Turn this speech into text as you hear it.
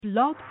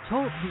Blog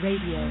Talk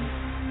Radio.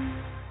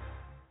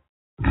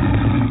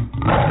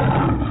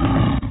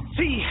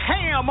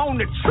 T-Ham on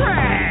the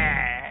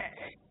track.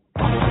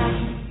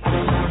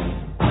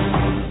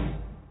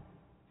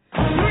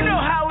 You know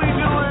how we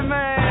doing,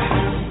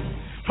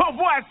 man. My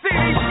boy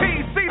CDP,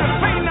 see the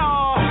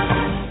phenom.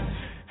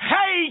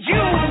 Hey,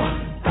 you.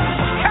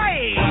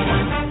 Hey.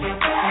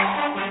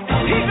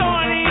 He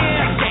going in.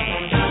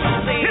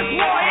 This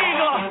War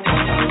Eagle.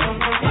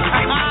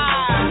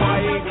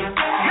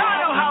 Y'all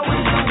know how we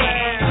do,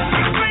 man.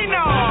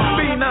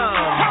 Phenom.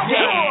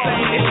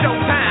 Yeah. It's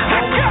showtime.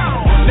 Let's go.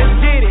 Let's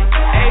get it.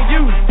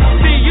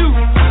 A-U-C-U-R-N.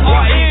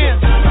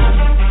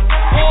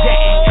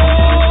 Hey,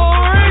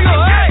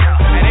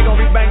 they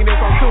gonna be banging this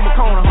on Tuma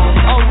Corner,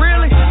 homie. Oh,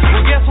 really?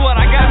 Well, guess what?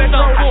 I got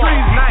something for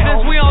you.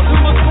 Since we on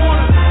Tuma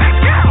Corner, let's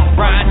go.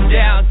 Riding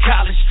down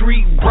College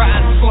Street,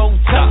 riding slow,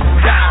 top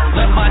down.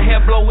 Let my hair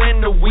blow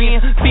in the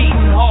wind,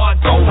 beating hard,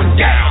 going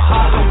down.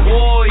 Holler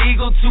War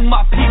Eagle to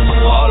my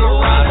people all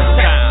around the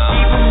town.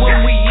 Even when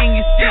we in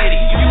your city,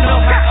 you know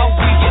how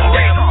we get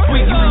down.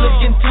 When you look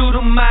into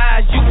the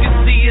eyes, you can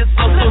see it's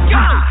so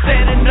true.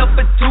 Standing up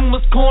at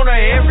Tuma's Corner,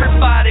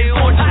 everybody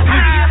on the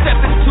street. Step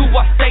into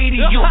our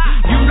stadium,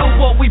 you know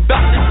what we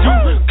about to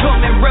do.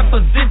 Come and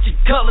represent your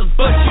colors,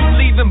 but you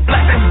leaving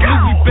black and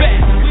blue.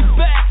 We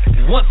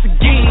back, once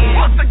again.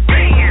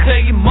 Tell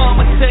your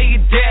mama, tell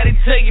your daddy,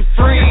 tell your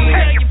friends.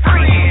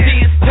 See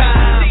it's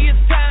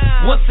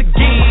time, once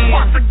again.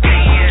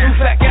 You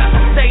back out the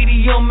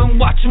stadium and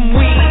watch them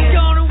win.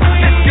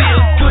 It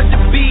feels good to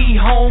be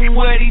home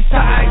where these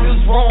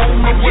Tigers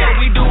roam. And where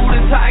we do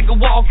the Tiger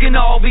walk and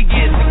all we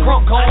get is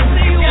crunk home.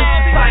 Just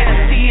a sight of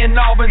seeing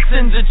Auburn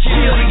sends a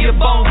chill to your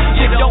bones.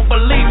 You don't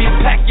believe me?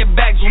 Pack your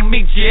bags, we'll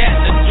meet you at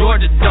the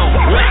Georgia Dome.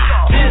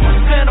 This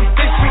is an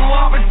official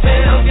Auburn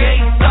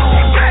tailgate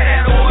zone. Wear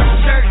that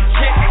orange shirt,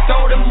 check,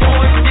 throw them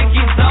orange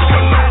dickies on.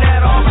 Wear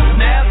that Auburn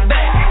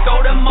snapback,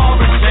 throw them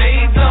Auburn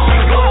shades on.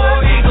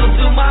 War Eagle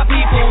to my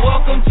people,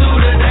 welcome to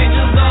the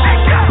danger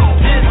zone.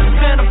 This is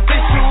an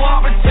official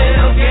Auburn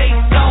tailgate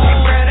zone.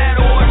 Wear that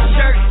orange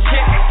shirt,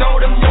 check, throw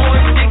them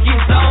orange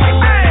dickies on.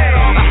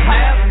 A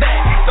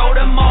snapback, throw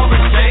them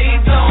Auburn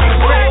shades on.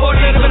 For a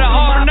little bit of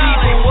Auburn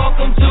knowledge,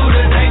 welcome to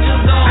the danger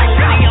zone.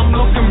 See, I'm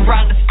looking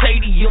around the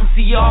stadium,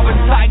 see Auburn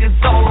Tigers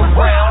all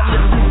around.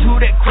 Listen to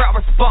that crowd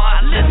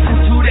respond, listen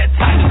to that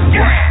Tigers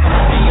ground.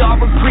 The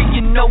Auburn Creek,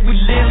 you know we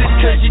live it,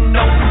 cause you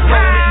know we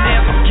roll it.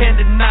 Never can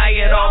deny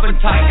it, Auburn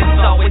Tigers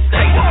always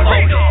stay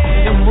devoted.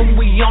 And when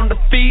we on the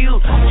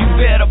field, you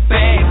better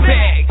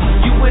bag.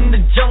 You in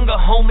the jungle,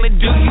 homie,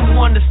 do you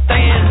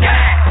understand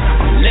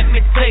that? Let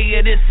me tell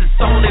you, this is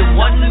only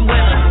one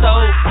winner, so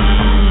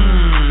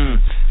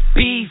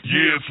beef.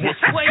 Yes, what's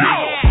up?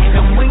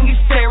 And when you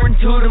stare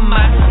into the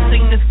eyes, the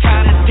thing that's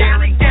kinda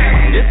scary.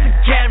 It's a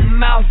cat and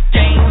mouse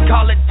game,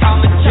 call it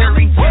Tom and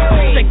Jerry.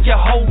 Shake your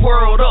whole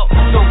world up,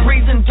 no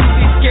reason to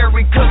be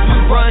scary, cause we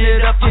run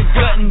it up your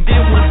gut and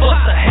then we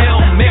bust a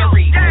Hail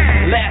Mary.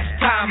 Last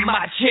time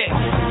I checked,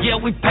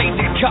 yeah, we paid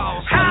the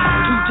cost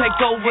to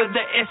take over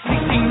the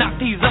SEC, knock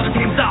these other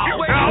teams off.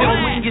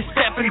 And when you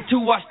step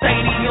into our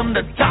stadium,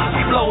 the top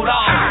blowed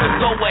off.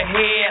 So go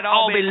ahead,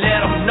 Aubrey,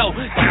 let them know.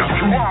 This is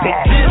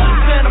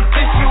an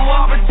official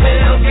Auburn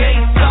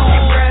tailgate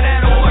zone. Wear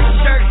that orange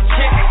shirt,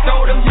 check,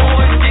 throw them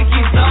orange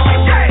dickies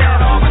on. Wear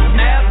that Auburn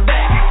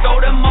snapback,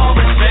 throw them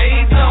Auburn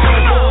shades on.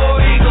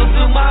 War Eagle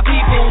to my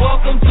people,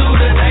 welcome to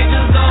the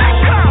danger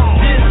zone.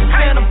 This is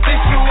an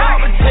official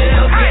Auburn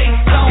tailgate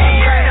zone.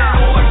 Wear that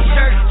orange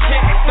shirt,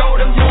 check, throw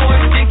them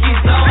orange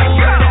dickies on.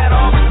 Wear that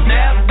Auburn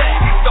snapback,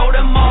 throw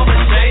them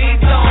Auburn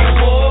shades on.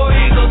 War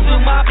Eagle to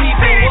my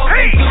people,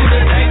 welcome to the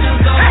danger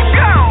zone.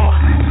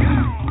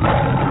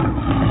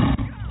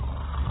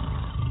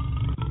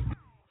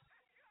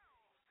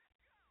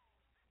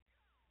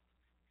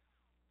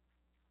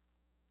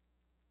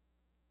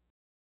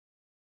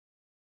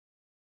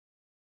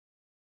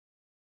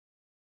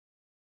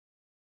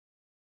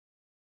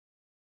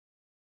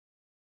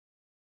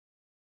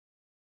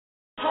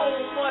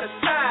 Home for the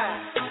tide.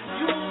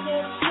 You don't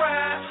want to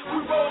try.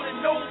 We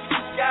rolling over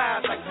you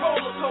guys like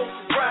roller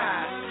coaster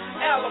rides.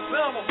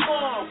 Alabama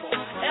mama,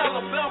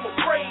 Alabama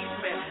praise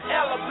me,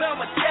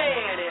 Alabama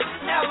daddy,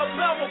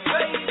 Alabama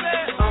baby.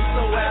 I'm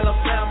so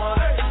Alabama,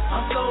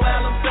 I'm so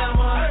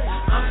Alabama,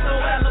 I'm so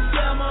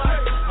Alabama,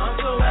 I'm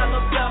so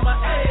Alabama.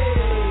 Hey,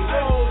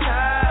 roll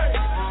tide,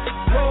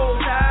 roll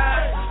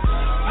tide,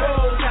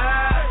 roll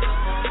tide,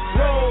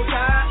 roll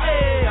tide.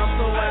 Hey, I'm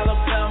so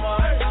Alabama,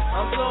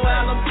 I'm so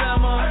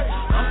Alabama,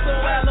 I'm so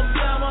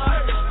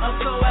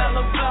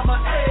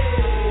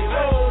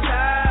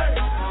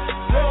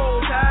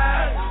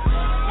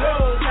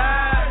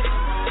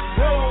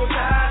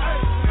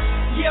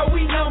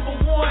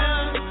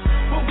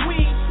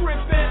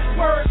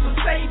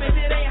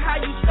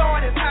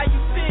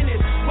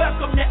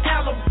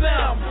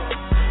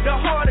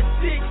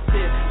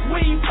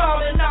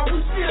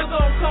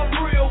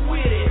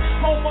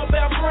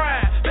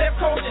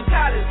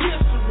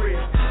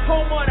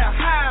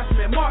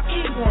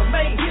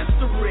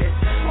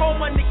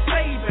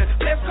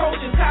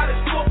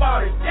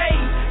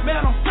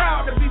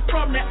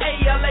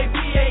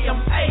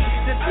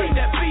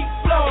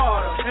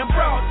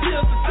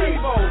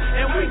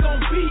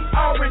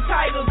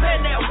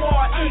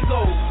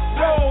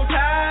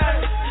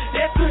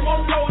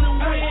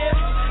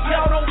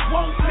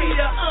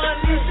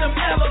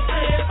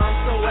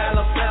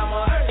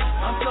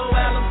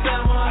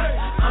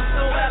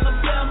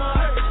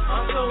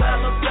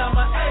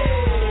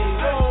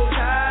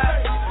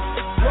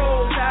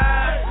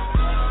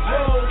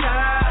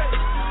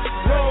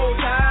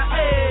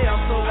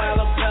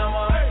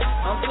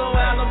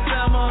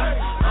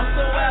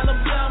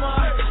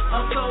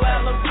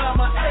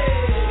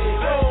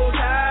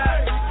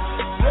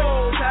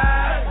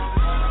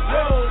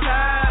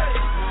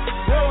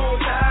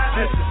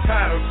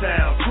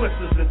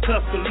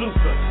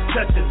Tuscaloosa,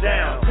 touching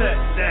down,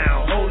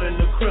 touchdown, holding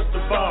the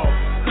crystal ball,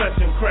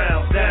 clutching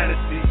crown,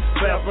 dynasty.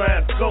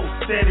 Valbrine's ghost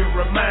steady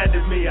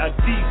reminded me our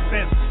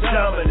defense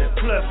dominant,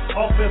 plus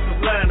offensive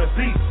line of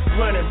beats,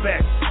 running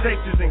back,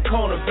 safeties and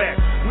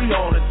cornerbacks. We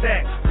on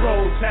attack,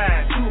 roll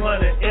tide,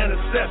 200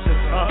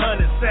 interceptions,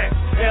 100 sacks.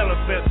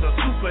 Elephants are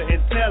super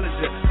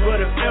intelligent, but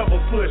if ever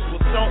push,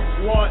 will stomp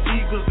war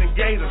eagles and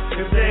gators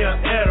if they are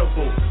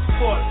edible.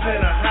 Sports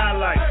Center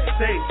highlights,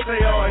 they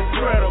say are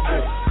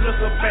incredible. Look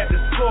up at the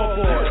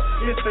scoreboard,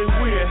 if they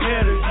we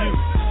ahead of you.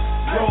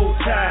 Roll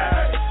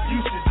tide, you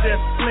should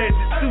just pledge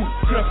it to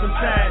Crimson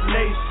Tide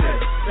Nation.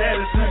 That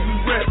is who we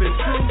reppin'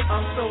 to.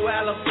 I'm so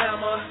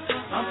Alabama,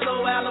 I'm so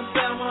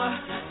Alabama,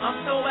 I'm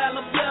so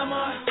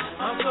Alabama,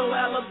 I'm so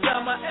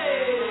Alabama.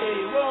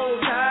 Hey, roll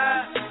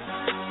tide,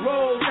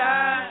 roll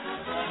tide,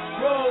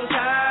 roll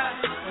tide,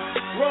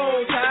 roll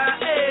tide.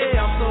 Hey,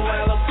 I'm so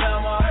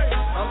Alabama,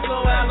 I'm so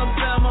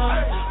Alabama,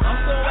 I'm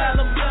so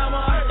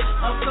Alabama,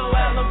 I'm so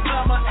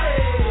Alabama.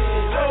 Hey,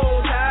 roll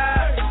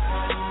tide,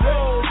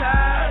 roll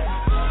tide,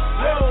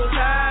 roll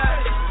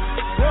tide,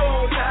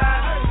 roll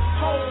tide.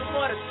 Home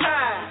for the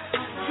tide.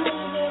 You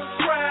won't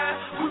cry.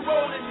 We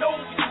rolling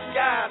over you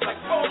guys like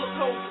roller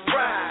coaster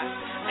rides.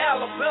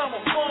 Alabama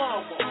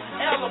mama,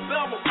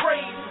 Alabama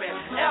crazy.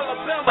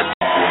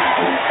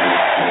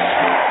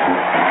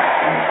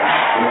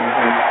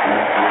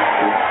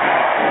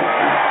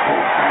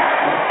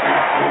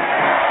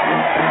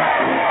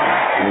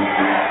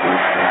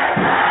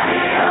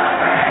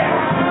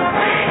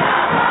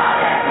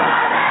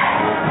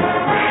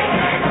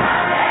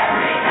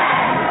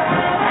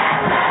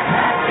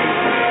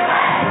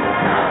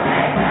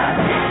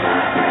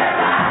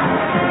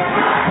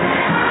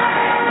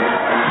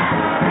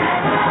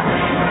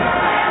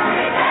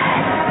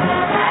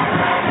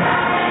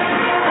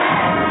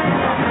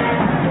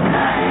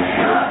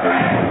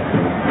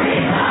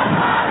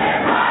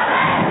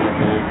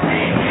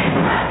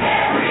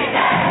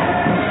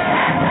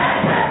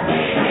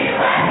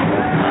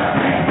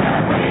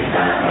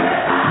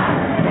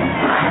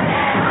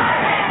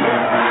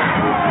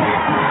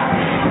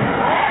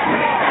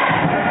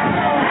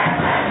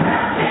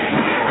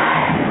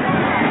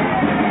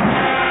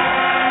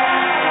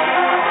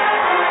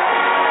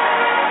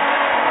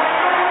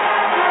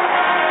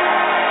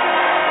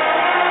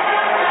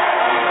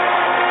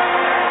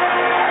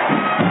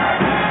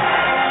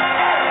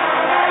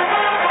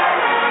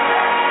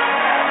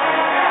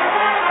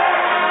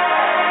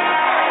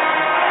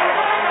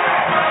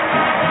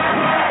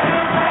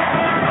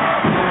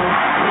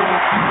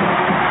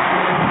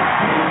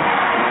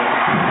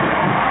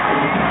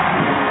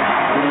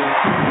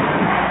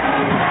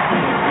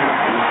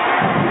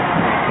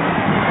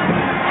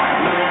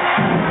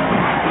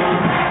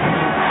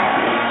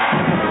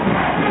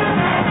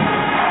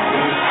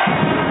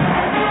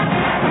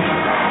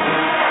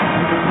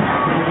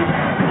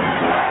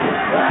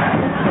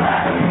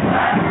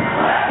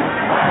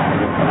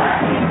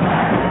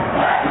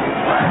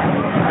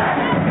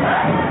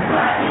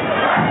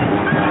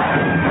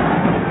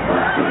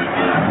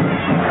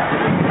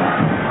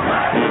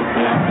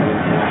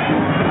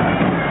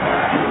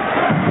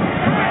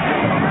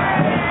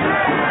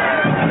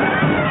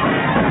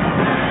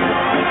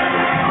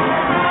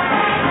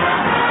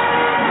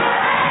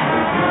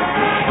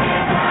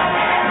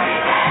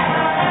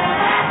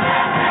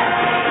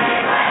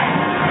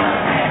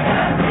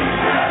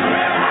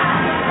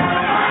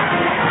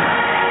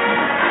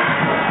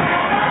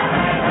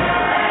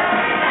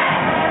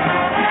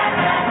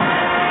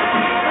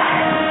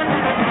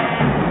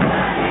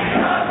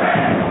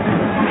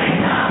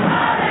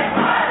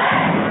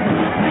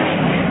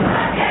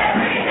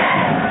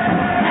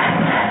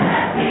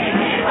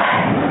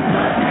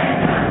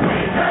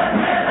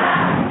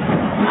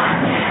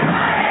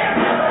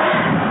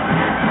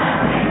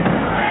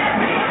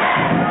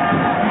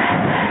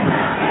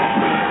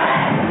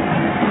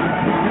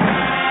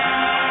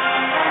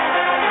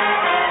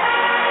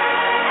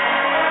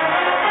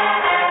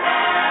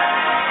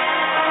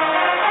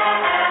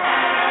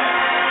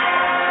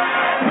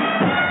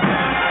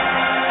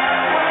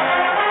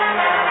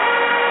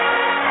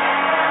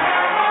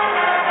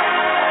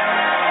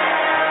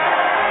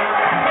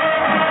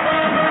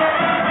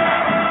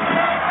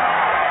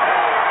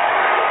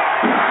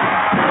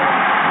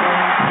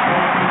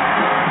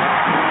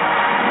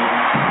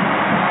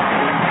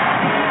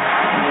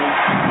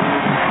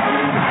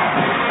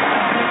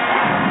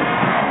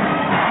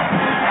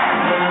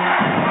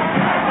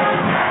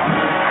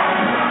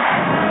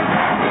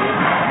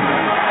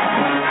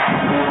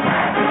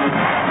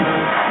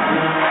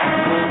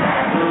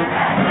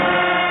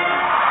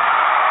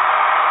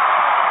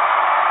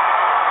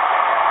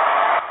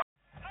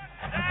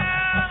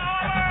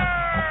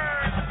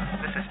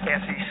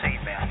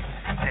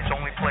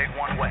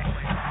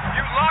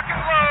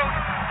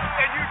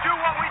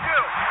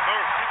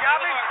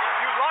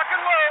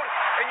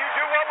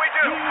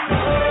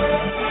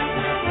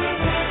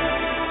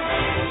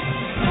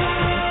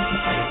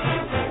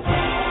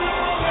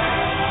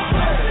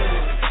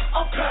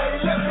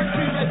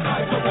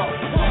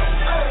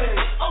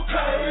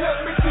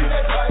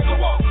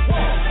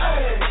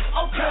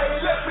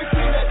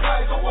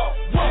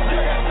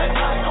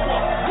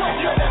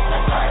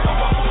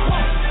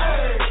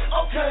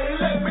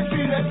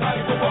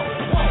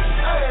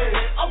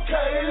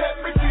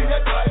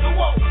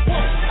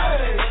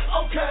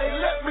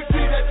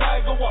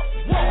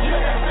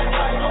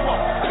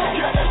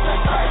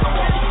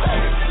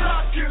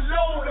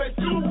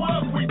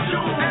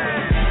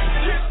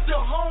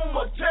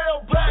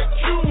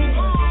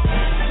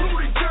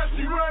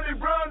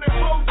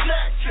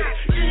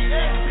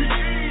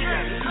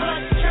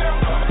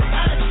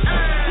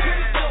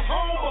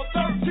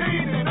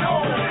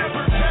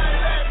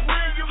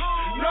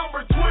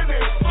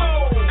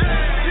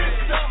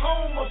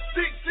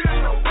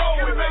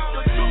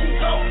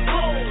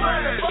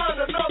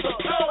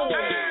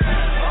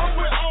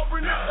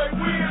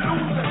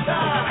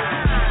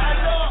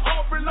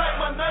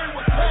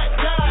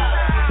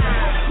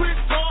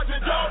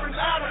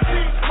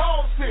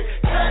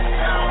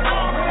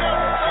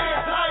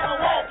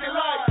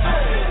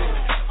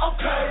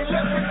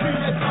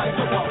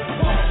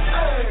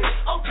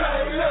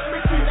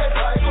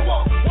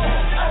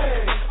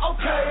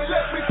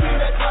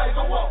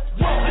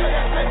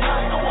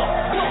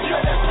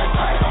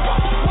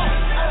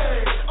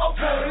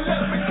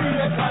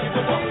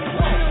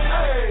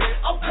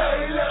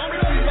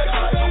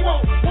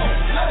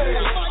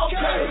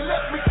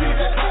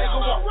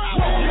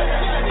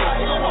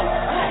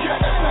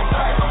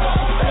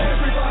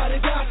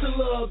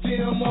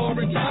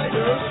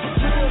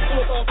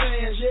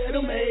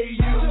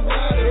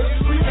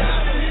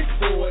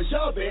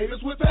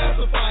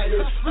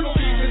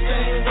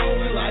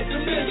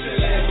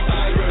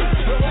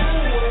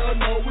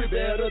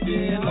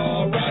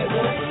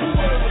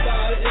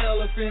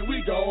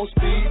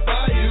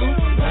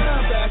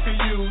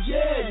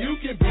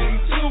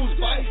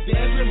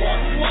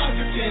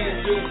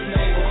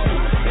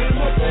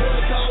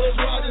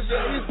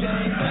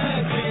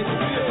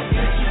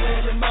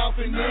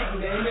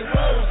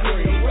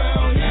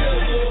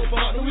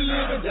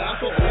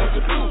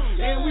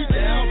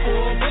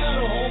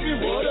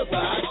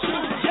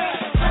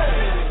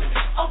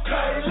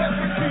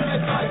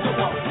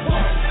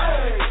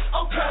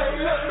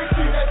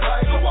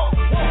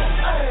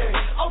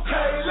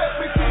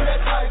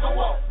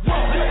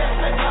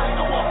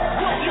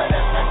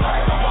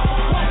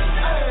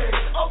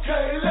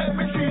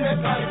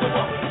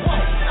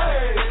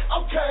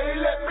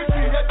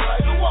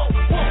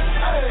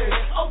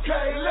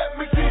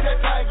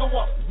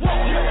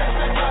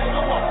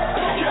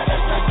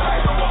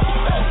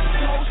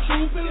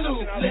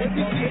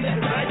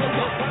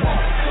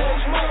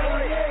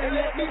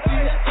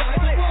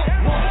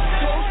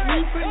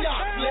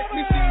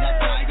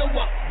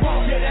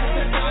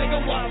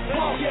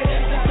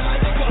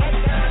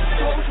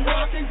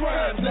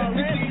 Let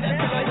me see that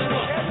tiger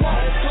walk.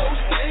 West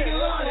Coast nigga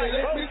line.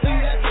 Let me see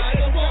that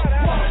tiger walk.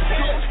 West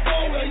Coast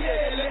forward,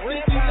 yeah. Let me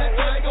see that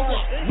tiger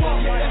walk.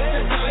 Yeah, that's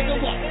the tiger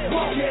walk.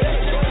 Yeah,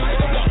 that's the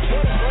tiger walk.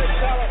 Great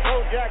talent,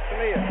 Bo Jackson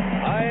is.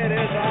 It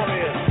is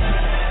obvious.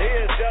 He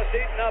is just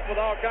eaten up with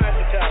all kinds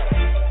of talent.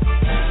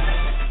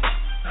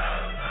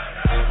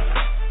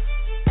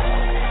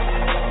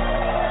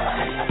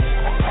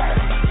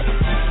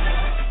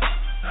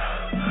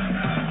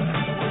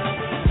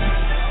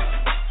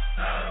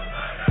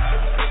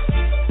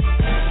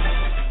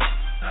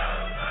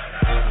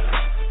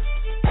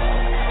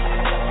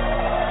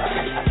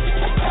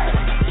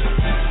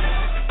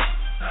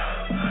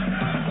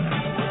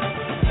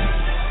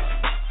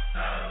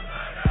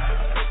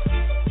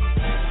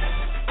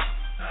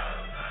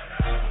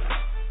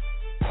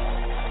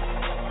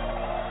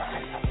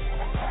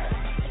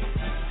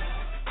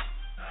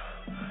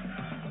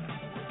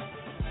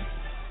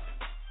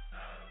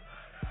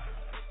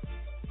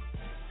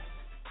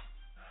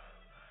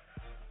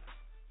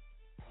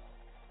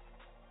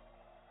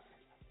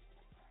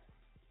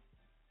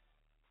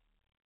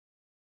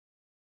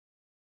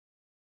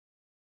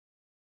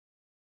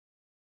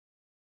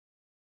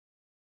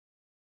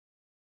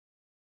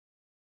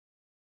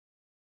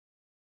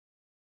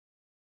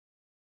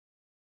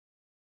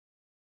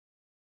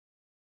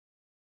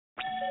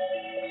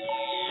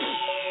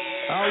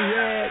 Oh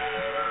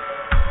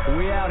yeah,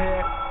 we out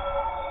here.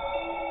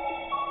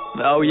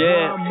 Oh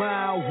yeah. 1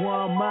 mile,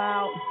 1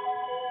 mile.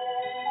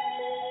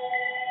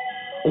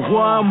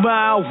 1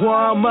 mile,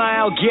 1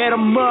 mile, get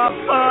 'em up,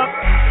 up.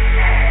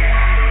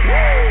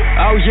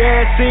 Oh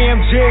yeah,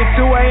 CMG,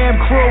 2 AM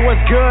crew, what's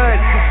good?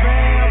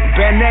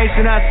 Bad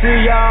Nation, I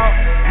see y'all.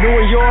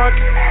 New York,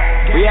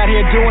 we out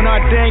here doing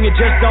our thing, it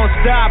just don't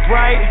stop,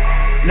 right?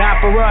 Not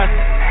for us.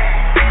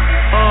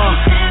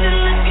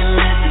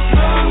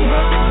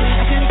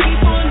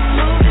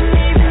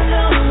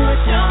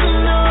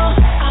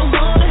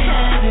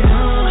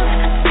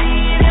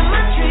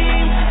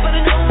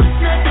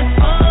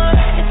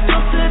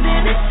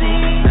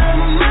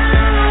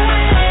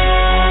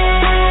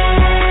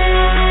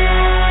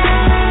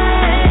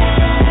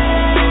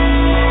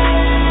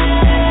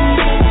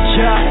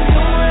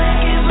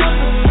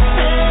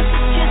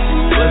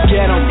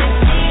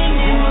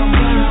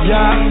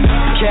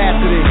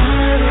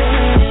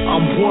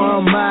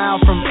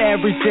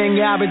 Everything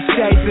I've been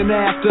chasing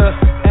after.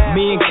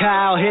 Me and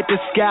Kyle hit the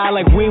sky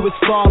like we was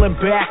falling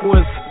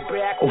backwards.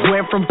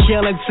 Went from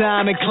killing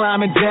time and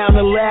climbing down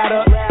the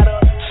ladder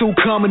to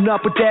coming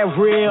up with that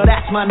real,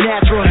 that's my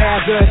natural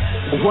hazard.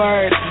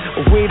 Word,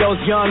 we those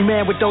young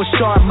men with those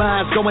sharp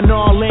minds, going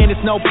all in,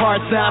 it's no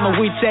part-time, and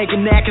we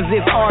taking that cause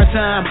it's our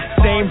time.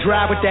 Same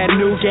drive with that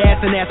new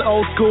gas, and that's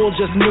old school,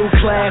 just new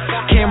class.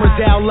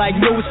 Cameras out like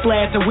news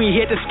flash, and we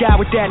hit the sky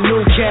with that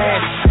new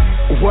cash.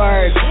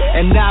 Word,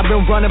 and I've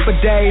been running for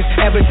days,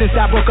 ever since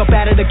I broke up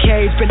out of the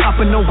cage. Been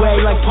up and away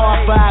like par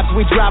 5s,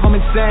 we drive them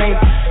insane.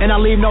 And I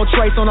leave no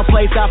trace on the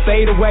place, I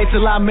fade away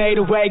till I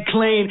made away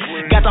clean.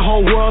 Got the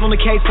whole world on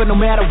the case, but no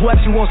matter what,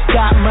 you won't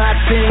stop my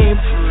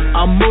team.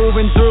 I'm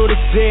moving through the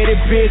city,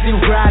 busy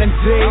riding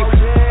deep,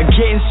 and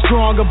getting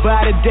stronger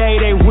by the day,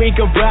 they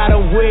weaker by the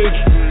week.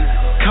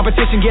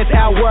 Competition gets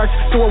outworked,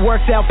 so it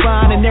works out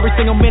fine. And every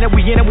single minute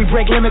we in it, we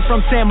break limits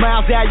from 10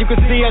 miles out. You can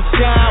see us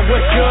shine,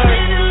 what's good?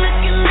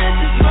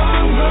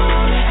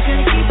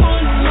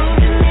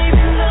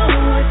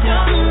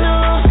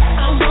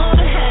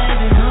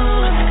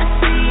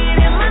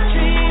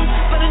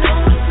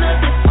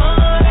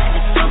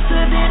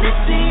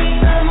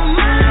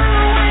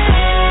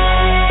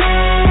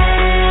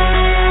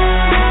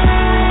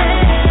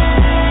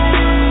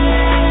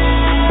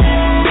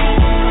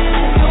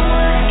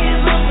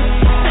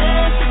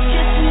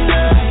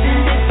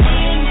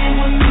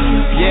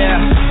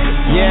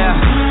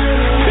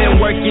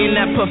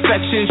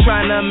 Perfection,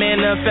 trying to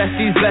manifest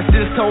these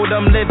blessings. Told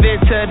them live it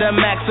to the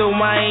max, so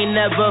I ain't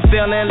never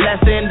feeling less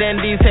than. Then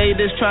these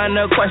haters trying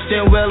to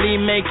question, will he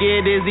make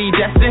it, is he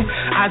destined?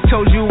 I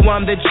told you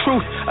I'm the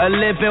truth, a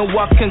living,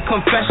 walking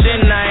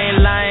confession. I ain't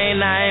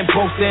lying, I ain't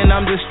boasting,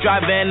 I'm just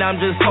striving. I'm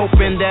just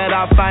hoping that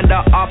I'll find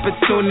an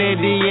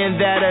opportunity and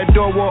that a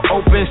door will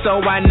open.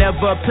 So I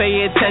never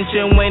pay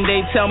attention when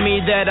they tell me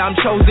that I'm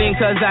chosen,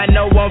 cause I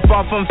know I'm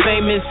far from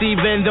famous,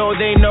 even though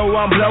they know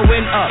I'm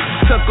blowing up.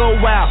 Took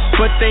a while,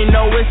 but they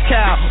know it's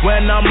cow.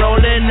 When I'm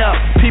rolling up,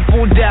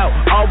 people doubt,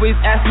 always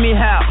ask me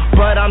how,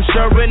 but I'm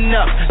sure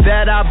enough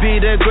that I'll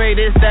be the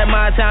greatest that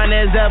my town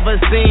has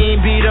ever seen.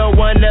 Be the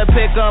one to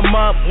pick them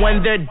up when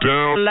they're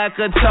down like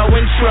a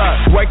towing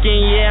truck.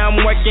 Working, yeah,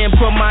 I'm working,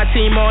 put my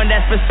team on,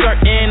 that's for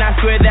certain. I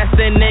swear that's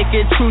the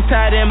naked truth,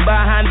 hiding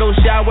behind those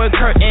shower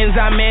curtains.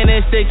 I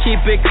managed to keep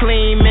it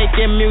clean,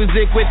 making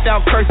music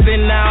without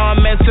cursing. Now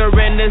I'm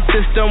entering the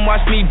system,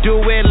 watch me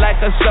do it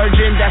like a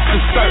surgeon, that's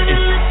for certain.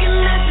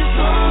 Looking at this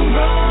long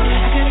road,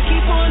 I gotta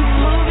keep on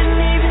moving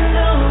even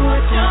though I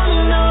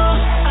don't know.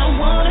 I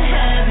wanna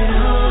have it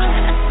all.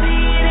 I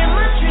see it in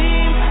my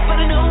dreams, but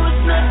I know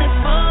it's not that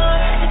far.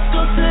 It's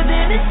closer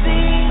than it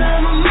seems.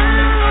 I'm a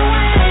mile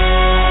away.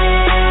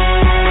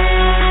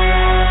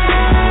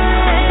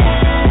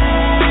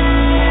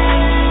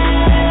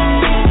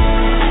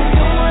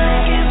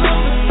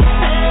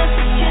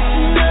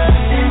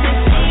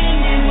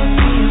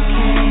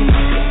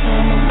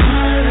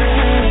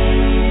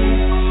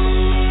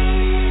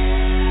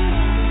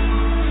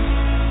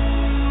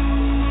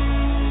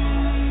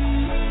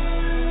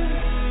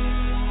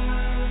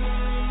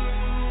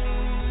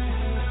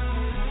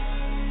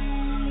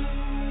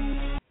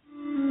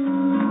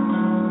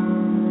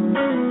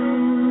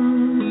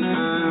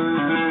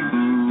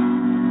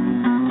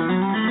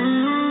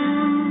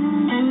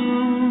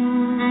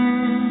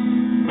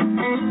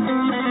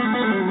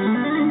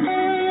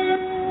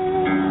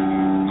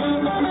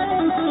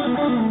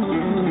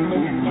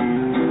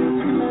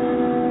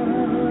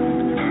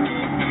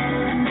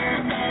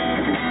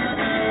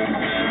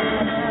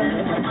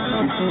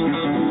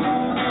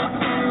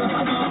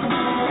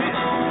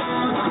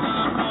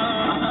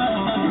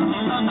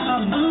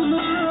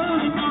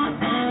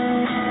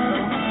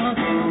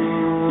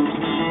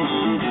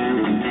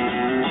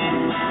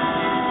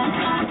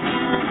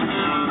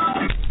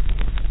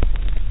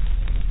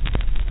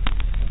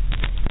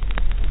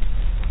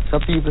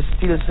 of people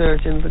still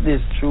searching for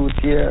this truth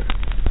here.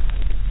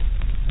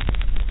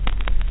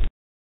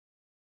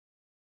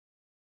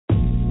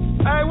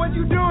 Hey, what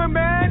you doing,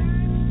 man?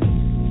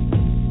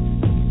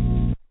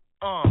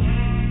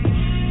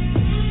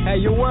 Hey,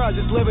 your world,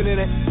 just living in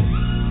it.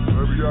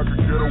 Maybe I could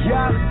get away.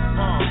 Yeah.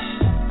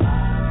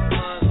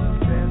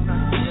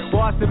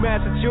 Boston,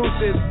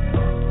 Massachusetts,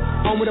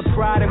 home of the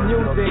pride of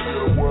music.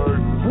 Whoop,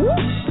 whoop.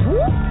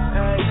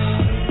 Hey,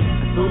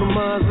 through the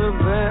months of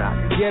it, I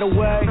could get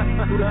away.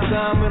 Through the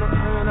time and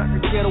I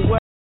could get away.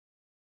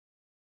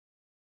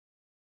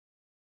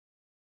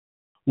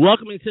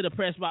 Welcome to the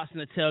Press Box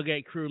and the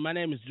Tailgate crew. My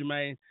name is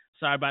Jermaine.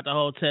 Sorry about the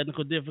whole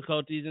technical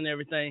difficulties and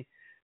everything.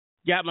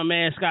 Got my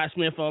man Scott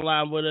Smith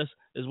online with us,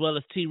 as well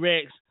as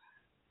T-Rex.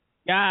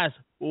 Guys,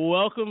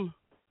 welcome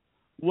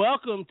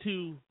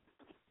to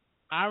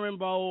Iron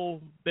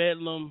Bowl,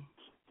 Bedlam,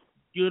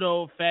 good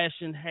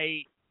old-fashioned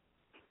hate,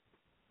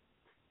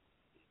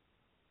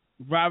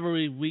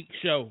 Rivalry Week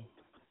show.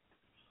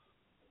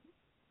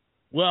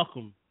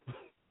 Welcome.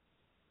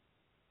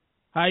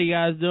 How you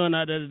guys doing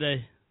out there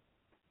today?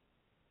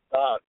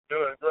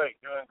 Doing great.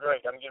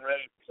 I'm getting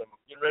ready for some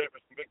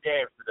big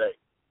games today.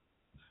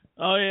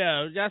 Oh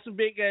yeah, we got some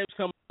big games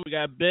coming. We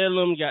got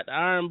Bedlam, got the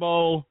Iron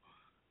Bowl,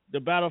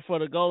 the battle for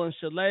the Golden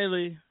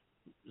Shillelagh,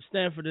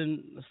 Stanford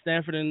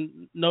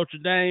and Notre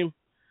Dame.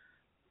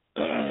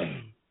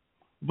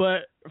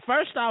 But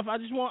first off, I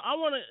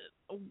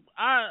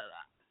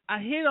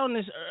hit on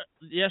this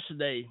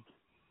yesterday,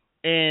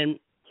 and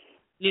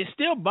it's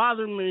still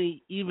bothering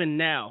me even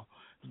now.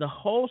 The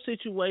whole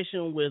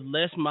situation with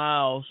Les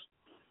Miles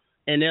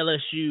and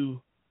LSU,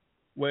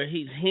 where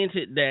he's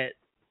hinted that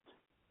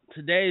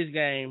today's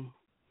game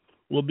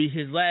will be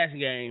his last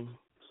game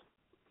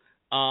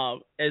as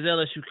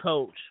LSU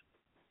coach.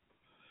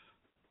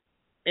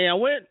 And I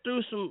went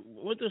through some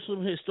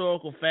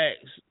historical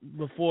facts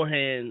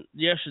beforehand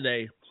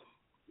yesterday,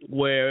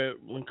 where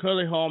when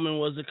Curly Hallman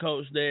was the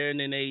coach there, and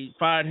then they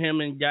fired him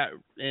and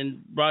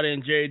brought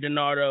in Jerry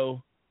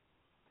DiNardo,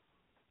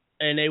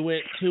 and they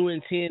went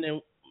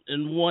 2-10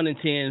 and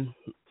 1-10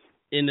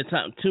 in the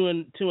time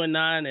 2-9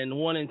 and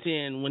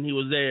 1-10 when he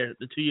was there,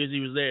 the 2 years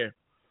he was there.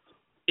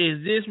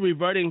 Is this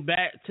reverting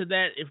back to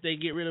that if they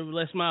get rid of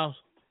Les Miles?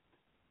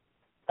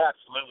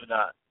 Absolutely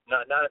not.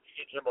 Not if you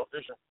get Jimbo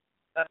Fisher.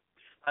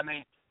 I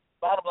mean,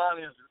 bottom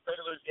line is the state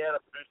of Louisiana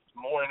produces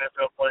more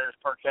NFL players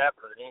per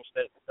capita than any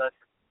state in the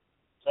country.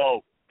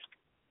 So,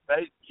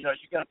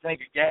 you got to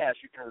take a gas.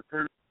 You can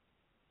recruit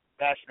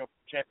national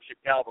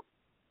championship caliber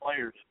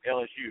players at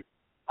LSU.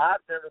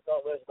 I've never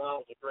thought Les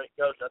Miles was a great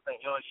coach. I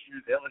think the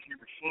LSU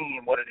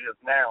machine, what it is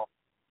now,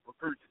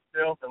 recruits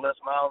itself, and Les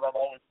Miles, I've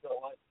always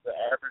felt like the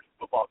average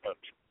football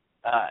coach.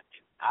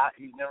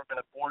 He's never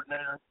been a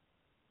coordinator.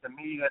 To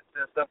me, that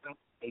says something.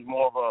 He's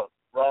more of a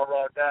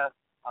rah-rah guy.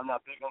 I'm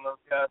not big on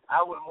those guys.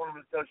 I wouldn't want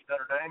him to coach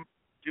Notre Dame.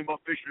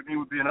 Jimbo Fisher to me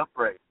would be an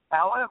upgrade.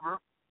 However,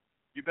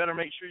 you better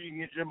make sure you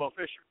can get Jimbo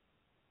Fisher.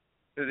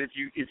 Because if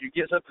you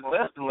get something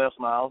less than Les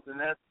Miles,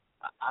 then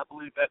I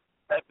believe that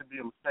could be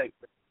a mistake.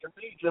 But to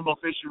me, Jimbo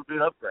Fisher would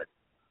be an upgrade.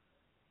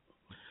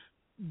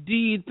 Do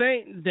you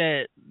think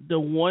that the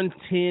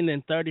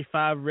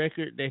 110-35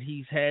 record that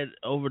he's had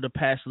over the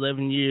past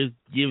 11 years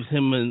gives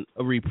him a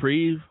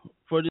reprieve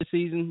for this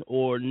season,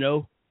 or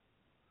no?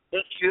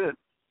 It should.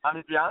 I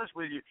mean, to be honest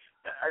with you,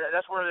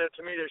 that's where,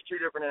 to me, there's two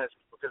different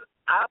answers. Because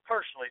I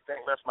personally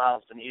think Les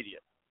Miles is an idiot,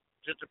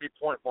 just to be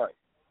point blank.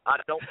 I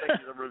don't think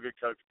he's a real good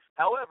coach.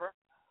 However,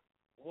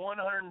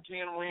 110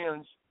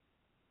 wins,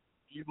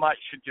 you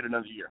should get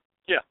another year.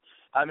 Yeah.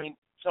 I mean,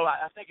 so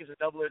I think it's a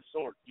double-edged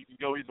sword. You can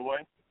go either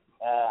way.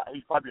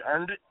 He's probably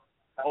earned it.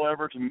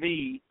 However, to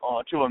me,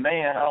 to a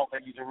man, I don't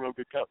think he's a real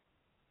good coach.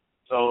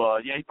 So,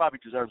 yeah, he probably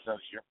deserves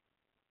another year.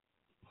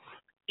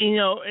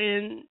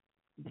 And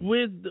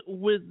with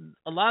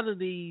a lot of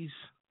these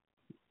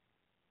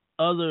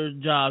other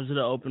jobs that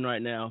are open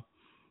right now,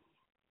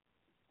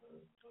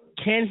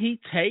 can he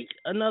take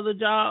another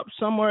job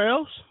somewhere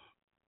else?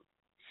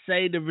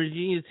 Say the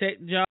Virginia Tech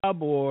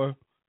job, or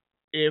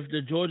if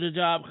the Georgia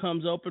job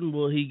comes open,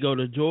 will he go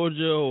to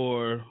Georgia?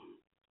 Or,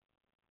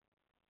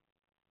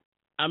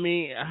 I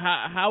mean,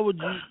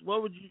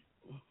 what would you?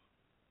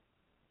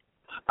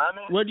 I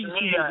mean, where do you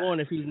see him going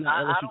if he's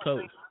not LSU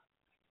coach?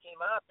 In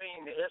my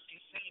opinion, the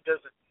SEC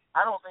doesn't.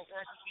 I don't think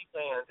SEC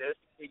fans, the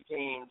SEC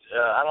teams,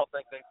 I don't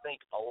think they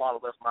think a lot of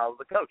Les Miles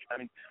as a coach. I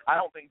mean, I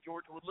don't think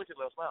Georgia would look at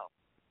Les Miles.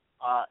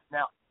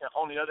 Now,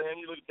 on the other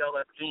hand, you look at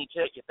that Virginia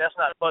Tech. If that's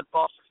not Bud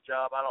Foster's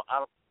job, I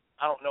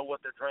don't know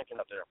what they're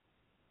drinking up there.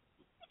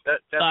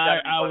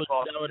 I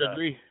would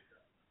agree.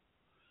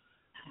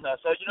 No,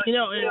 so it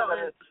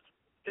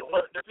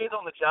depends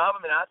on the job.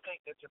 I mean, I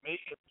think that to me,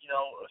 if,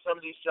 some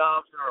of these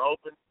jobs that are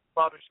open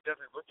probably should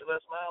definitely look at Les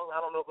Miles. I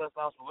don't know if Les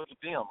Miles will look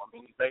at them. I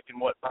mean, he's making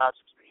 $5-6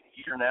 million a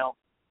year now.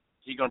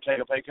 Is he going to take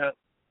a pay cut?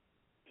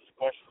 It's a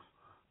question.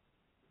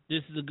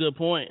 This is a good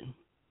point.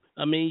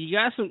 I mean, you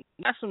got some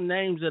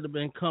names that have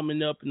been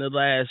coming up in the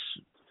last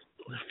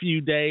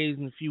few days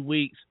and a few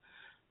weeks.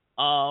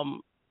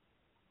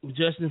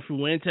 Justin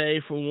Fuente,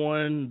 for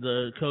one,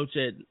 the coach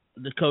at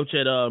the coach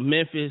at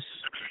Memphis,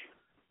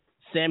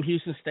 Sam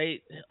Houston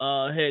State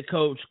head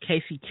coach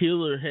Casey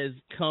Keeler has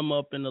come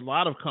up in a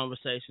lot of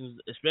conversations,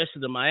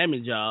 especially the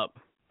Miami job.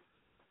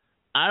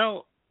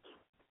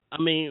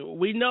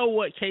 We know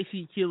what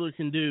Casey Keeler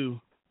can do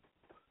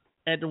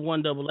at the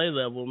 1AA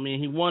level. I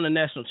mean, he won a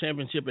national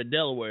championship at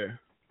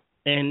Delaware,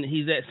 and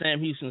he's at Sam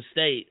Houston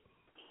State,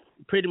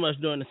 pretty much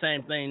doing the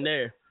same thing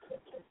there,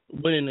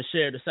 winning the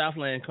share of the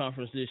Southland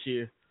Conference this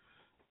year.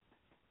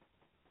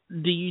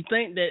 Do you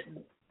think that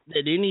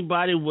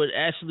anybody would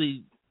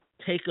actually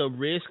take a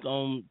risk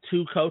on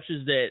two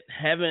coaches that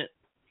haven't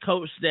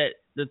coached at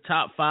the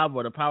top 5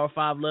 or the Power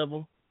 5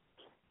 level?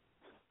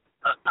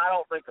 I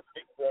don't think a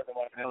big program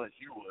like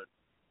LSU would.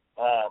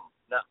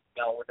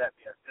 Now, with that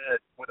being said,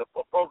 with a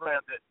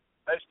program that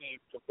basically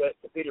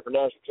competed for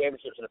national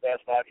championships in the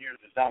past 5 years,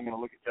 is not going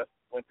to look at Justin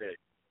Fuente,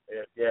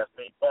 if you ask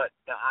me. But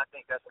I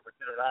think that's a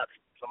considered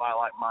option for somebody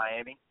like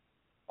Miami.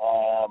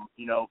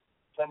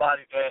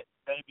 Somebody that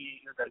maybe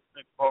is a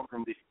big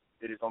program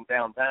that is on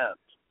downtown.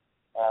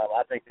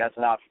 I think that's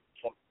an option.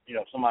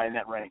 Somebody in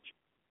that range.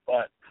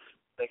 But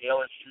I think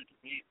LSU to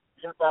be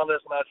inside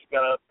this match, you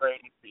got to upgrade.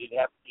 It'd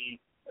have to be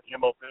a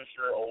Jimbo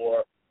Fisher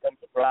or some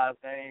surprise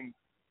name.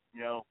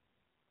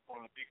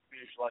 One of the big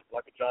fish like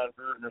a John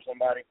Gruden or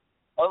somebody.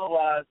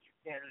 Otherwise,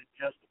 you can't really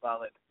justify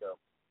letting it go.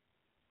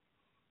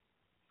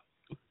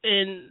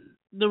 And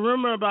the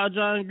rumor about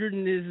John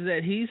Gruden is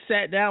that he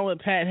sat down with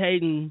Pat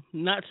Hayden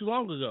not too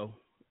long ago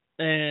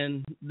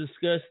and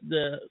discussed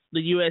the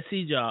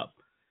USC job.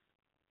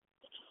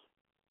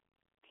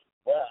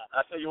 Well,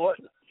 I tell you what,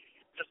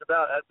 just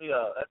about that'd be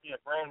a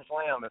grand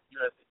slam if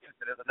USC gets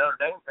it. As a Notre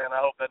Dame fan,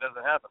 I hope that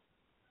doesn't happen.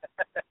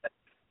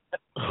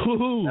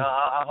 No,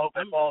 I hope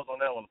it falls on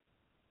that one.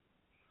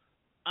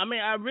 I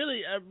mean,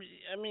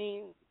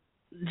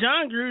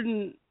 John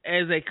Gruden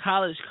as a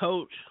college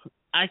coach,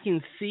 I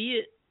can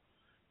see it,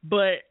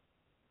 but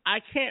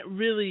I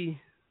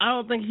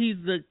don't think he's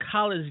the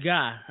college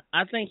guy.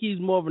 I think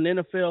he's more of an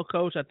NFL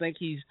coach. I think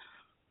he's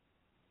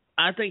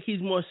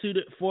more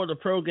suited for the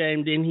pro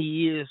game than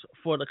he is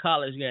for the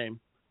college game.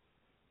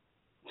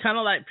 Kind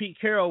of like Pete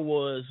Carroll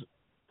was,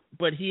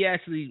 but he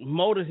actually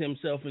molded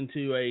himself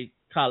into a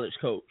college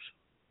coach.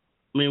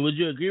 I mean, would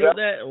you agree with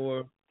that?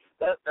 Or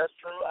that's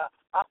true.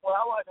 What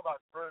I like about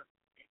Gruden,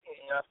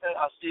 I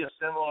see a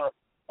similar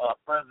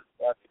presence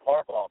to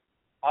Harbaugh.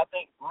 I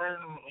think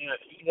Gruden,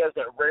 he has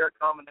that rare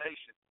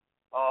combination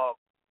of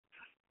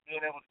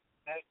being able to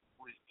connect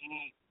with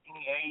any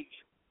age,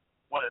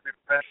 whether it be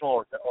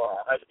professional or a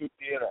high school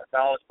kid or a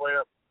college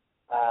player,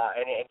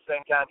 and at the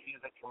same time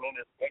he's a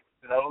tremendous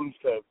X's and O's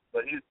coach.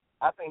 But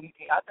I think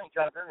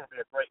John Gruden would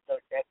be a great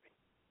coach at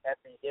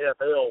the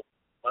NFL.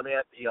 I mean,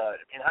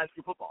 in high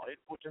school football.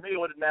 To me, it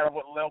wouldn't matter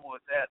what level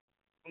it's at.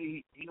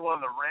 He's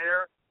one of the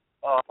rare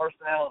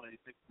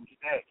personalities that can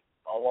connect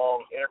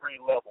along every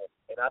level,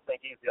 and I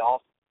think he's the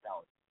awesome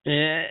talent.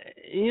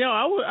 Yeah,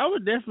 I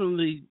would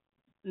definitely,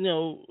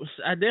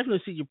 I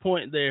definitely see your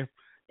point there.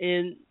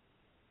 And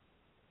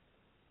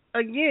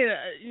again,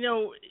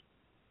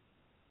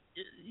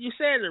 you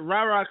said that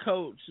rah-rah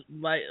coach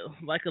like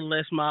a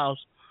Les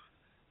Miles.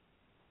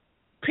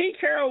 Pete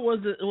Carroll was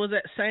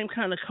that same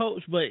kind of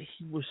coach, but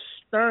he was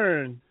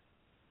stern,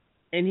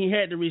 and he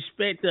had the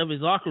respect of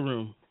his locker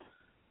room.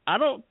 I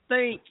don't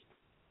think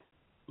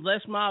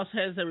Les Miles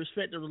has the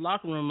respect of the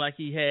locker room like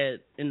he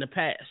had in the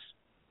past.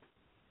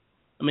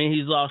 I mean,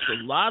 he's lost a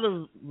lot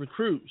of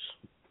recruits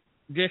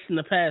just in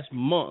the past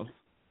month.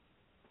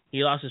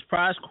 He lost his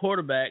prize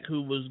quarterback,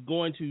 who was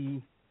going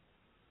to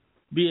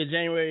be a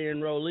January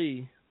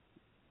enrollee,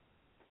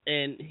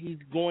 and he's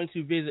going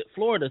to visit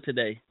Florida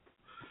today.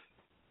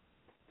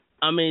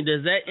 I mean,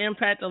 does that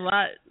impact a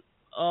lot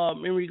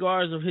in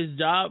regards of his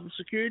job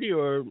security,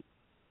 or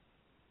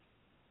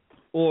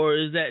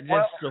is that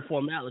just a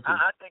formality?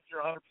 I think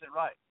you're 100%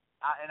 right,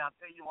 and I'll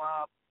tell you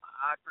why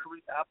I agree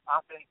with you. I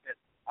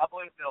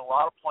believe that a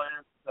lot of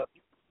players,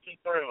 people see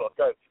through a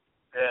coach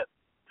that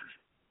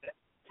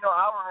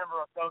I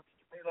remember a coach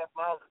he left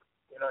Miles,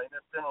 in a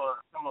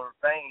similar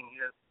vein.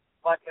 Is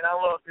like, and I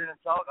love hearing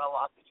him talk.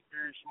 I think he's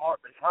very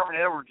smart, but Herman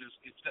Edwards is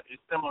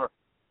similar,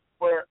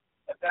 where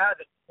a guy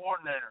that's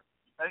coordinator.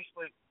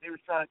 Basically, he was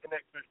trying to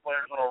connect to his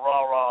players on a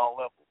raw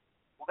level.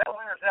 Well, that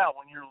wears out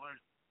when you're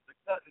losing.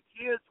 The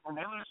kids, when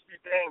they lose a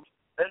few games,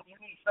 you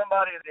need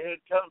somebody as the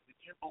head coach that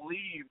you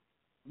believe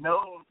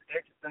knows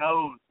X's and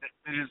O's, that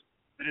is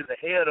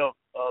ahead of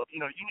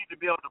you need to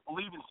be able to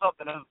believe in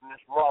something other than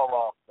this raw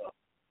stuff.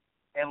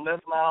 And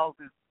Les Miles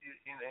is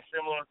in a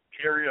similar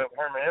area of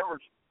Herman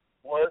Edwards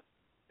was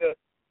that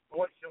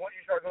once you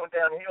start going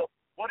downhill,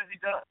 what has he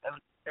done? Has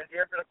he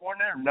ever been a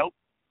coordinator? Nope.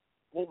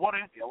 Well, what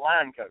is he? A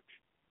line coach.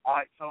 All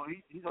right, so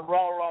he's a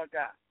raw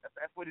guy.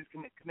 That's what his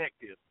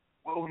connect is.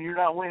 Well, when you're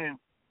not winning,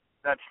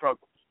 that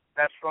struggles.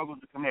 That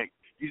struggles to connect.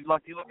 You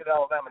look at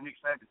Alabama, Nick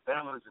Saban,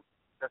 they're losing.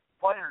 The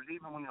players,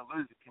 even when they're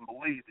losing, can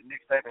believe that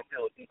Nick Saban is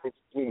still a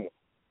defensive genius.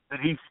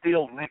 That he's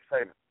still Nick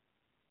Saban.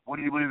 What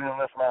do you believe in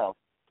Les Miles?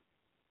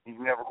 He's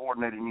never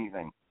coordinated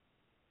anything.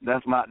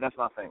 That's my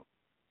thing.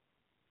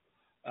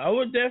 I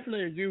would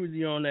definitely agree with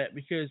you on that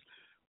because,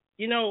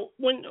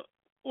 when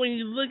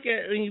you look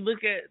at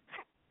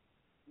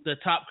the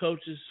top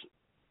coaches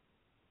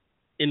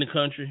in the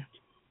country,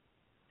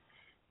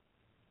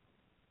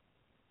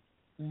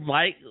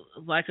 like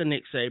a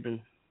Nick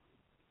Saban,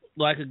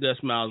 like a Gus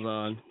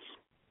Malzahn,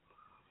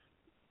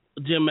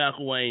 Jim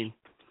McElwain,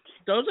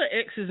 those are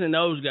X's and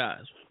O's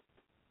guys,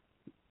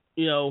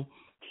 and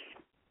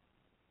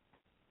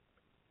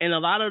a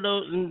lot of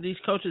these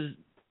coaches,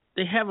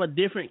 they have a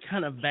different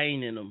kind of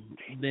vein in them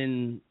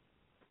than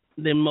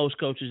most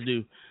coaches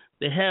do.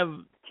 They have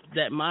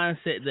that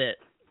mindset that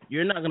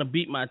you're not going to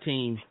beat my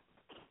team.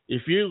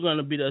 If you're going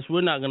to beat us,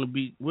 we're not going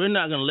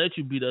to let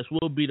you beat us.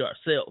 We'll beat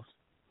ourselves.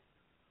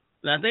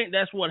 And I think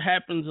that's what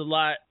happens a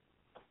lot.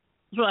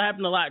 That's what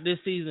happened a lot this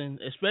season,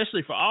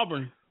 especially for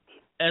Auburn,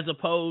 as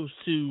opposed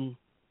to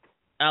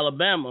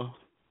Alabama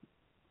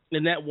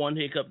and that one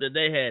hiccup that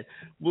they had.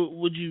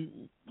 Would you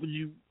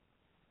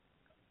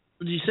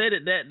say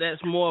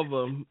that's more of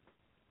a,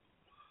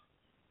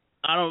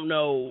 I don't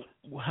know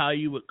how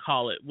you would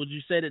call it. Would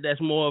you say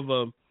that's more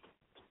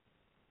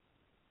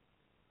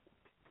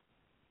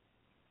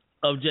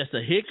of just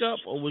a hiccup,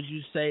 or would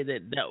you say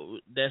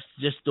that's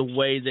just the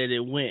way that it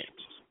went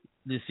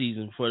this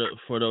season for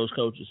those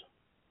coaches?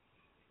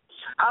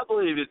 I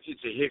believe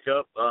it's a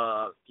hiccup.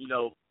 For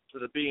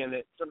the being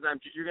that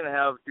sometimes you're gonna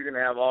have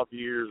off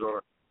years,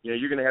 or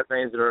you're gonna have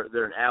things that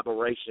are an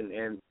aberration,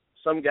 and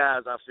some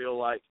guys I feel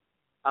like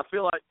and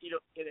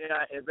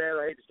I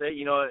hate to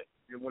say,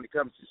 when it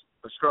comes to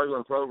a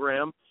struggling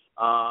program,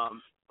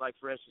 like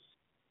for instance,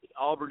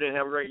 Auburn didn't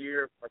have a great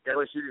year, like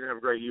LSU didn't have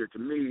a great year. To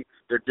me,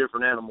 they're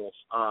different animals.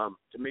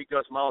 To me,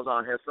 Gus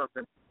Malzahn has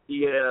something.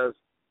 He has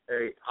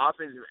a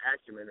offensive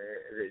acumen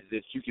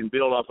that you can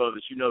build off of that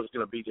is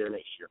going to be there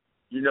next year.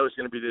 It's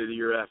going to be there the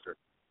year after.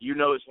 It's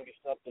going to be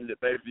something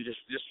that maybe this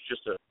was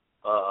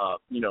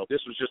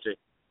just a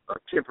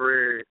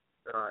temporary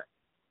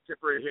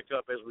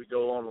hiccup as we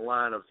go along the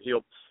line of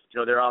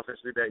their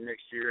offense will be back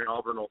next year, and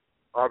Auburn will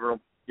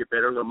get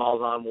better. The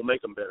Malzahn will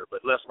make them better.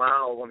 But Les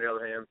Miles, on the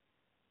other hand,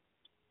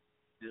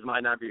 this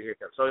might not be a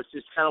hiccup. So it's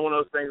just kind of one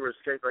of those things where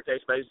it's case by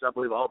case basis. I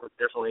believe Auburn's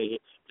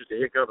definitely just a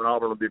hiccup, and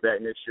Auburn will be back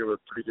next year with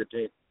a pretty good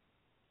team.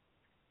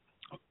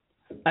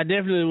 I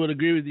definitely would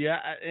agree with you.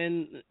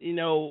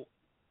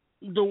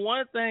 The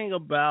one thing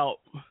about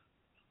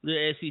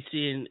the SEC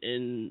and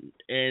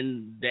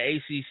the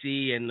ACC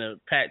and the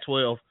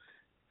Pac-12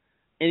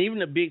 and even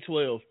the Big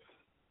 12,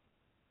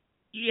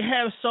 you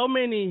have so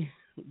many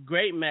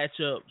great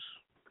matchups,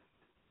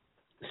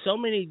 so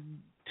many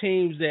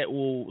teams that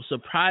will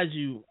surprise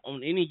you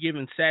on any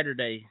given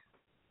Saturday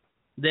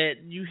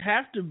that you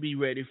have to be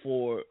ready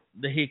for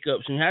the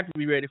hiccups and you have to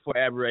be ready for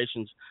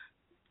aberrations,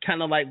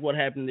 kind of like what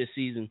happened this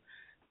season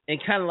and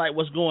kind of like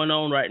what's going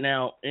on right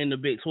now in the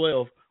Big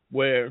 12,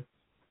 where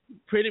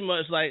pretty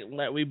much like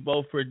we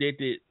both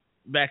predicted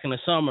back in the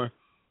summer,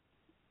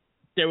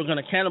 they were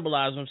going to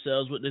cannibalize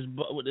themselves with this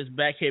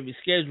back-heavy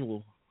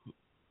schedule.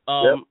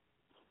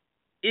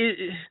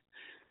 Is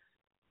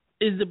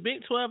the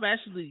Big 12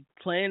 actually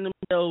playing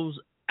themselves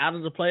out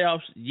of the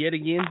playoffs yet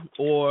again,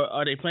 or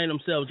are they playing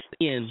themselves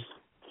in,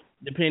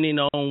 depending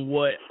on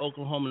what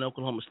Oklahoma and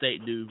Oklahoma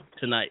State do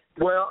tonight?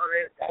 Well,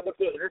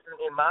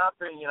 in my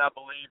opinion, I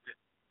believe that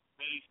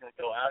Meade's going to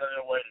go out of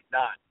their way to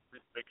not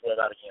beat the Big 12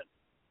 out again.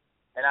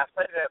 And I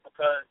say that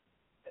because,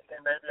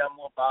 and maybe I'm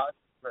a little biased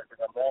because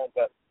I'm wrong,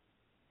 but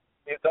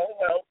if the only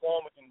way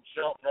Oklahoma can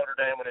jump Notre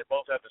Dame when they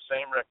both have the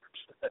same records,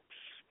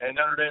 and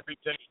Notre Dame beat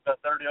Texas by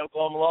 30,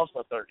 Oklahoma lost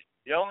by 30,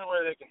 the only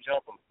way they can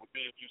jump them would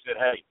be if you said,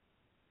 hey,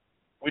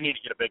 we need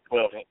to get a Big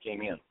 12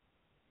 team in.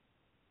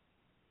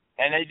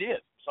 And they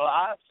did. So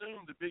I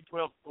assume the Big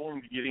 12 is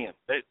going to get in.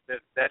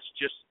 That's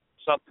just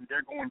something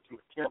they're going to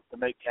attempt to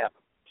make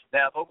happen.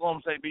 Now, if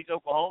Oklahoma State beats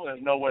Oklahoma,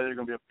 there's no way they're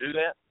going to be able to do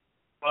that.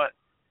 But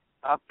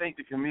I think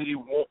the committee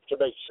wants to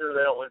make sure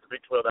they don't let the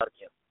Big 12 out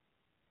again.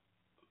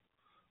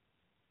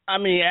 I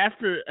mean,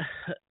 after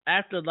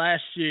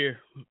last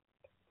year,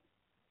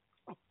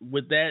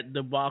 with that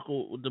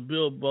debacle, with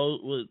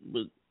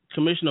with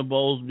Commissioner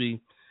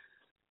Bowlesby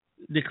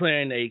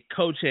declaring a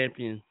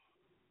co-champion,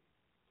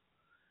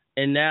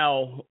 and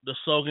now the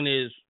slogan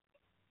is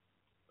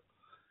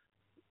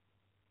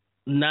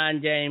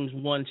 9 games,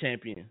 1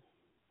 champion.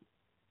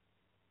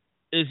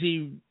 Has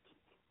he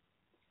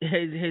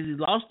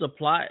lost the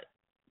plot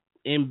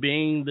in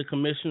being the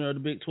commissioner of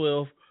the Big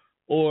 12,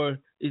 or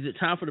is it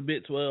time for the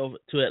Big 12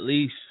 to at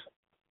least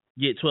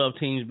get 12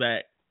 teams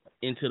back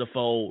into the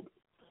fold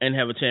and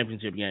have a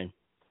championship game?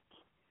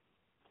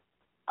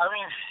 I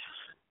mean,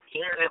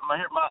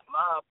 my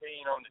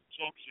opinion on the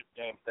championship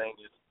game thing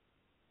is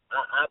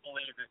I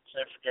believe that the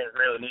championship game is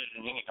rarely needed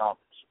in any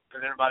conference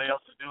because everybody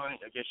else is doing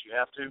it. I guess you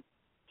have to.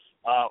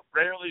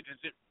 Rarely,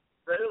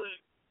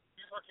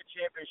 you look at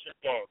championship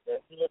games, and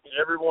you look at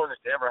every one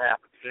that's ever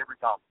happened in every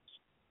conference,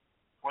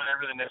 were they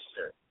really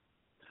necessary?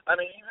 I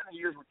mean, even the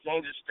years where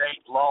Kansas State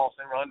lost,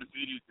 they were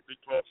undefeated, the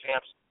Big 12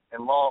 champs,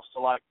 and lost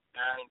to like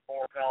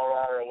 9-4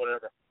 Colorado or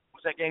whatever.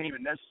 Was that game even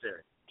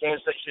necessary?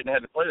 Kansas State shouldn't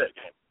have had to play that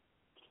game.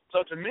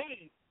 So to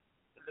me,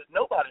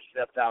 nobody should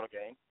have a title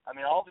game. I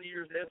mean, all the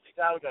years they have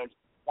title games,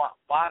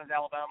 why does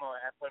Alabama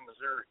have to play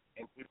Missouri?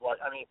 And people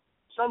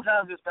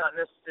sometimes it's not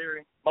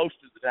necessary. Most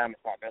of the time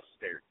it's not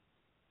necessary.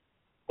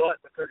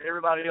 But because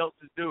everybody else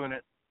is doing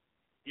it,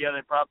 yeah,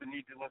 they probably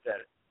need to look at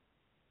it.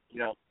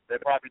 They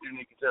probably do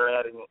need to consider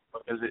adding it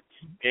because it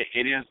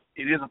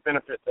is a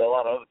benefit to a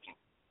lot of other teams.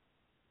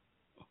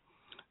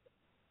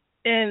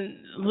 And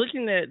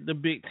looking at the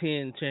Big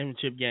Ten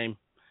championship game,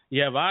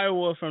 you have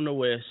Iowa from the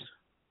West.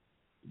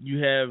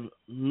 You have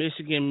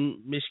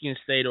Michigan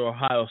State, or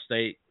Ohio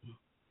State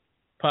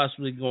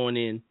possibly going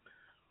in.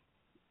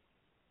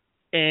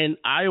 And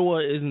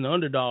Iowa is an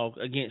underdog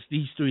against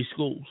these three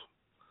schools.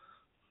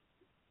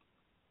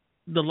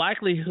 The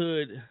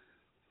likelihood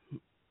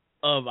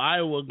of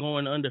Iowa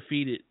going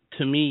undefeated,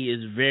 to me,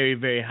 is very,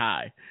 very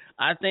high.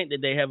 I think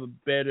that they have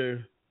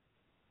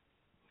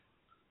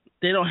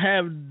they don't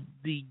have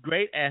the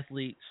great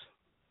athletes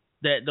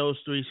that those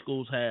three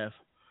schools have,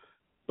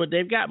 but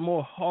they've got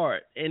more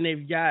heart and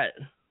they've got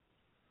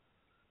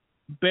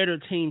better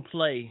team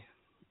play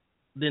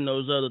than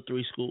those other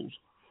three schools.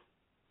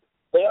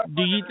 They are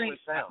Do you think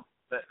sound?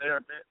 They're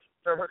excellent.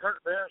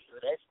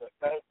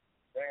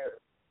 They're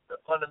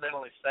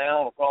fundamentally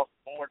sound across the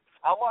board.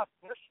 I watched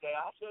yesterday.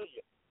 I'll tell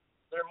you,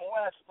 they're more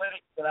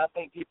athletic than I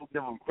think people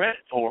give them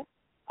credit for.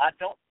 I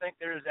don't think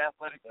they're as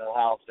athletic as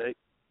Ohio State,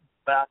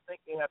 but I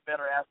think they have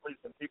better athletes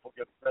than people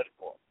give them credit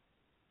for.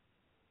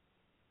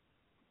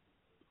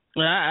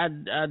 Well, I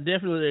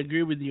definitely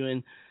agree with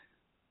you,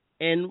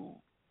 and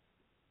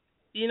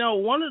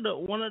one of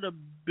the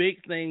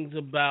big things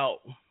about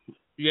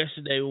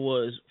yesterday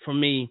was, for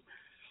me,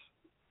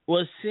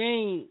 was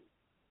seeing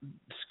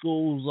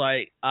schools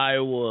like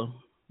Iowa,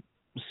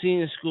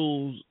 seeing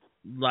schools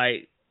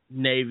like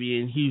Navy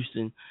and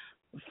Houston,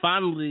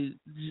 finally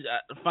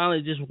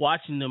just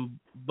watching them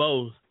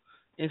both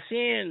and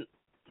seeing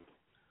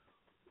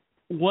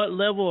what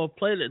level of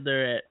play that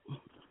they're at,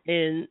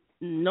 and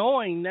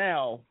knowing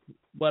now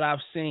what I've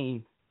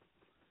seen,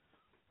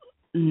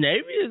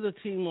 Navy is a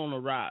team on the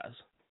rise.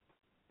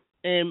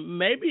 And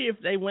maybe if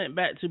they went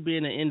back to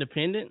being an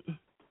independent,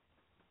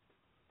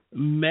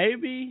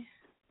 maybe,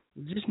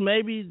 just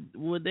maybe,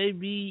 would they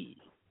be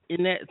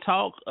in that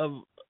talk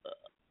of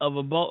a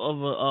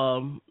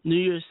New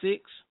Year's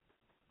Six?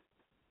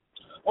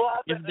 Well,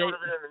 I think they would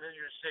have been in the New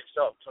Year's Six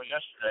up until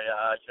yesterday.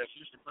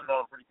 Houston put it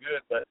on pretty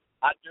good, but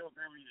I do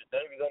agree with you that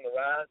Navy's on the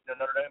rise.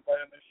 Notre Dame played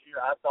them this year.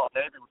 I thought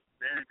Navy was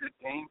a very good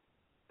team,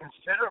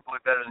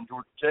 considerably better than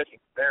Georgia Tech in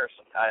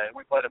comparison.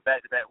 We played them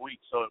back-to-back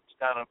weeks, so it's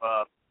kind of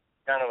an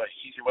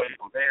easy way to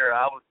compare.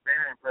 I was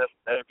very impressed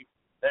with Navy.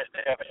 They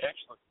have an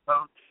excellent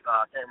coach.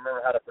 I can't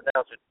remember how to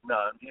pronounce it.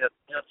 No,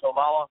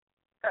 Somala.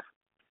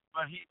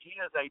 But he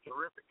is a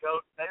terrific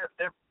coach. Their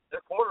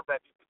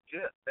quarterback is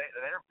legit.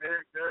 They're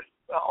very good.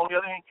 On the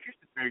other hand,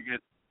 Houston's very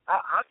good.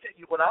 I'll tell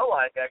you what I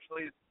like,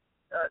 actually, is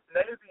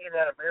Navy in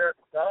that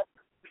American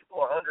Conference. People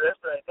are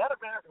underestimating. That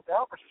American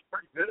Conference is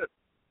pretty good.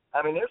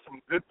 I mean, there's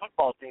some good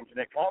football teams in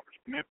that conference.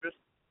 Memphis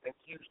and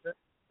Houston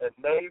and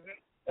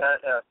Navy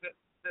and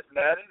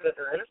Cincinnati.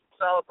 There's some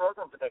solid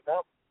programs in that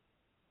conference.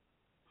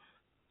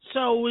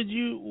 So would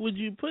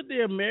you put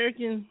the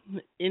American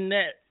in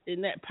that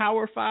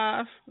Power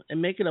 5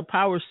 and make it a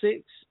Power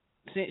 6,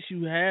 since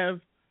you have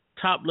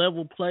top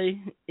level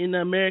play in the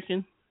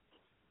American,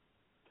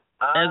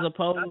 as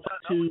opposed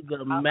to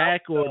the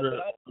MAC or the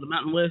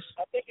Mountain West?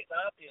 I think it's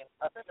obvious.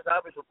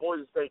 For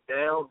Boise State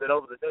down that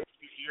over the next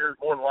few years,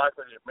 more than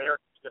likely the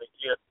American's going to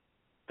get.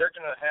 They're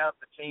going to have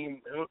the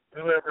team,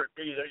 whoever it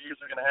be. They're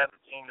usually going to have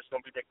the team that's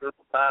going to be that Group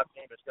of 5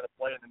 team that's going to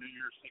play in the New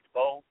Year's Six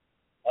Bowl.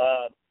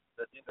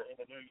 In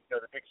the new,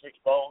 the Big Six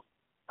Bowl.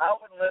 I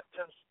would let's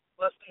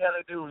see how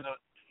they do.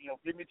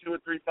 Give me 2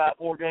 or 3,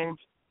 5, 4 games.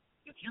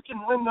 If you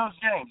can win those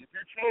games, if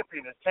your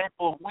champion is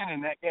capable of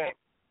winning that game,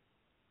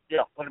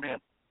 yeah, put them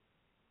in.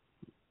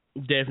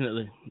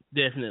 Definitely.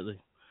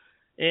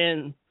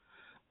 And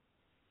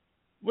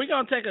we're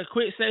going to take a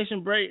quick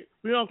station break.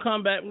 We're going to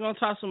come back. We're going to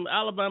talk some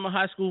Alabama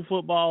high school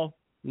football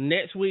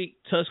next week.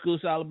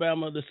 Tuscaloosa,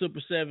 Alabama, the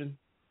Super 7.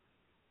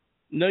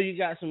 Know you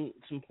got some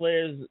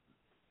players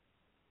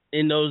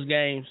in those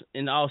games,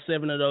 in all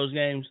 7 of those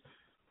games.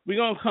 We're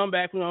going to come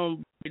back. We're going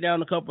to break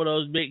down a couple of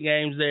those big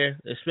games there,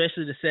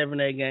 especially the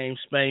 7A game,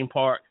 Spain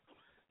Park.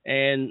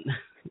 And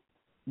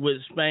with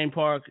Spain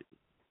Park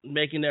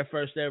making their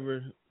first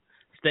ever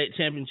state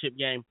championship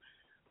game.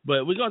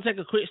 But we're going to take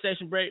a quick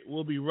station break.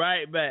 We'll be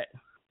right back.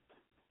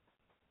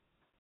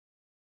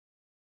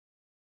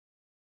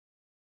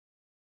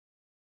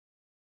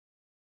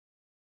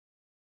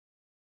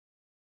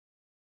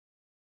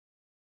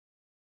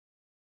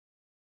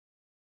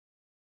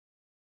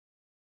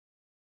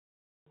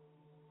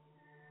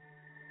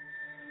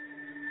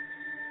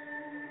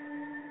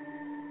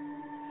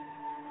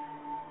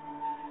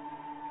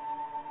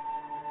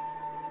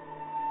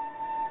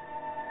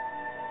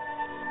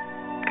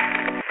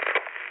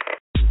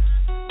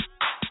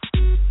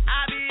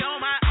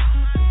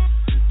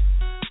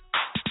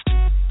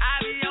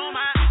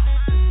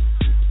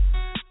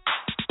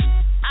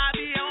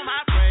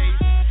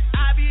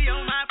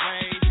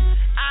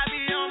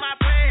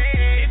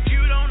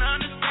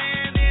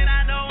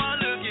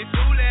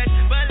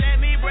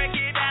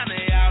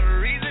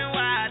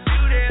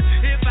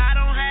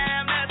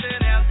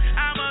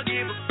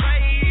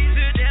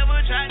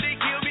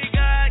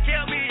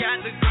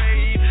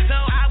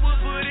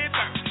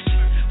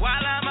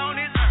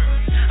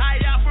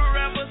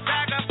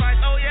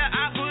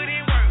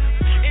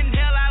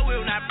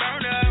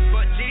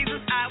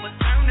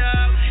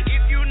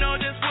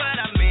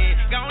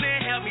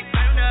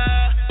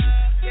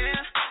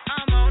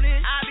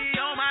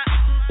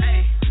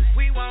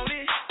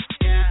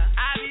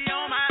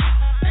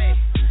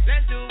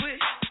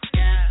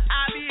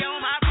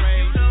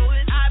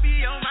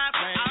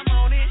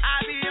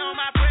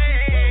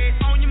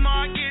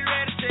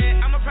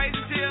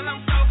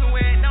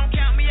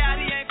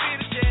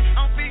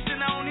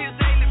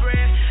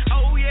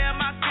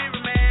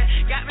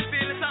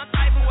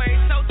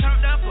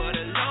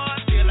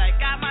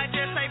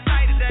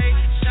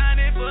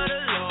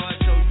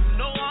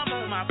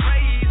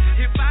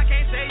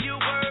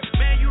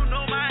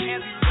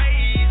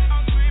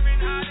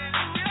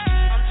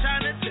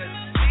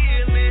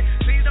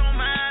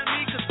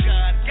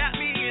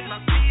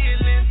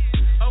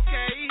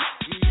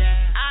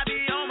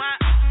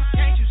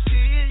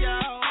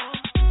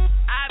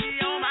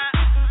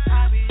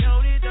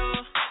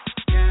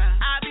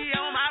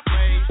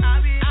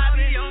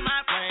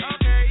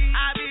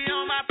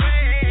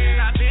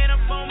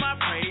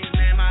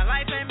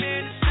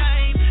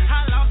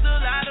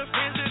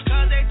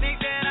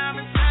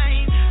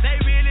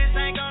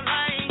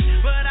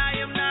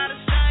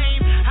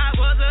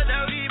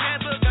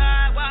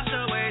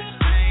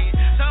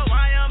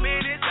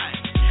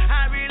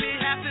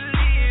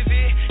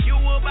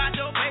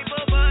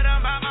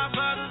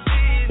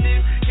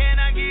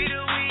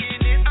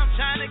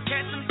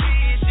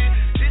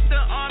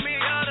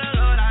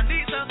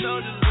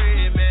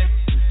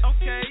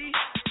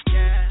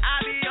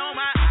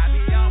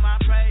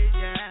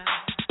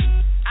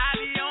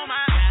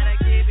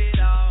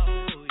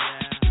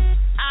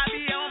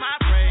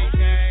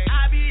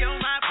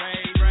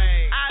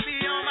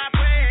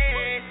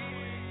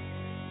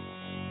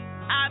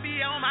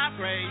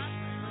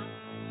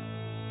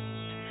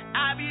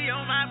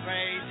 my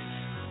praise.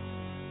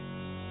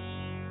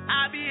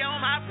 I be on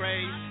my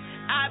praise.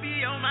 I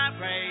be on my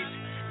praise.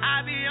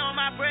 I be on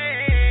my praise.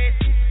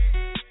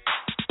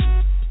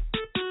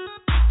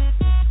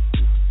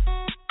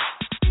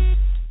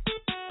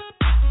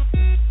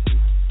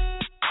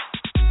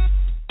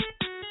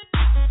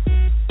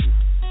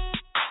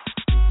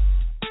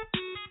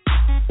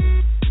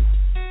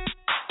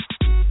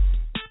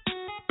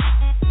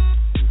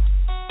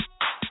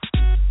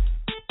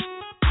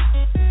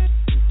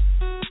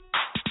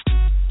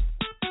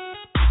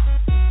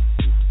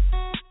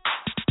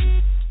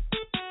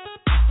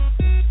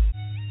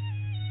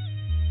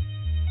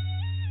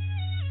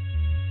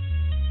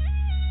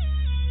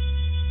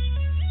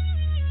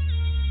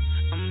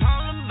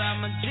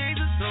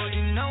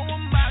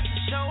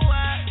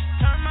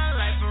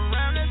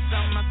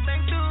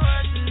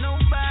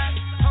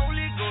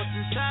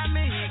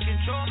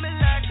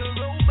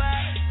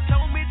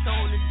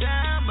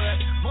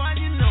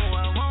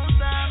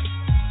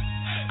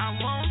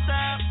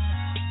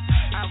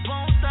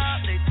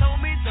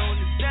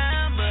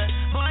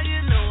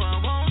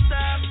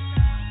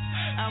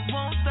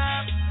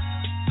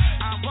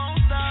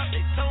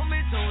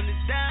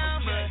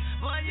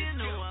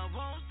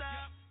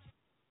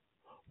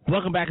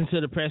 Welcome back into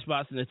the Press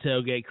Box and the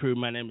Tailgate crew.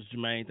 My name is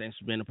Jermaine. Thanks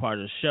for being a part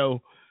of the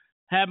show.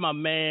 Have my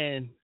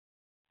man,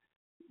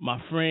 my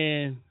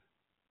friend,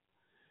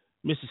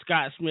 Mr.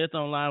 Scott Smith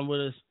online with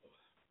us.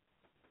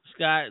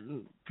 Scott,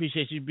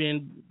 appreciate you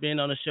being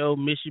on the show.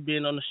 Miss you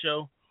being on the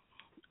show.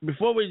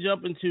 Before we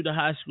jump into the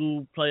high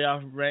school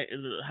playoff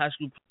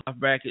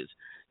brackets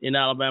in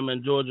Alabama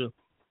and Georgia,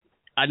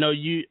 I know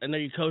you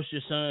coached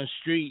your son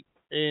Street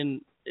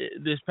in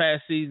this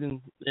past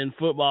season in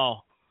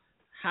football.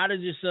 How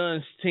did your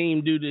son's team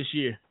do this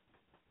year?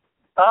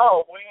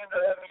 Oh, we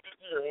ended up having a good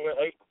year. We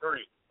went 8-3.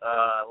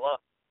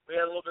 We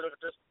had a little bit of a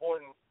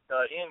disappointing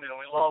ending.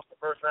 We lost the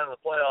first round of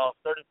the playoffs,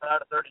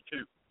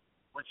 35-32.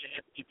 Which,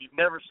 if you've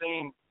never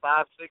seen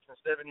 5, 6, and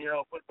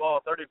 7-year-old football,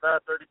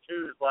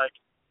 35-32 is like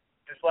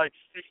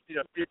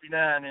 60-59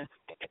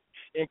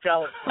 in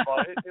college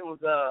football. It was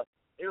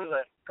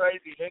a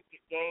crazy,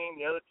 hectic game.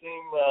 The other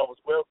team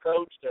was well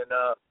coached, and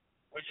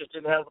we just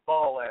didn't have the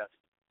ball last.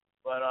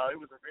 But it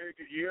was a very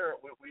good year.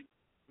 We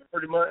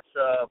pretty much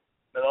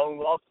the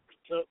only losses we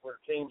took were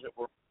teams that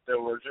were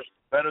just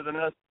better than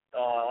us.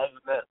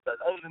 Other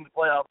than the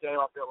playoff game,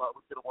 I feel like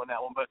we could have won that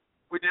one. But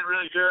we did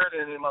really good.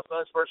 And in my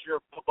son's first year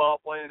of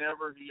football playing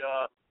ever, he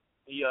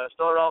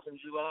started off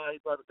in July. He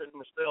probably couldn't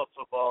have spelled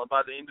football, and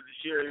by the end of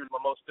this year, he was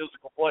my most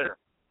physical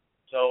player.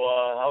 So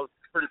I was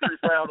pretty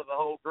proud of the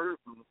whole group.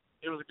 And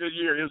it was a good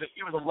year. It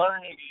was a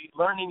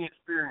learning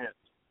experience.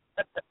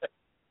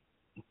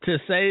 To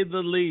say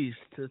the least.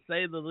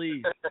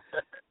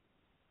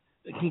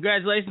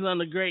 Congratulations on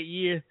the great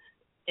year,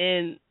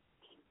 and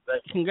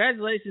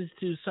congratulations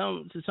to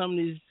some of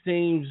these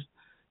teams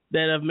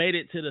that have made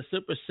it to the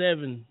Super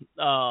 7.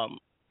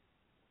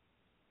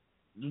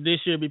 This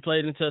year be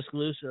played in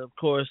Tuscaloosa, of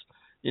course.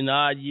 In the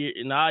odd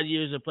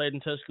years, they played in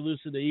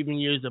Tuscaloosa. The even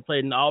years, they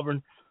played in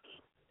Auburn.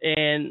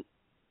 And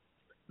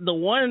the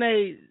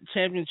 1A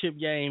championship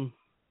game,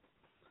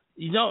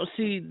 you don't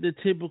see the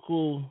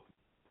typical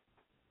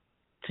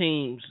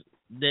teams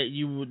that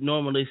you would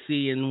normally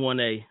see in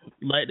 1A,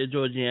 like the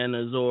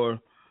Georgianas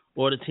or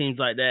the teams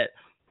like that,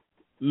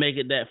 make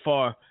it that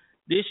far.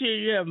 This year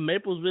you have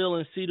Maplesville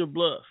and Cedar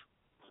Bluff.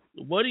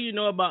 What do you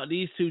know about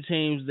these two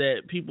teams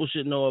that people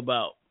should know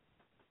about?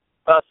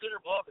 Cedar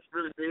Bluff is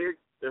really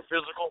big. They're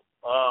physical.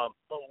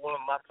 One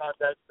of my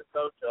contacts, the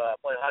coach, I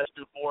played high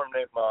school for him,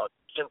 named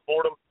Ken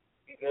Fordham.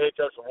 He's the head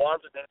coach of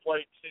Wanza. They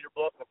played Cedar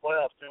Bluff in the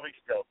playoffs 2 weeks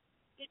ago.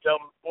 He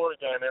told me before the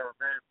game they were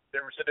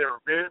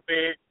very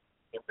big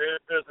and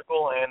very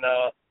physical, and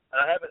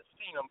I haven't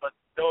seen them, but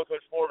knowing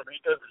Coach Fordham, he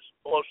does it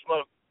blow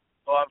smoke.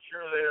 So I'm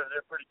sure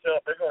they're pretty tough.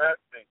 They're going to have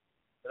to be.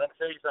 But I'm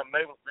telling you something,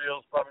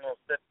 Maplesville's probably going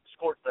to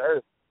scorch the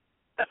earth.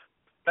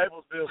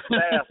 Maplesville's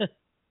fast,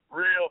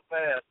 real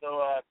fast. So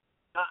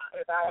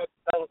if I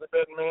was a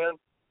betting man,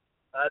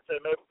 I'd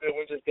say Maplesville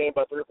wins this game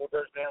by 3 or 4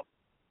 touchdowns.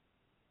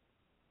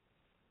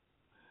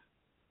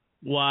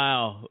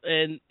 Wow.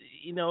 And,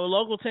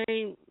 local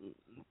team,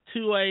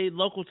 2A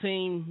local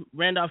team,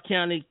 Randolph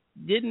County,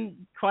 didn't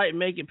quite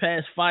make it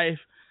past Fife.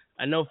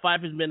 I know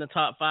Fife has been a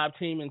top 5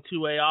 team in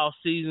 2A all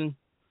season,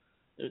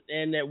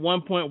 and at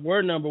one point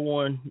were number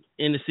 1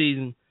 in the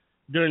season,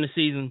 during the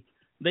season.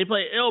 They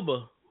play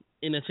Elba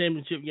in the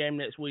championship game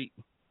next week.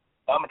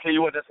 I'm going to tell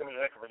you what, that's going to be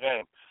a heck of a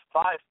game.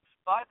 Fife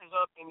is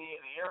up in the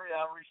area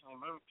I recently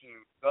moved to,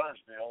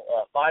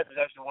 Gunnersville. Fife is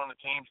actually one of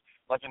the teams,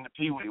 like in the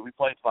Pee Wee, we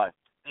played Fife.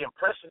 The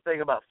impressive thing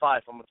about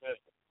Fife, I'm going to tell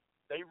you,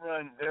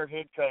 their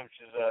head coach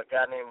is a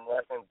guy named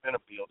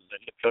Benefield, is the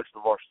head coach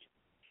of the varsity.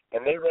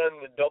 And they run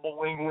the double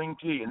wing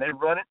T, and they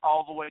run it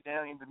all the way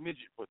down into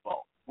midget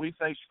football. We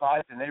faced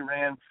Fife, and they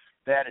ran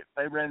that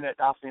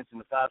offense in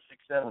the 5,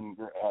 6, 7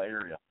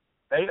 area.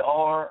 They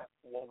are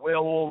a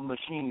well-oiled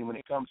machine when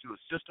it comes to a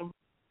system.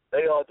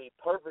 They are the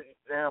perfect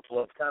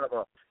example of kind of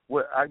a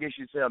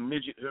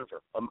midget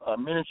Hoover, a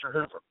miniature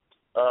Hoover.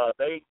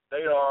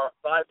 They are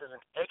Fife is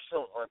an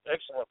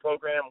excellent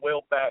program,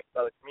 well backed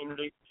by the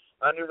community.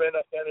 I knew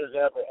Randolph County was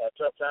having a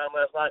tough time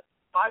last night.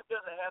 Fife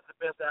doesn't have the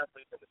best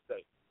athletes in the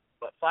state,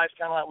 but Fife's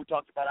kind of like we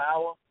talked about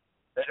Iowa.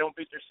 They don't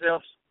beat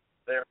themselves.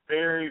 They're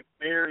very,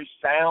 very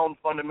sound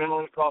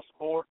fundamentally across the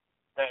board.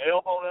 The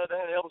Elbow, on the other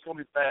hand, the Elbow's going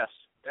to be fast.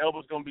 The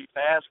Elbow's going to be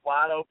fast,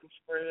 wide open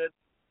spread.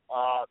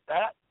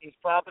 That is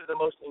probably the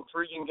most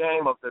intriguing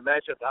game of the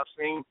matchup I've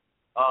seen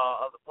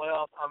of the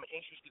playoffs. I'm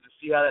interested to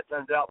see how that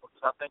turns out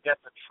because I think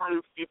that's a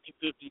true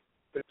 50-50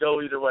 could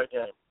go either way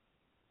game.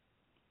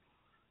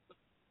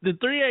 The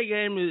 3A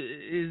game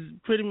is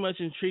pretty much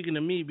intriguing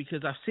to me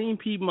because I've seen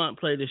Piedmont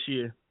play this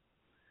year,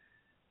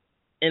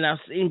 and I've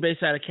seen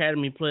Bayside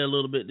Academy play a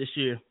little bit this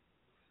year.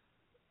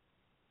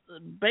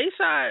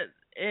 Bayside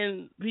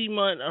and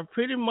Piedmont are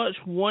pretty much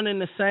one and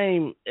the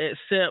same,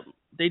 except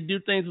they do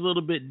things a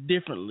little bit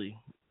differently.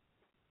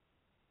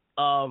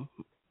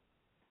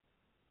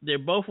 They're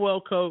both well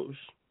coached,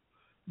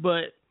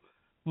 but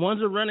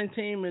one's a running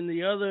team and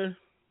the other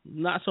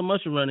not so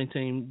much a running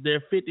team.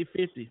 They're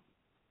 50-50.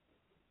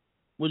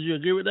 Would you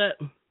agree with that?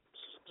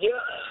 Yeah,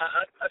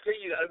 I tell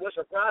you, it was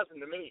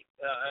surprising to me.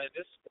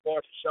 This is the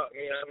part that shocked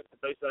me. I think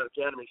the Bayside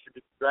Academy should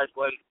be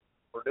congratulated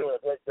for doing a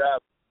great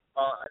job.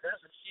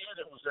 There's a kid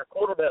that was their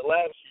quarterback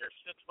last year,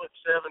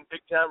 6'7",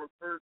 big-time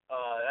recruit,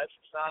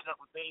 actually signed up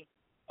with me,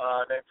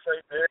 named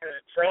Trey Berry,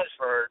 and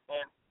transferred.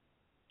 And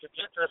to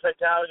get to the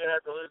fatality and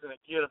after losing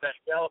a kid of that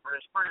caliber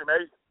is pretty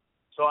amazing.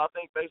 So I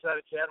think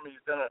Bayside Academy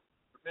has done a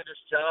tremendous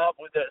job.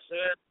 With that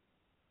said,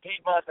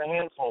 Piedmont's a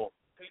handful.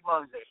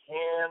 Piedmont is a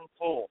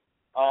handful.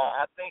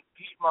 I think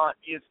Piedmont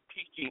is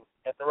peaking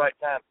at the right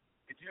time.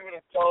 If you would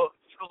have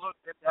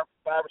looked at the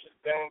 5 or 6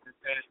 games and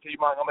said, is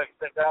Piedmont going to make a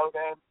state title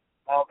game?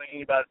 I don't think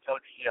anybody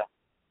told you yeah.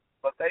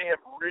 But they have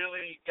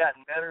really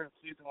gotten better as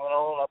the season went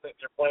on. I think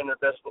they're playing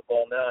their best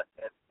football now.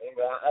 And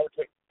I would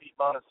take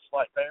Piedmont as a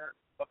slight favorite.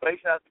 But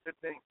Bayside's a good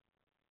team.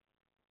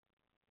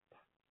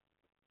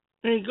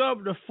 And you go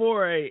up to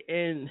 4A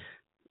and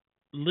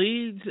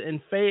Leeds and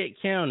Fayette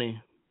County.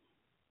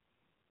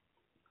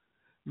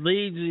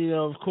 Leeds,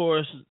 of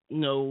course,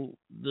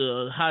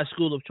 the high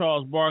school of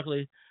Charles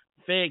Barkley.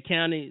 Fayette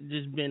County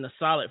just been a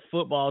solid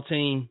football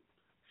team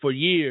for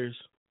years.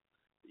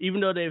 Even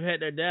though they've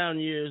had their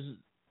down years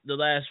the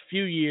last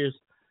few years,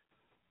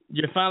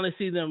 you finally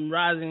see them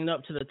rising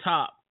up to the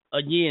top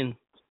again.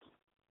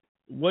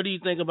 What do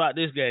you think about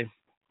this game?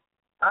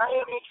 I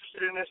am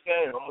interested in this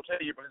game. I'm going to tell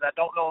you because I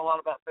don't know a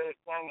lot about Fayette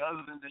County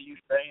other than they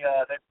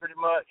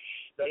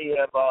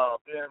have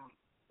been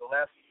the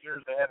last few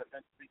years they haven't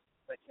been to the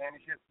state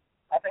championship.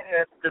 I think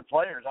they have some good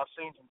players. I've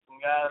seen some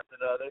guys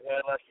that they've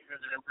had last few years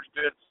that have been pretty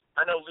good.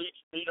 I know Leach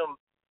beat them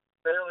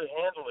fairly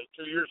handily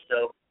 2 or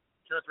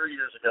 3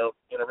 years ago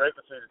in a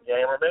regular season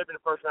game, or maybe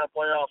in the first round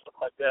playoffs, something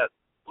like that.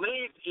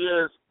 Leeds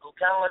is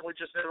kind of like we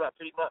just said about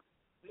Piedmont.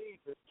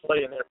 Leeds is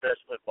playing their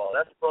best football.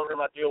 That's the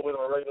program I deal with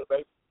on a regular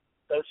basis.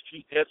 Coach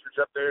Keith Edwards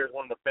up there is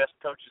one of the best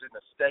coaches in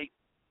the state.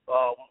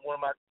 One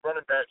of my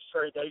running backs,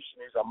 Trey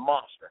Nation, is a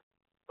monster.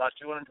 About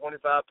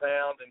 225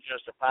 pounds and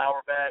just a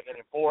power back. And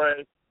in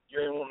 4A,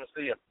 you ain't want to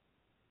see him.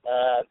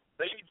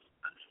 Leeds,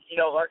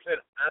 like I said,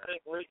 I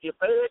think if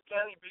Fayette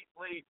County beats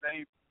Leeds,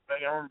 they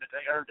earned it.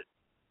 They earned it.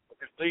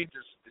 Because Leeds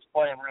is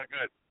playing real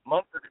good.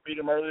 Mumford beat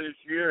them earlier this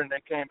year, and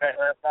they came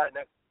back last night.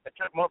 And they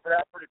took Mumford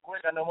out pretty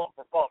quick. I know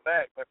Mumford fought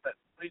back, but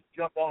Leeds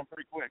jumped on them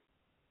pretty quick.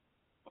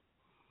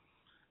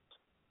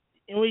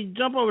 And we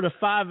jump over to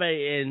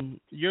 5A,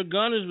 and your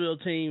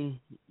Gunnersville team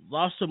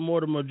lost to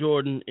Mortimer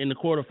Jordan in the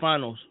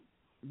quarterfinals.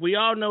 We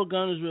all know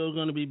Gunnersville is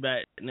going to be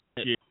back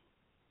next year.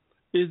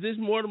 Is this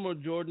Mortimer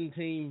Jordan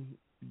team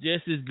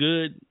just as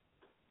good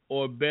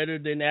or better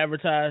than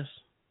advertised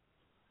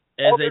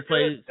as they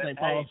played St.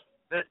 Paul's?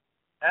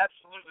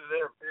 Absolutely,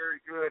 they're very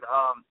good.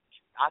 I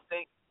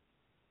think,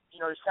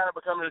 it's kind of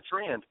becoming a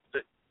trend.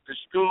 The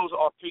schools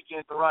are peaking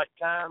at the right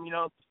time.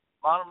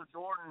 Mortimer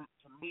Jordan,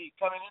 to me,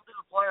 coming into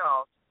the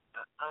playoffs,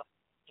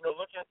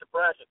 looking at the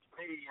bracket, to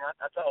me,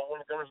 I told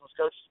one of the Gunnersville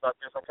coaches about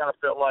this. I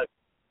felt like,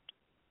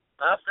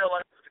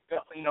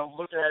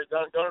 looking at it,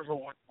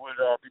 Gunnersville would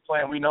be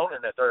playing We Know in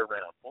that third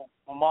round. Well,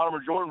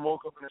 Mortimer Jordan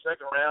woke up in the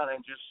second round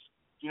and just,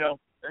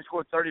 they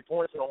scored 30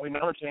 points on a We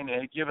Know team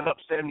and had given up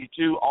 72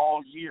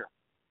 all year.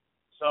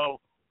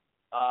 So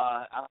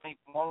I think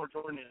Mortimer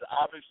Jordan is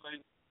obviously,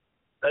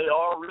 they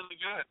are really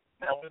good.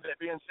 Now, with that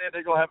being said,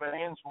 they're going to have their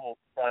hands full.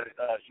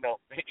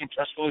 In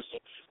Tuscaloosa,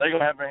 they're going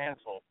to have their hands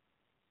full.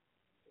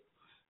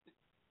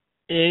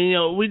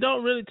 And, we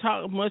don't really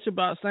talk much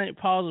about St.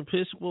 Paul's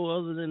Episcopal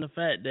other than the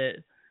fact that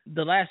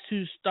the last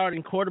 2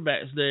 starting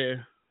quarterbacks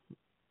there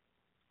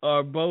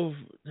have both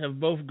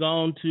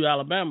gone to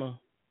Alabama.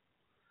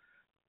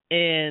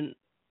 And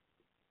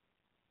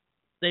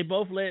they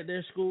both led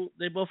the school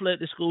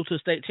to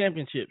state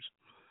championships.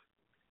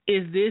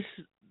 Is this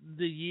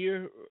the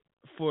year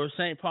for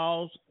St.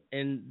 Paul's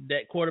and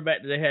that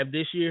quarterback that they have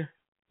this year,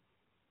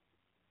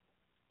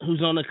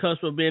 who's on the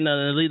cusp of being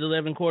an Elite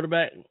 11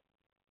 quarterback?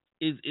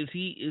 Is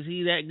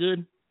he that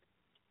good?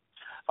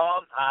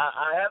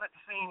 I haven't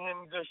seen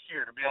him this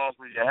year, to be honest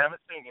with you. I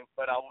haven't seen him,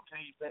 but I will tell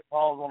you, St.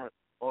 Paul's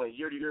on a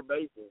year-to-year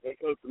basis, they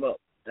coach them up.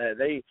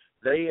 They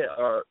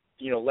are,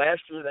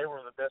 last year they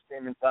were the best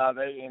team in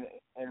 5A,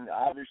 and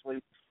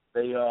obviously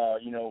they,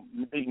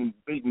 beating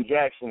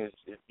Jackson is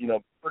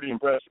pretty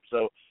impressive.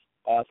 So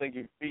I think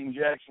if beating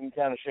Jackson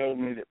kind of showed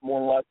me that more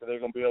than likely they're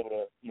going to be able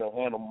to,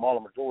 handle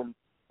Montgomery Jordan.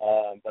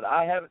 But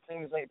I haven't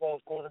seen the St.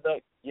 Paul's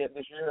quarterback yet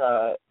this year.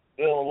 A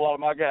lot of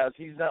my guys,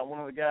 he's not one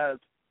of the guys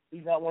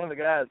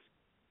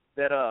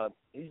that I've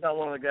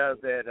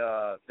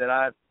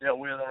dealt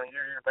with on a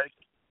year-to-year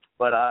basis.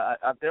 But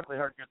I've definitely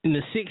heard good. In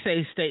the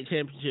 6A state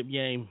championship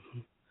game,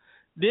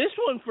 this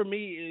one for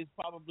me is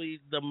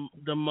probably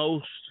the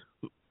most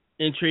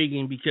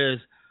intriguing because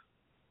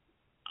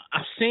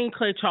I've seen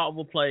Clay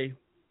Chalkville play.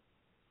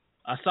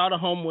 I saw the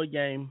Homewood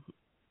game,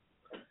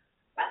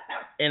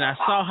 and I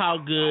saw how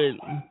good,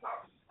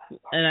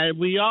 and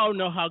we all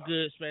know how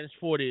good Spanish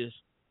Fort is.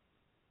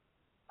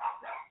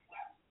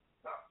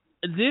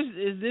 Is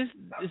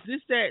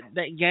this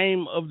that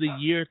game of the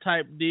year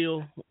type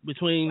deal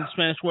between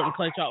Spanish Fort and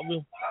Clay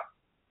Chalkville?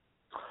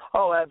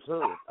 Oh,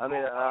 absolutely. I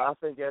mean, I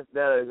think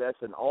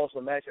that's an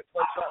awesome matchup.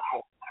 Clay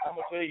Chalkville, I'm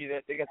gonna tell you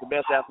that they got the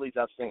best athletes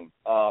I've seen.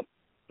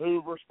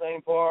 Hoover,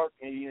 Spain Park,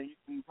 and you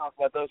can talk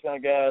about those kind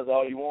of guys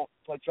all you want.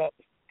 Clay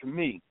Chalkville, to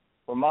me,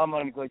 for my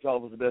money, Clay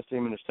Chalkville is the best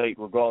team in the state,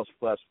 regardless of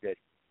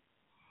classification.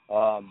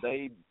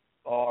 They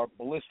are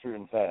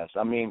blistering fast.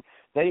 I mean,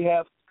 they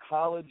have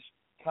college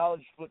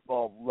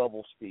football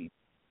level speed.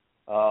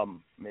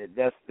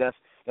 That's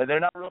they're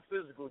not real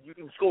physical. You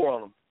can score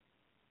on them,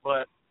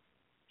 but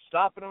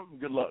stopping them,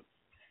 good luck.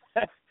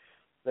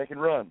 They can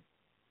run.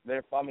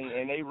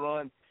 And they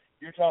run.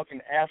 You're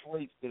talking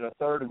athletes that are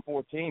third and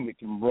fourth team that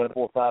can run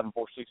 4.5 and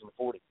 4.6 and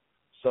 40.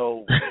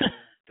 So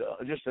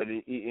just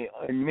an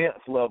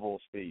immense level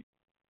of speed.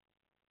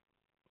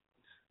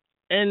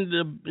 And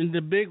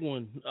the big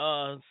one,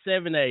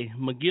 7A,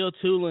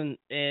 McGill-Tulane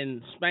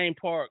and Spain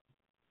Park.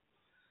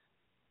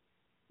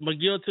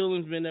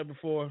 McGill-Tulane's been there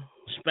before.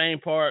 Spain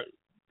Park,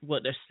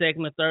 their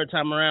second or third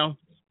time around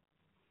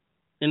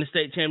in the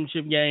state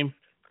championship game.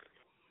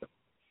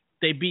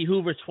 They beat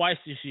Hoover twice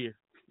this year.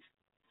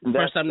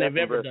 First time they've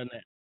ever done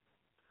that.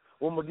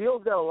 Well,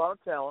 McGill's got a lot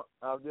of talent.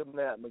 I'll give them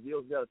that.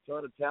 McGill's got a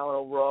ton of talent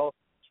overall.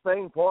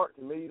 Spain Park,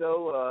 to me,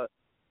 though,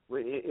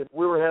 if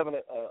we were having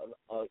a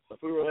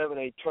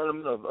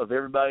tournament of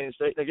everybody in the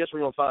state, I guess we're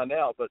gonna find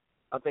out. But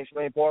I think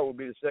Spain Park would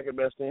be the second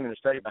best team in the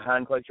state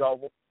behind Clay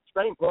Chalkville.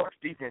 Spain Park's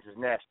defense is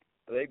nasty.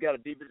 They've got a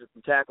defensive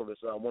tackle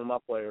that's one of my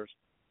players.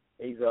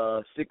 He's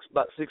about 6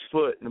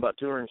 foot and about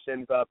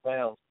 275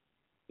 pounds.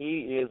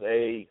 He is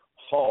a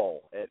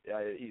haul.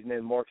 He's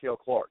named Markel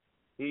Clark.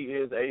 He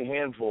is a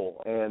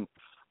handful, and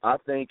I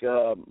think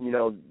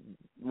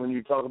when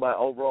you talk about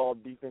overall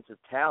defensive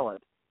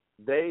talent,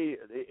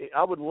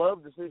 I would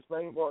love to see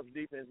Spain Park's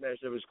defense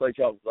matched up with Clay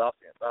Chalkville's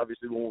offense.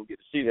 Obviously, we won't get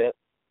to see that,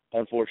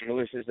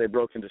 unfortunately, since they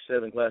broke into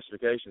 7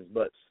 classifications.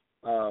 But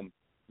I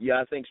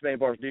think Spain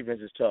Park's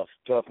defense is tough.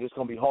 It's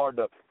going to be hard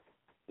for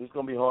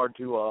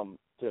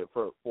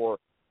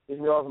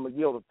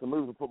McGill to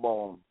move the football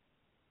on them.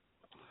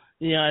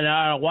 Yeah, and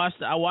I watched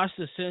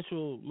the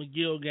Central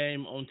McGill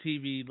game on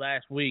TV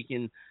last week,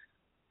 and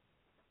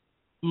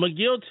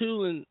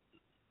McGill-Tulane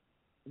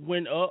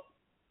went up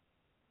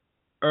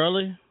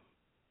early,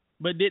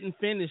 but didn't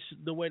finish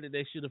the way that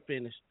they should have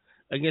finished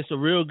against a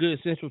real good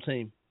Central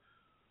team.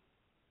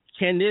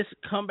 Can this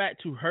come back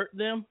to hurt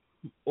them,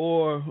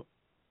 or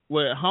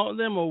will it haunt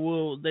them, or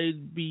will they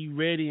be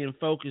ready and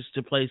focused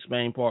to play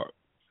Spain Park?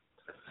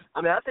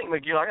 I mean, I think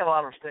McGill, I got a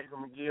lot of respect for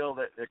McGill,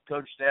 their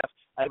coach staff.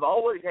 They've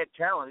always had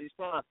talent. These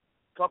kind of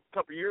a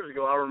couple of years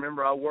ago, I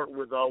remember I worked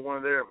with one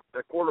of their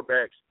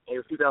quarterbacks. It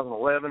was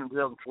 2011 and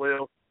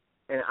 2012.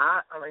 And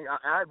I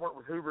worked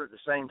with Hoover at the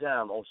same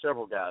time on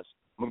several guys.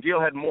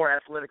 McGill had more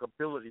athletic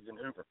ability than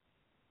Hoover,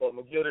 but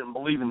McGill didn't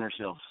believe in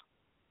themselves.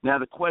 Now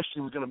the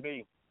question is going to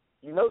be,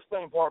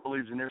 Spain Park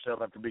believes in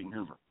themselves after beating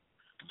Hoover.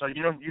 So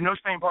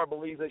Spain Park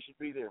believes they should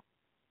be there.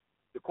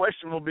 The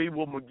question will be,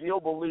 will McGill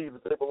believe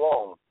that they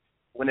belong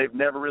when they've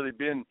never really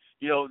been?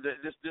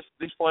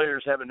 These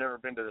players haven't never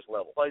been to this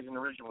level. Plays in the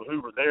region with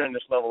Hoover, they're in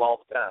this level all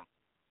the time.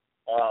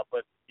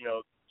 But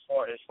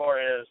as far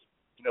as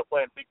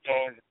playing big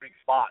games and big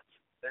spots,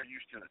 they're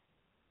used to it.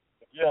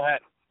 McGill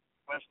had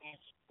questions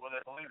whether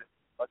they believe it.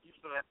 Like you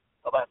said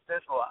about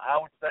Central, I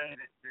would say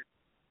that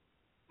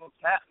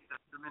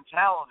the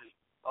mentality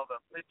of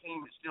a big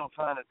team is still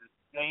trying to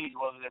gauge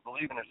whether they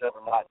believe in themselves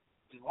or not.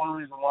 Is one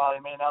reason why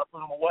they may not put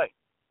them away.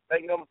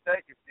 Make no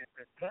mistake, if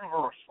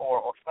Hoover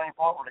or Spain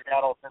Park were the guy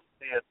on offense,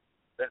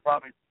 they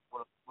probably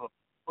would have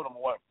put them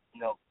away.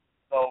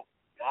 So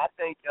I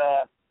think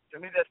to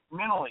me that's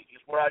mentally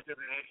is where I give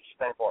the edge to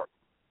Spain Park.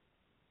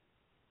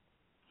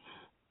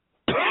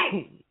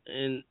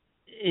 and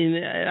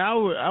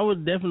I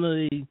would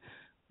definitely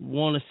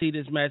want to see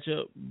this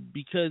matchup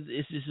because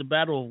it's just a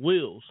battle of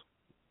wills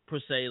per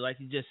se, like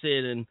you just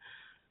said,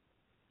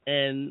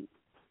 and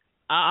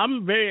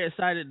I'm very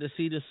excited to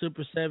see the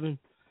Super 7.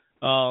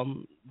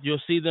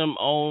 You'll see them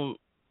on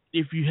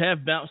if you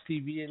have Bounce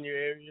TV in your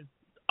area,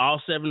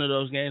 all 7 of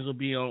those games will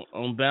be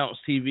on Bounce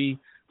TV,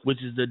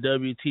 which is the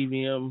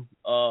WTVM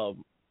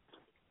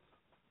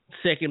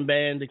second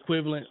band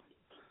equivalent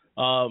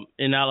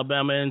in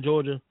Alabama and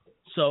Georgia.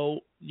 So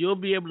you'll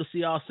be able to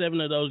see all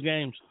 7 of those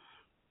games.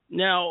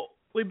 Now,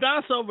 we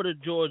bounce over to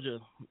Georgia,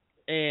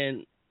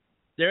 and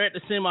they're at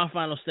the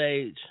semifinal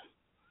stage,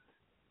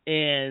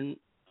 and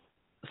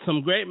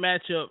some great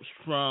matchups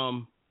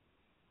from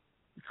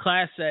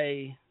Class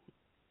A,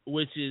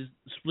 which is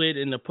split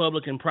into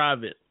public and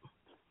private.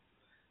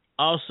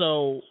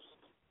 Also,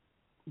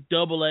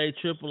 AA,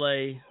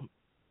 AAA,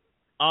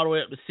 all the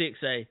way up to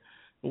 6A.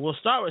 We'll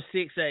start with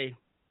 6A.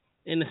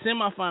 In the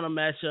semifinal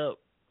matchup,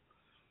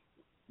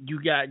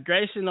 you got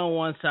Grayson on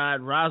one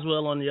side,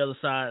 Roswell on the other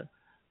side.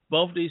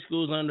 Both these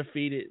schools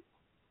undefeated.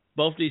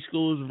 Both these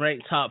schools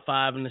ranked top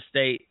 5 in the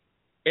state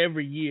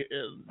every year,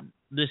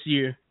 this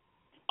year,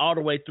 all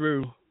the way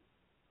through.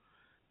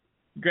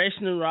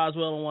 Grayson and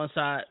Roswell on one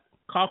side,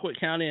 Colquitt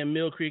County and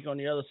Mill Creek on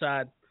the other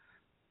side.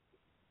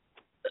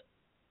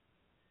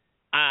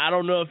 I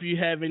don't know if you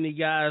have any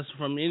guys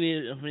from any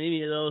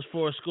of those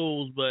 4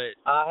 schools, but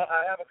I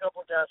have a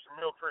couple of guys from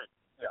Mill Creek.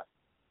 Yeah,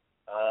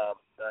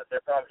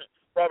 they're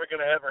probably going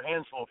to have their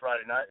hands full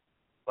Friday night.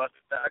 But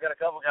I got a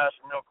couple of guys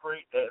from Mill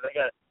Creek. They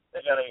got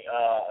a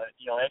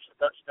extra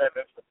coach staff,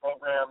 extra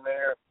program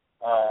there.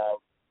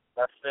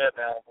 Like I said,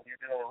 now when you're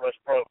dealing with Russ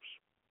Probst,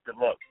 good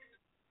luck.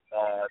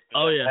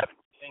 Yeah.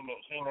 Seeing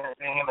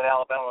him in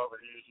Alabama over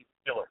the years, he's a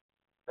killer.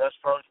 Russ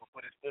Probst will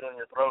put his foot on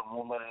your throat and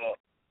won't let it up.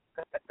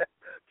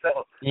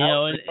 So,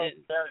 County's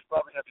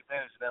probably got the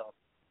advantage of that one.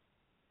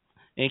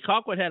 And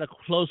Colquitt had a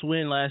close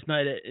win last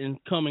night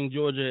in Cumming,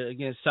 Georgia,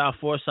 against South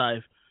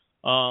Forsyth.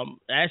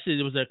 Actually,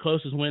 it was their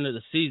closest win of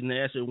the season. They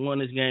actually won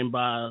this game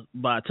by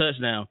a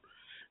touchdown.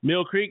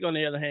 Mill Creek, on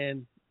the other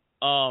hand,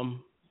 I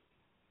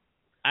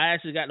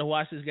actually got to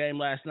watch this game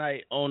last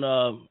night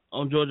on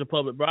Georgia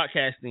Public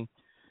Broadcasting.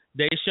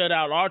 They shut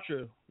out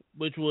Archer,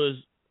 which was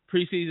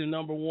preseason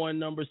number 1,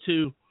 number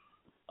 2,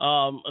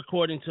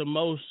 according to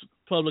most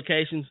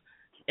publications,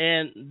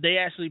 and they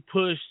actually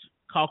pushed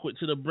Colquitt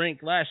to the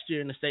brink last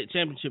year in the state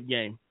championship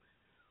game.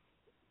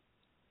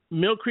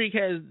 Mill Creek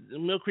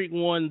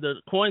won the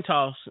coin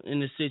toss in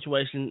this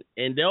situation,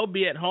 and they'll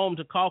be at home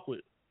to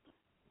Colquitt.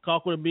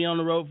 Colquitt will be on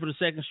the road for the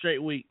second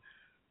straight week.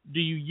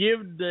 Do you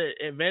give the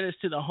advantage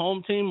to the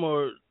home team,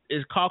 or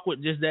is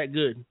Colquitt just that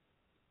good?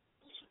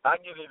 I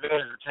give the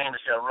advantage to the team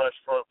that's got Russ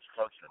Probst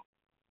coaching.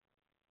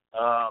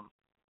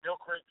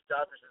 Mill Creek's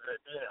obviously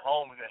being at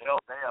home is going to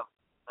help them.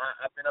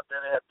 I've been up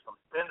there. They have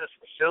tremendous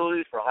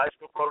facilities for a high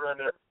school program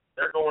there.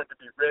 They're going to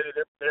be ready.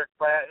 They're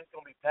class. It's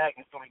going to be packed.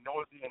 It's going to be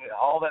noisy, and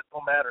all that's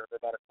going to matter for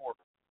about a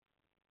quarter.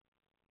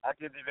 I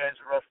give the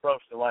advantage to Russ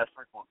Probst the last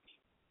 3 quarters.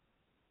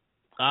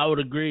 I would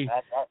agree.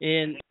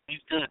 And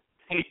he's good.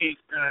 He's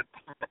good.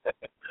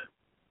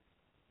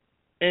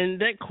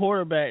 And that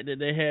quarterback that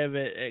they have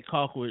at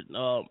Colquitt,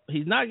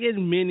 he's not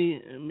getting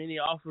many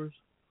offers,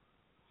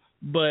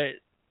 but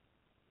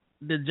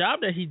the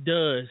job that he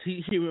does,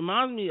 he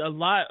reminds me a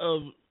lot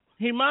of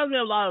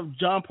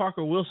John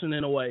Parker Wilson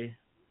in a way.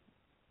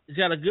 He's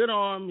got a good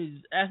arm.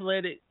 He's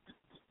athletic,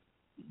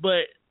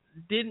 but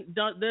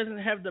doesn't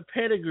have the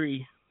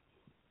pedigree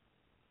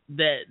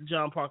that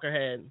John Parker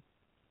had,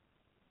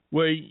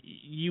 where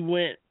you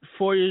went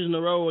 4 years in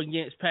a row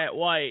against Pat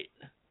White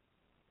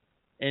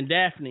and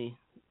Daphne,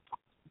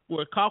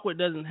 where Colquitt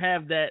doesn't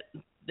have that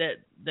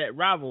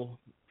rival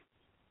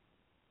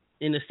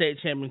in the state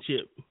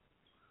championship.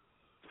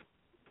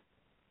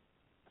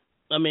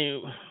 I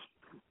mean,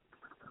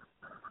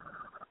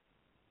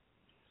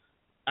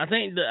 I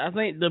think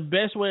the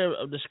best way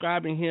of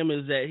describing him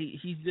is that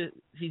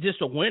he's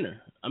just a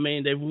winner. I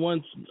mean, they've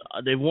won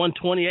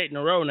 28 in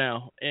a row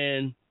now,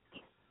 and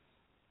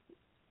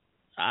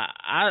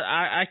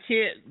I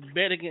can't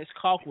bet against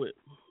Colquitt,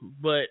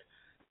 but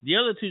the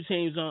other 2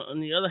 teams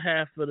on the other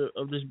half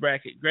of this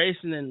bracket,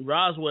 Grayson and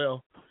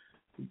Roswell.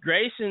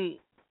 Grayson,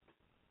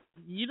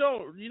 you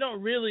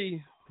don't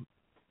really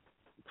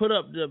put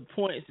up the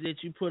points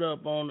that you put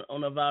up on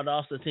a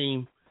Valdosta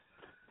team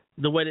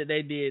the way that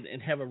they did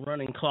and have a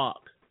running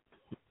clock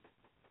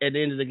at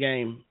the end of the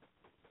game.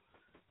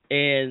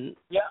 And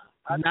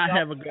I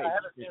haven't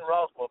seen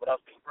Roswell, but I've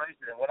seen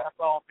Grayson, and when I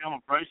saw film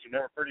of Grayson, they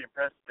were pretty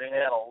impressive. They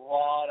had a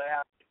lot of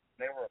athletes.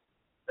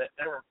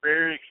 They were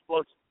very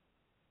explosive.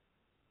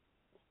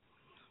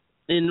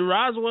 In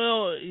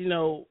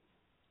Roswell,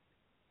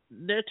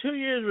 they're 2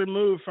 years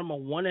removed from a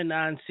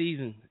 1-9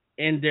 season,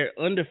 and they're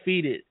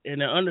undefeated.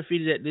 And they're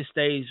undefeated at this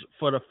stage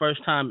for the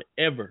first time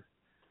ever.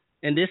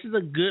 And this is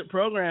a good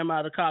program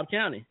out of Cobb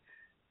County.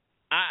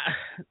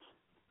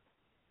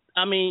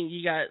 I mean,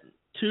 you got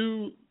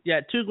two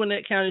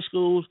Gwinnett County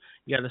schools.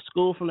 You got a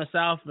school from the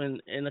south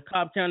and a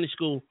Cobb County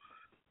school.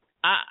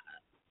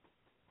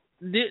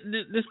 This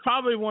is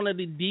probably one of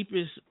the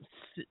deepest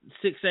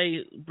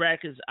 6A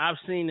brackets I've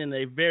seen in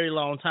a very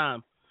long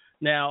time.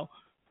 Now,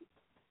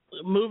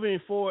 moving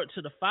forward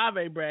to the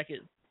 5A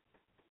bracket,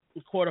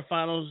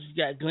 quarterfinals, you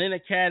got Glenn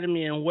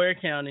Academy and Ware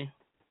County,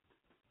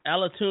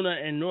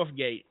 Allatoona and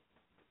Northgate.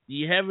 Do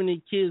you have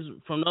any kids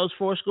from those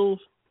 4 schools?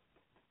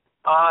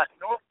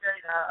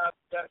 Northgate, I've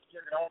got a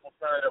kid that almost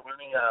signed up with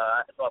me,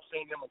 so I've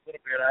seen them a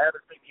little bit. I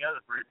haven't seen the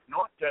other group.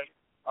 Northgate,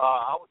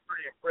 I was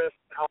pretty impressed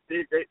how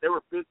big they were.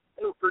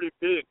 They were pretty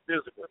big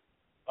physically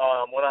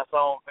when I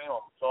saw them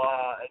film. So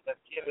that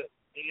kid,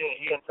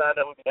 he hadn't signed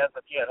up with me as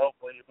of yet.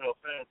 Hopefully he will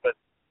soon. But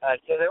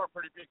yeah, they were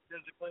pretty big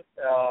physically.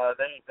 That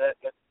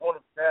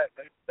point of attack,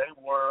 they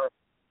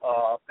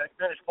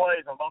finished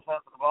plays on both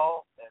sides of the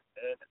ball, and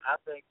I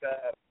think.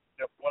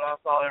 What I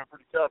saw, they were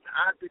pretty tough.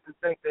 I didn't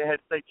think they had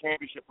state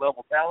championship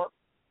level talent,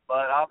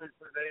 but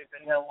obviously they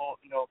had a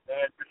little, they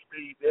had good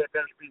speed. They had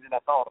better speed than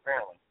I thought,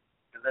 apparently,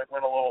 because they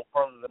went a little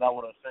further than I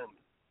would have assumed.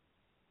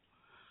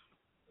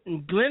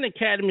 Glenn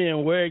Academy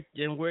and Ware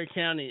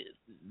County,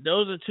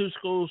 those are 2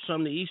 schools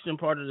from the eastern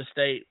part of the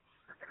state.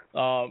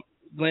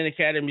 Glenn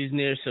Academy is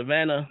near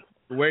Savannah.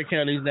 Ware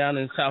County is down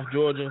in South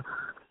Georgia,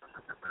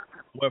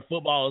 where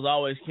football is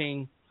always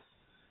king.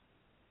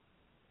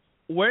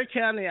 Ware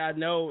County, I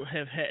know,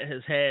 has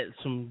had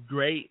some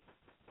great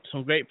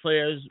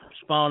players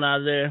spawn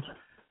out of there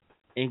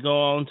and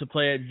go on to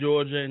play at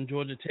Georgia and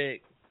Georgia Tech.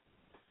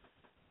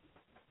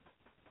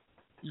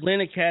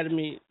 Glenn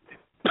Academy,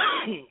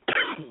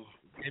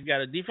 they've got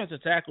a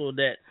defensive tackle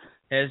that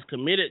has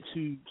committed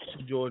to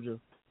Georgia.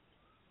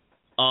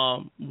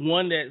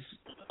 One that's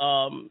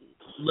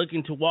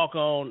looking to walk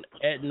on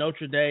at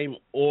Notre Dame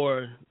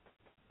or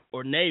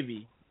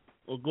Navy,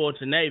 or go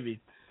to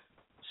Navy.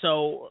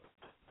 So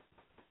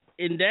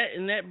in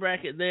that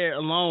bracket there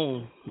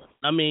alone,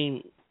 I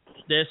mean,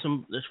 there's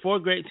 4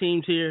 great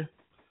teams here,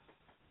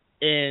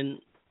 and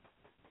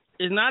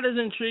it's not as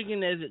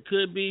intriguing as it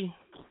could be,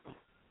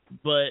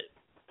 but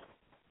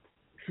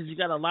because you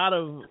got a lot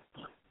of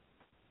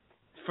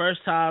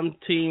first-time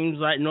teams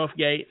like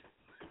Northgate.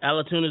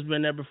 Allatona's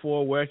been there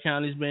before. Ware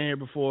County's been here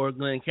before.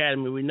 Glenn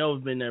Academy, we know,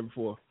 has been there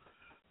before.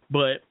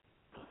 But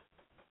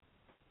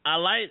I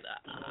like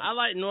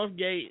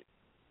Northgate,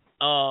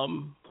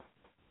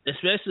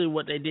 especially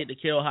what they did to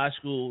Kell High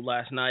School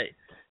last night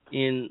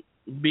in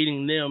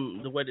beating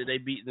them the way that they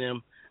beat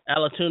them.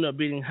 Allatona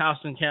beating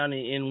Houston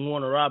County in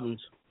Warner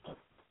Robins.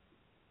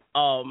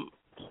 I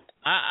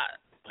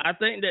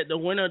think that the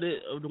winner of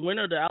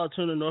the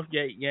Allatona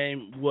Northgate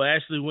game will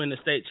actually win the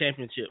state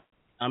championship.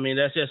 I mean,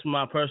 that's just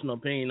my personal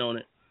opinion on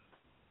it.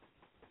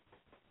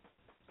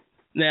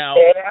 Now,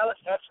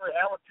 actually,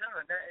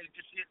 Allatona, it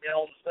just hit me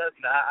all of a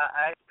sudden.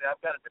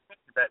 I've got a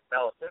defensive back from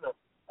Allatona,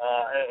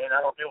 and I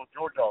don't deal with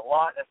Georgia a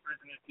lot. That's the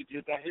reason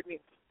it got hit me.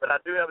 But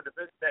I do have a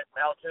defensive back from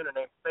Allatona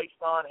named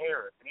Faison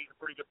Harris, and he's a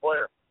pretty good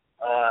player.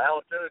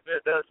 Allatona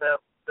does have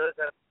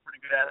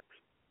pretty good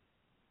athletes.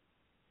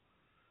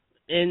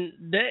 And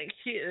that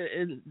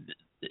kid,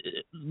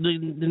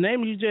 the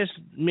name you just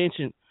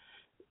mentioned,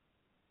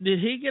 did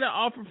he get an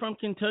offer from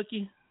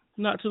Kentucky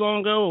not too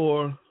long ago,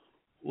 or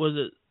was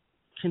it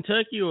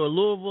Kentucky or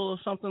Louisville or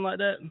something like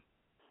that?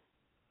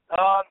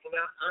 I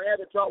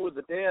haven't talked with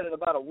the dad in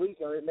about a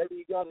week, or maybe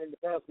he got it in the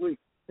past week.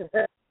 If you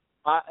did,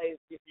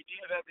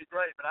 that'd be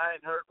great, but I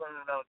hadn't heard from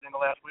him in the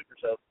last week or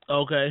so.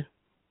 Okay.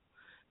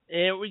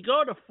 And we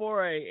go to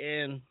 4A,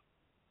 and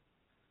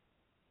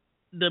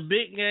the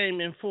big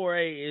game in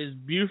 4A is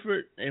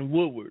Buford and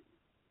Woodward.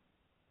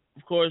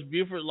 Of course,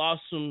 Buford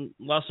lost some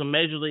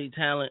major league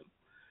talent.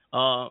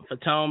 Isaac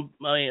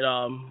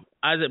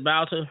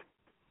Bauta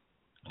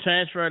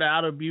transferred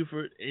out of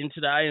Buford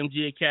into the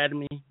IMG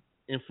Academy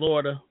in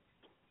Florida.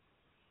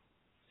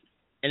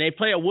 And they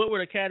play a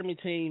Woodward Academy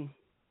team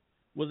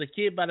with a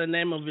kid by the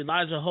name of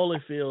Elijah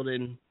Holyfield,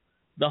 and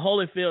the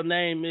Holyfield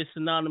name is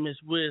synonymous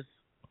with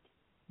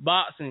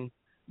boxing.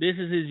 This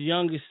is his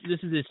youngest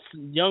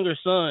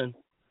son,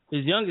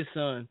 who's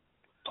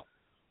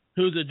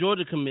a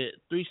Georgia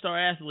commit, 3-star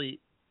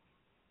athlete.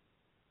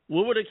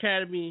 Woodward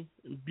Academy,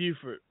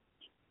 Buford.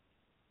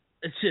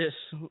 It's just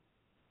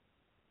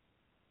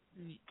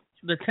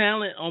the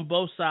talent on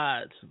both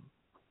sides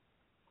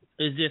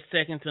is just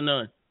second to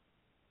none.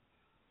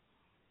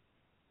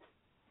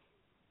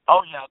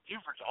 Oh yeah,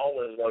 Buford's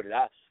always loaded.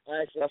 I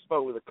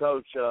spoke with a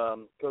coach,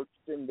 Coach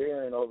Tim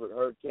Barron over at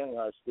Heard County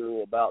High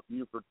School about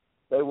Buford.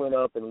 They went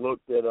up and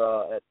looked at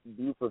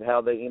Buford,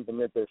 how they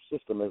implement their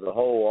system as a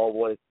whole, all the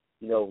way,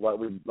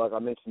 like I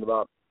mentioned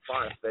about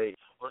Fire State,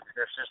 looked at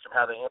their system,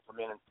 how they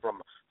implement it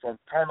from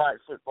termite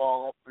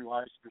football up through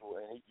high school,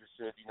 and he just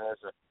said,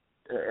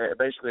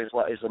 basically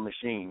it's a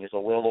machine. It's a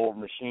well-oiled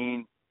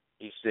machine.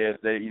 He said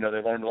they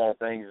learned a lot of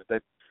things. They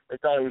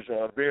thought it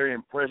was very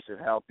impressive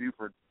how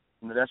Buford.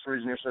 That's the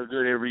reason they're so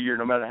good every year.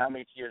 No matter how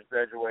many kids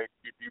graduate,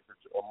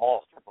 Buford's a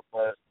monster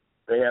because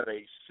they have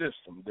a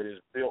system that is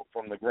built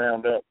from the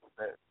ground up.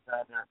 That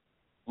time they're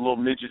little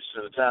midgets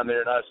to the time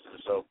they're in high school.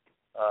 So,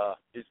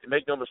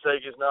 make no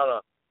mistake, it's not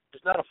a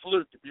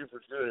fluke that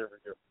Buford's good every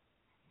year.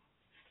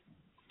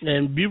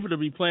 And Buford will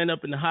be playing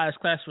up in the highest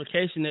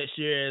classification next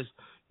year as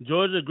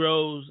Georgia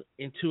grows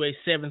into a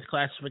 7th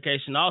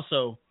classification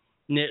also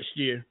next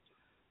year.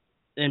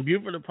 And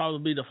Buford will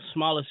probably be the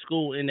smallest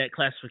school in that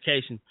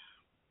classification.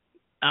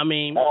 I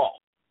mean,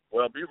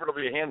 well, Buford will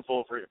be a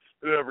handful for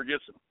whoever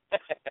gets them.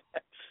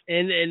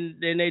 And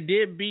they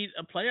did beat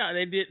a playoff.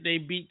 They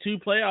beat two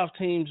playoff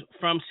teams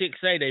from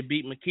 6A. They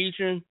beat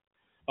McEachern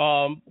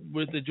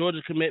with the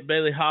Georgia commit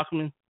Bailey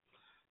Hockman,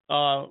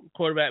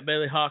 quarterback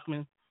Bailey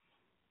Hockman,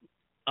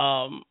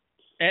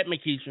 at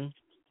McEachern,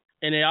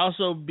 and they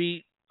also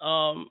beat.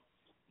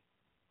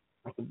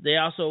 They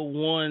also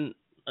won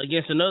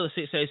against another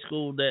 6A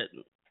school that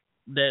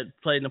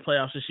played in the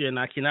playoffs this year, and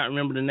I cannot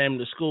remember the name of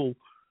the school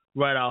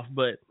right off.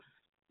 But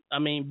I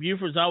mean,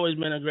 Buford's always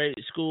been a great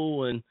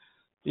school, and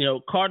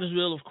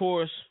Cartersville, of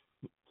course.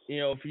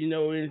 If you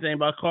know anything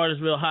about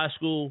Cartersville High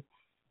School,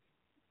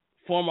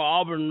 former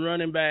Auburn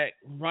running back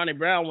Ronnie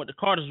Brown went to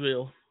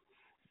Cartersville,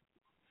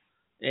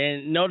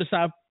 and notice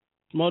I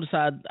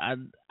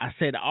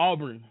said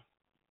Auburn.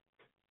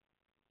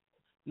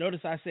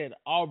 Notice I said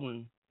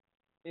Auburn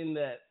in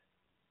that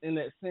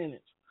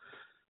sentence.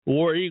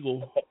 War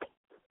Eagle.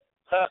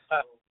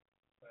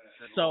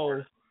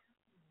 So,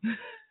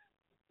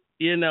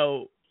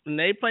 when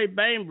they play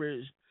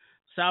Bainbridge,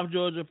 South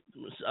Georgia,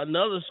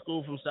 another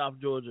school from South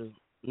Georgia,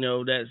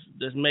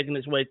 that's making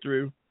its way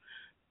through.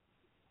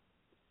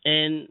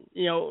 And,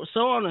 so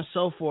on and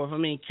so forth. I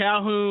mean,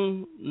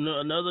 Calhoun,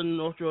 another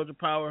North Georgia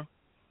power,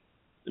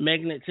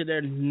 making it to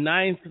their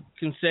 9th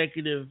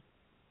consecutive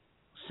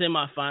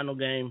semifinal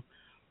game.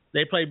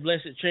 They play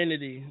Blessed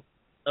Trinity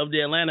of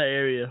the Atlanta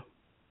area.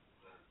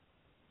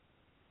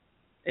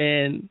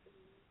 And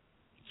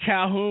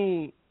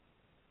Calhoun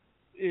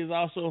is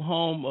also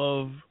home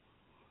of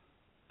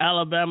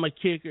Alabama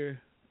kicker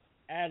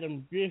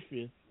Adam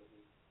Griffith,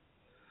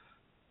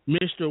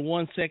 Mr.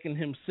 1 Second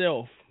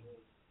himself.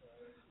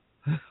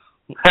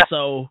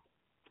 So,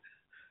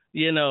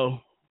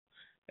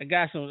 I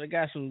got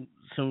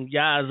some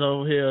guys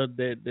over here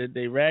that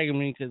they ragging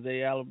me because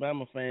they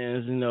Alabama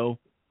fans.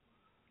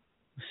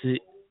 See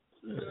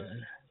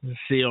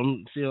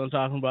what I'm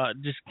talking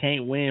about. Just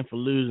can't win for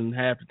losing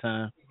half the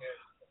time.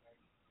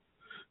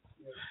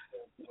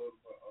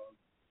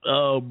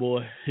 Oh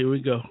boy, here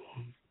we go.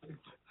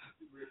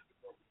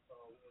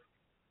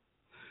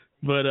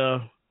 But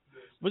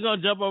we're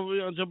gonna jump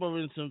over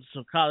into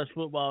some college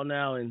football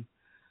now. And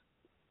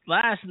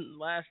last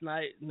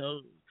night, a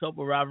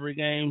couple of rivalry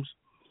games.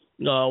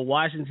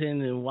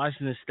 Washington and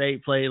Washington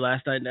State played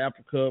last night in the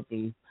Apple Cup,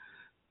 and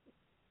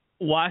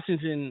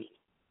Washington,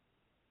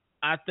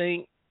 I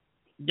think,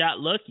 got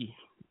lucky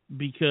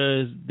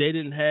because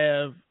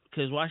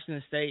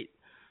Washington State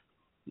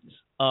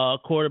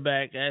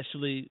quarterback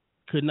actually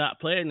could not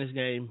play in this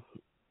game,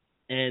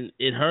 and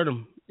it hurt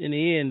them in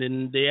the end,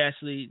 and they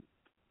actually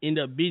end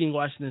up beating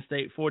Washington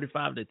State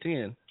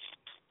 45-10.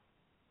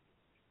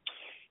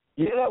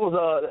 Yeah, that was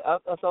I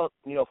thought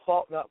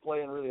Falk not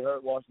playing really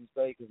hurt Washington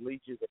State because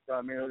Leach is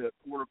primarily a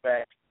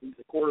quarterback. He's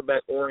a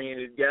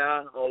quarterback-oriented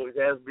guy, always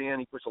has been.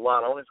 He puts a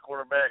lot on his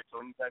quarterback, so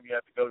anytime you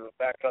have to go to a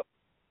backup,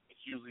 it's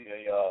usually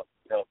a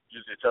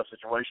tough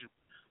situation.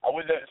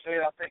 With that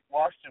said, I think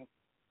Washington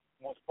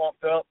was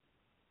pumped up.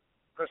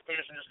 Chris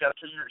Peterson just got a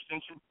 2-year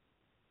extension.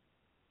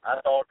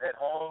 I thought at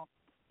home,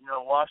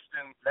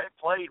 Washington, they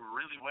played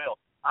really well.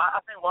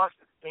 I think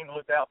Washington's a team to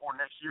look out for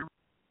next year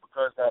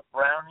because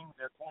Browning,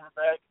 their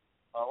quarterback,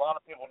 a lot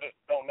of people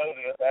don't know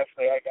this.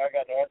 Actually, I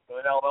got to ask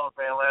an Alabama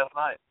fan last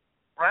night.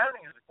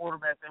 Browning is the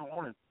quarterback they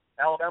wanted.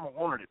 Alabama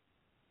wanted him.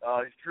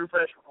 He's a true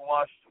freshman for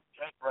Washington,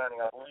 Jake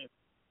Browning, I believe.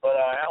 But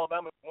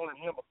Alabama wanted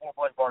him before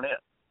Blake Barnett.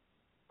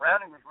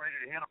 Browning was ready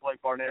to hit Blake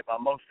Barnett by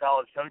most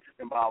college coaches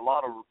and by a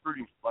lot of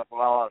recruiting, by a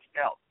lot of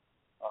scouts.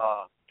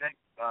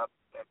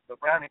 The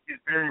Browning kid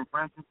is very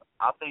impressive.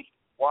 I think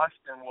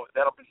Washington,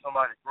 that'll be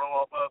somebody to grow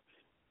off of.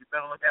 You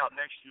better look out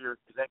next year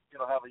because that kid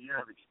will have a year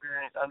of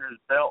experience under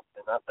his belt,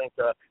 and I think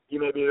he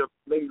may be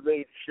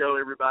ready to show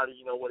everybody,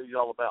 what he's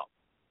all about.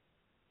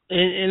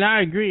 And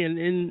I agree,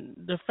 and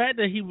the fact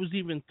that he was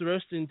even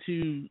thrust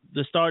into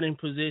the starting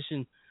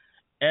position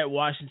at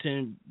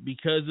Washington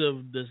because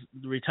of the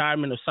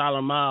retirement of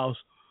Solomon Miles,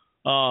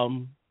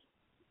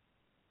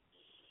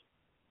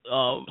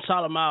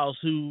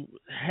 who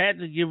had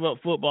to give up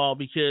football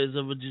because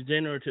of a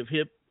degenerative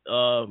hip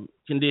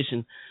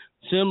condition,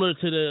 similar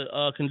to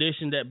the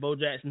condition that Bo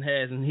Jackson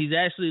has, and he's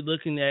actually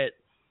looking at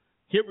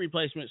hip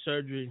replacement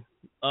surgery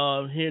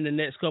here in the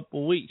next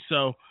couple of weeks.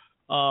 So,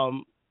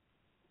 from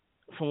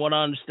what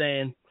I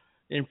understand,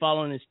 in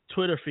following his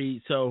Twitter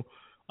feed, so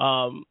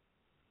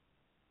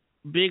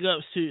big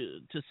ups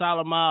to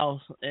Solomon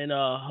Miles, and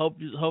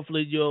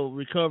hopefully you'll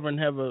recover and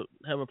have a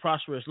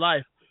prosperous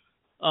life.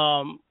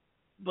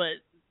 But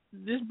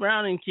this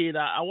Browning kid,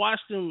 I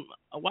watched him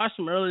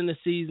early in the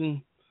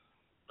season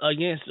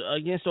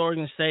against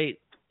Oregon State,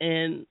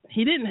 and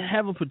he didn't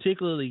have a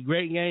particularly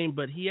great game,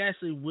 but he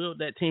actually willed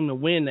that team to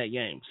win that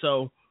game.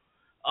 So,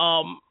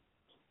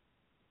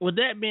 with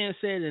that being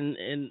said,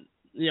 and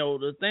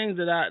the things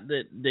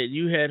that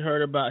you had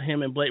heard about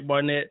him and Blake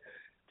Barnett,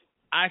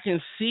 I can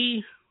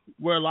see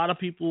where a lot of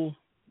people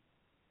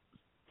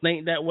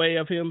think that way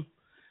of him.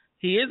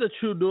 He is a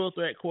true dual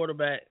threat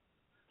quarterback,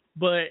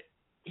 but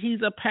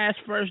he's a pass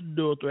first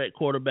dual threat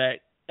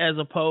quarterback as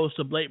opposed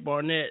to Blake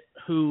Barnett,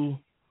 who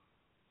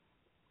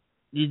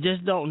you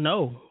just don't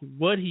know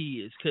what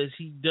he is because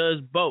he does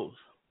both.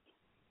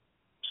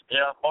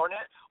 Yeah,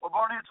 Barnett's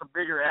a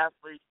bigger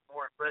athlete,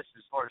 more impressive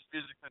as far as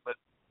physically, but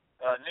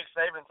Nick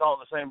Saban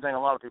thought the same thing a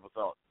lot of people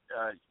thought.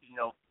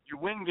 You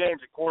win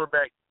games at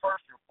quarterback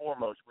first and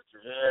foremost with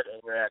your head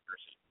and your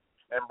accuracy.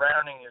 And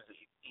Browning is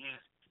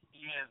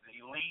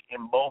elite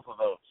in both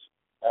of those.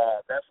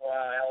 That's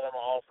why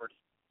Alabama offered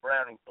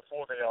Browning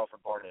before they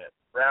offered Barnett.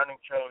 Browning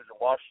chose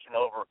Washington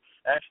over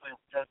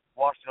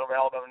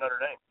Alabama and Notre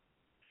Dame.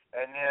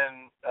 And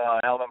then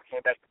Alabama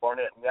came back to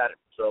Barnett and got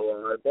him. So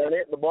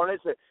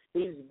Barnett's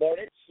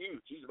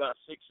huge. He's about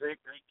 6'6",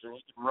 and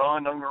he can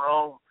run, don't get me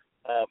wrong.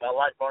 I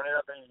like Barnett.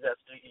 I think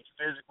he's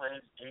physically,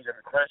 he's an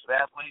impressive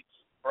athlete.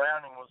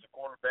 Browning was the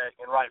quarterback,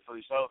 and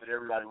rightfully so, that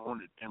everybody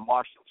wanted, and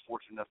Washington was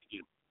fortunate enough to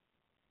get him.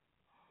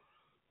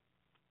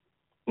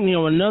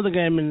 Another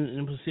game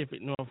in the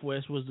Pacific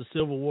Northwest was the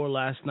Civil War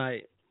last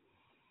night.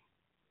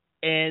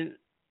 And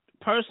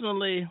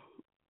personally,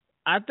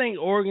 I think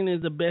Oregon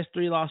is the best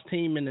 3-loss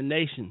team in the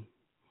nation.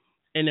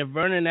 And if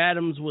Vernon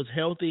Adams was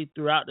healthy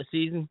throughout the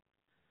season,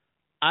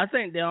 I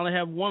think they only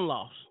have 1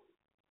 loss.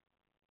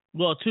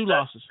 Well, 2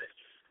 losses.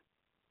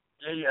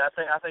 Yeah,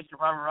 I think you're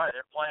probably right.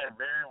 They're playing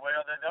very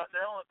well.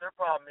 Their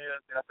problem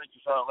is, and I think you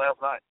saw it last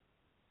night,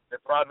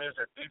 their problem is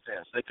their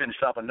defense. They couldn't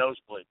stop a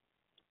nosebleed.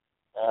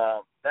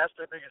 That's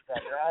their biggest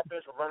problem. Their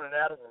offense will run it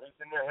out, and he's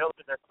in there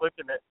healthy. They're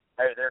clicking it.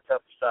 Hey, they're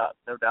tough to stop.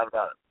 No doubt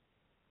about it.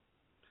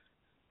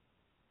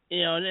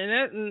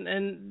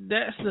 And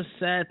that's the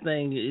sad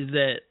thing is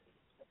that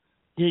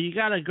you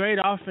got a great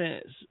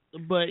offense,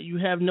 but you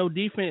have no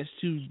defense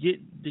to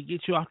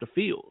get you off the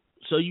field.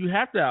 So you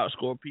have to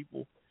outscore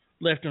people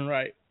left and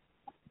right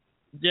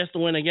just to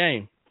win a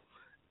game.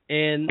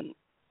 And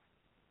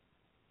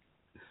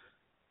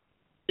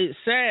it's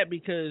sad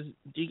because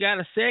you got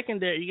a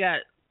secondary, you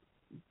got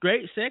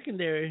great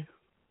secondary.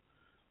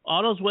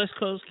 All those West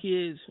Coast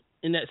kids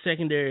in that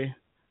secondary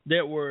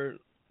that were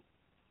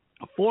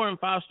 4- and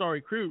 5-star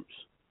recruits,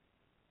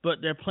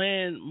 but they're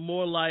playing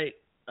more like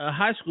a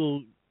high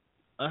school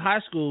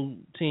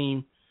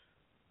team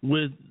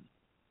with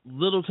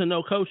little to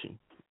no coaching,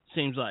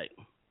 seems like.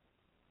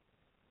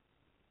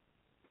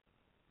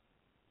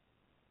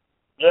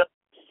 Yep,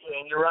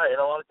 and you're right. And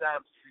a lot of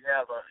times you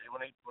have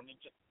when you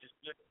just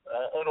get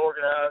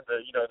unorganized,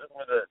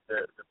 where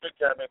the big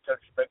time men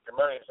coaches make their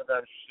money.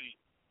 Sometimes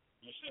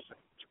you see some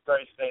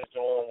crazy things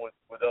go on with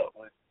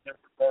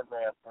different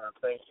programs for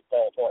things to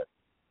fall apart.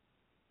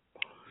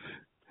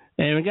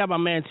 And we got my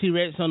man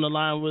T-Rex on the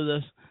line with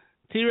us.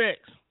 T-Rex,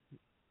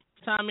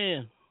 time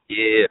in.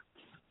 Yeah.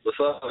 What's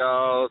up,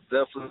 y'all?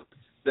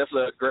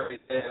 Definitely a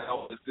great day.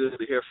 Always good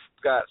to hear from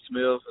Scott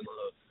Smith and,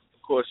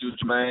 of course, you,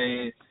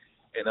 Jermaine,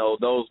 and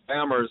those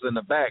Bammers in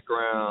the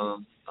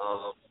background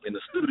in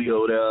the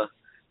studio there.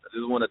 I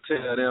just want to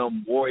tell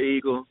them, War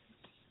Eagle,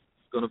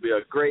 it's going to be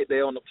a great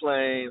day on the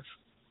plains.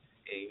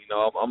 And,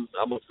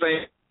 I'm a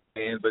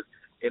fan, but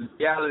in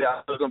reality, I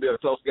know it's going to be a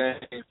close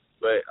game.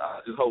 But I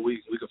just hope we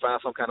can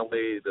find some kind of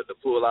way to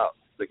pull out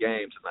the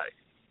game tonight.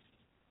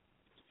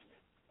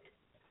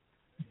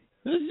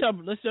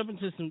 Let's jump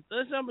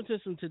into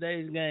some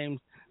today's games.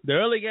 The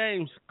early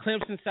games: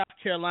 Clemson, South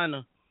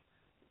Carolina.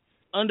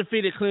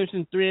 Undefeated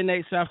Clemson,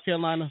 3-8 South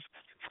Carolina.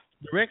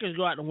 The records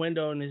go out the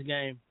window in this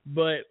game.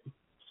 But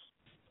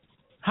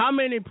how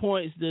many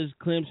points does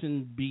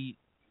Clemson beat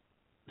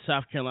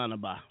South Carolina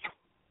by?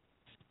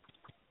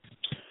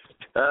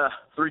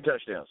 3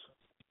 touchdowns.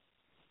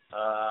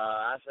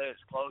 I say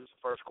it's close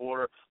the first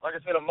quarter. Like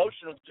I said,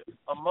 emotion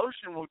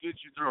will get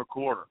you through a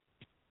quarter.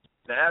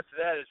 Now, after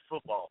that, it's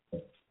football.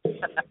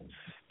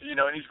 In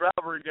these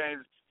rivalry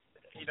games,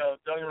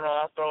 don't get me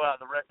wrong, I'll throw out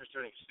the records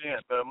to an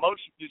extent, but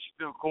emotion gets you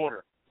through a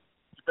quarter.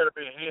 You better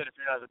be ahead if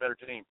you're not the better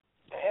team.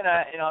 And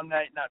I'm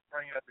not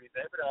bringing up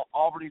anything, but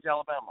Auburn's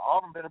Alabama.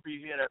 Auburn better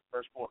be ahead after the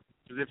first quarter,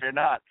 because if you're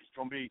not, it's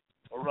going to be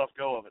a rough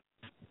go of it.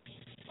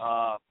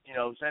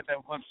 Same thing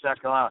with Clemson,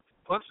 South Carolina.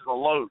 Clemson's a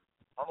load.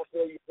 I'm going to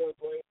tell you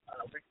quickly,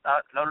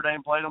 Notre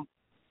Dame played them.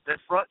 Their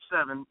front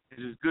 7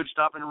 is as good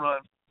stopping the run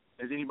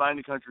as anybody in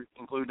the country,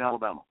 including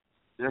Alabama.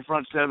 Their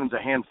front 7's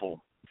a handful.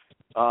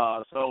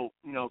 So,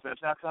 if that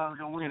South Carolina's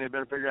going to win, they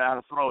better figure out how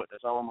to throw it.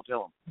 That's all I'm going to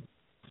tell them.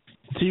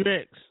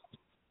 T-Rex.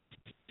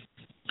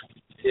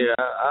 Yeah,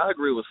 I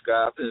agree with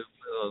Scott. I think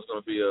it's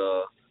going to be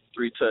a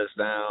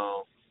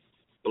 3-touchdown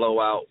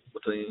blowout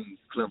between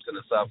Clemson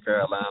and South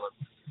Carolina.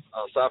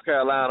 South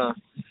Carolina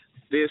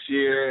this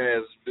year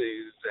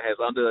has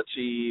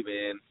underachieved,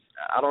 and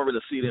I don't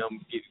really see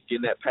them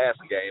getting that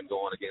passing game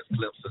going against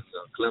Clemson.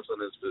 Clemson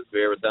is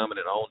very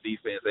dominant on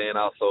defense and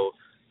also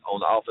on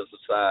the offensive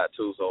side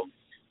too. So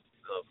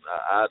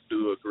I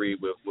do agree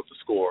with the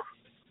score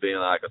being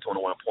like a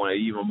 21-point,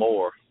 even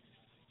more.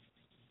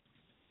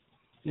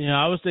 Yeah,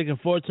 I was thinking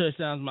 4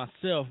 touchdowns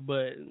myself,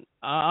 but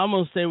I'm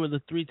going to stay with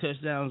the 3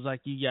 touchdowns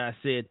like you guys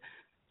said.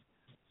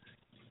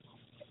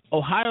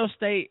 Ohio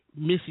State,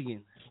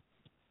 Michigan.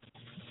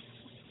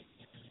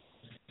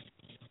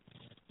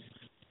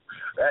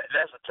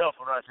 That's a tough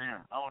one right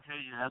there. I will tell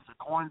you, that's a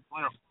coin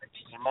flip,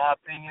 in my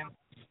opinion.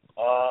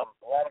 A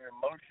lot of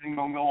emotion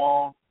gonna go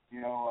on.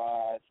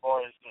 As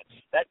far as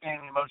that game,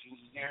 emotions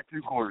is here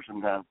 2 quarters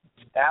sometimes.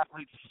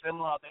 Athletes are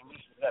similar. I think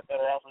Michigan's got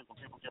better athletes than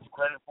people give them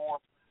credit for.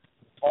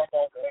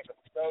 Harbaugh's a heck of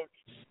a coach.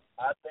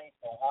 I think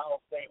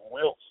Ohio State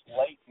wilts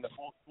late in the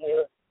fourth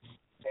quarter,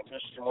 and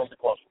Michigan wins the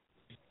close one.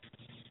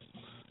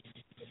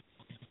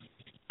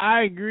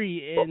 I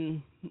agree,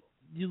 and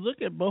you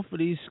look at both of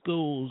these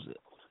schools,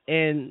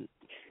 and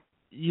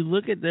you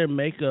look at their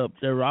makeup,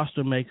 their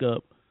roster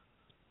makeup.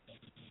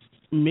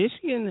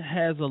 Michigan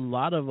has a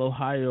lot of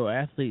Ohio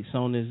athletes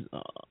on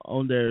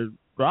their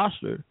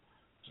roster,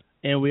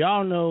 and we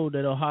all know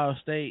that Ohio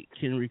State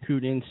can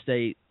recruit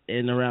in-state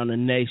and around the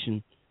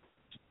nation.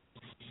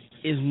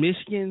 Is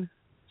Michigan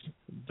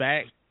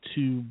back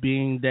to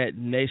being that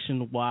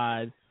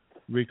nationwide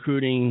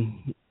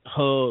recruiting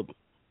hub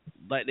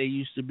like they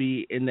used to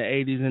be in the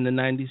 80s and the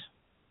 90s?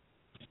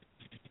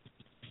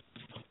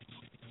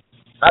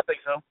 I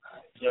think so.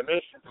 Yeah,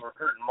 Michigan's a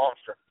recruiting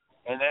monster.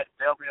 And that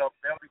they'll be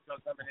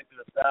coming into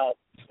the South,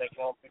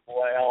 taking on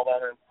people like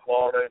Alabama and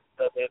Florida and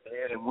stuff head to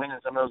head and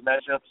winning some of those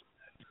matchups.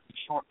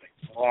 Short pick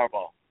for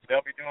Harbaugh.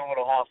 They'll be doing what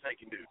Ohio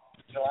State can do.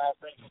 Ohio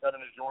State can come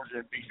into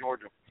Georgia and beat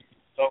Georgia.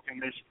 So can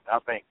Michigan,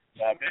 I think.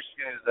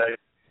 Michigan is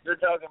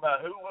you're talking about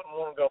who wouldn't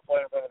want to go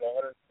play in front of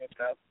 110,000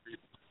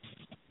 people.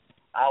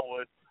 I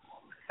would.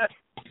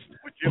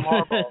 With Jim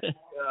Harbaugh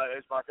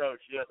as my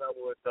coach, yes, I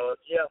would. So,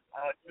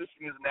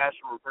 Michigan is a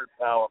national recruit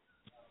power.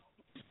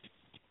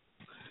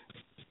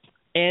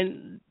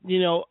 And,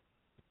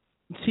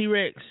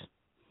 T-Rex,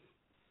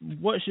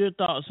 what's your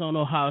thoughts on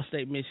Ohio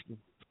State,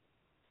 Michigan?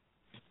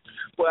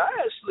 Well, I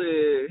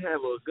actually have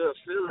a good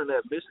feeling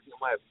that Michigan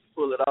might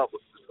pull it off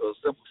with a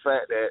simple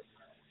fact that,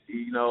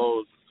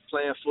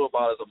 playing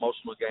football is an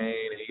emotional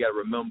game, and you got to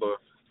remember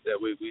that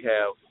we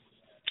have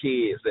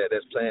kids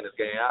that's playing this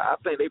game. I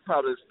think they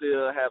probably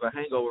still have a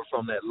hangover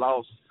from that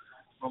loss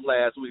from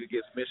last week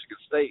against Michigan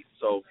State.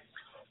 So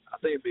I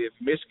think if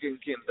Michigan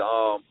can,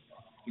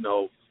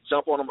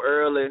 jump on them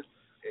early and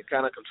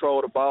kind of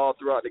control the ball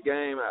throughout the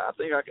game, I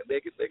think they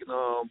can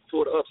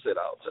pull the upset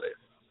out today.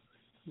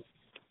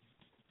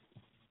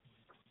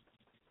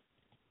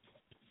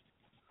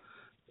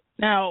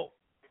 Now,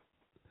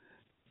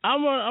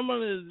 I'm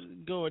gonna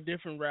go a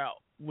different route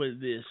with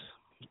this,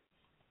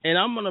 and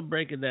I'm gonna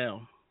break it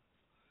down.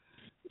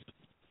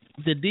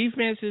 The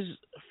defenses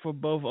for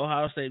both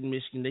Ohio State and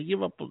Michigan, they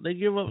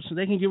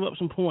can give up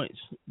some points,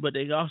 but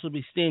they can also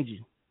be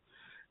stingy.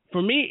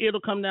 For me,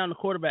 it'll come down to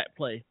quarterback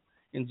play.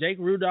 And Jake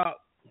Rudock,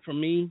 for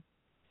me,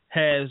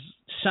 has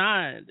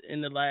shined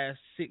in the last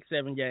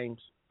 6-7 games.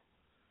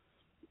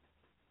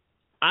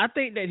 I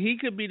think that he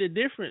could be the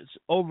difference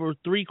over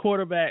 3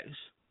 quarterbacks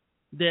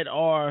that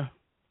are,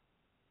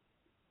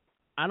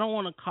 I don't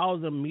want to call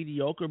them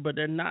mediocre, but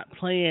they're not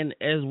playing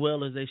as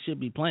well as they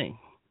should be playing.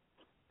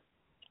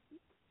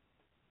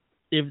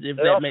 If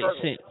that makes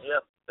sense. Yeah,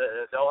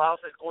 the Ohio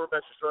State quarterbacks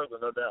are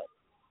struggling, no doubt.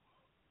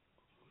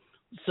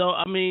 So,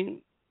 I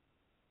mean,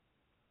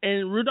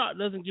 and Rudock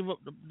doesn't give up,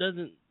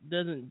 doesn't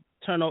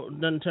turn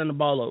the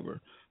ball over.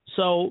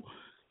 So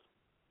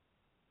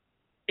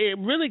it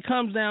really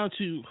comes down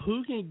to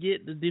who can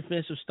get the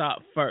defensive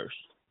stop first.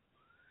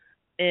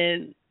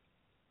 And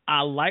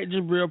I like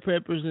Jabril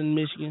Peppers in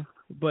Michigan,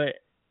 but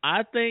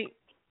I think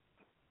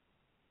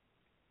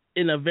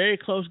in a very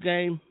close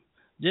game,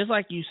 just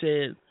like you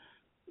said,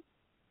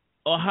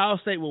 Ohio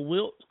State will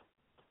wilt,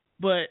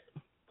 but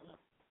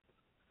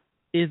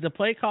is the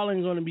play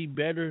calling going to be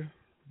better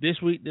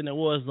this week than it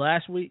was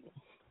last week?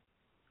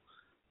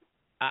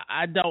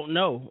 I don't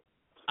know,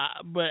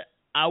 but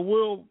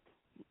I'll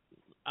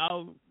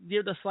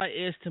give the slight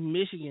edge to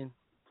Michigan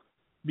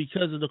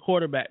because of the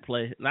quarterback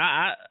play. And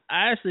I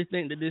actually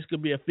think that this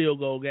could be a field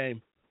goal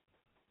game.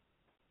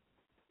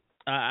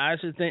 I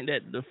actually think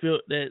that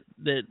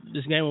that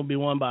this game will be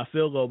won by a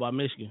field goal by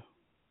Michigan.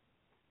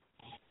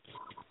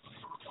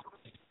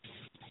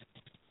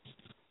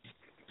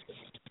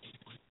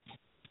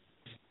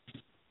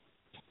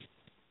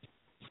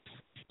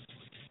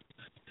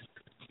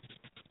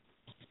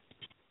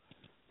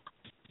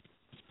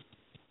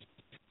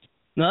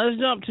 Now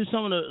let's jump to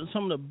some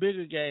of the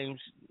bigger games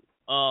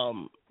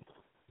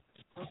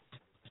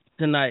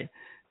tonight.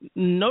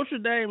 Notre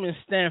Dame and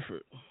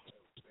Stanford.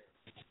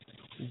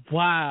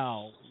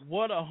 Wow,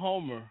 what a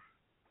homer!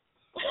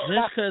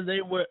 Just because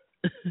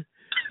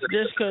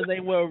they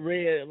were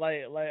red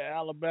like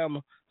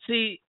Alabama.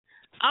 See,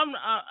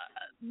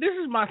 this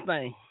is my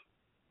thing.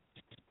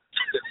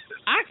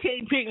 I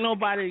can't pick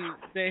nobody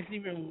that's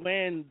even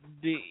wearing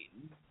the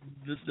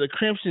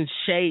crimson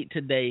shade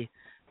today,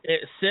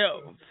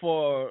 except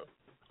for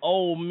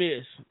Ole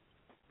Miss.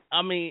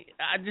 I mean,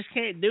 I just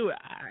can't do it.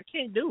 I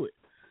can't do it.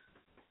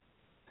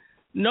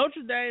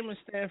 Notre Dame and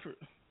Stanford.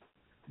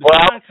 Well,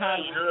 I'll tell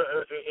you,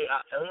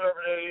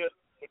 whoever it is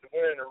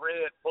wearing the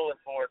red pulling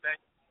for it,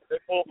 if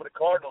they pull for the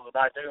Cardinals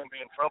tonight, they're going to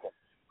be in trouble.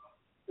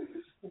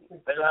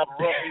 They're going to have a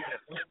rough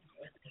evening.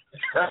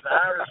 The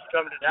Irish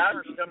coming to town,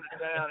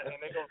 and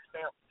they're going to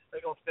stamp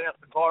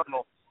the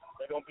Cardinal.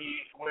 They're going to be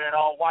wearing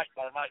all white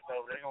by the night,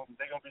 though. They're going to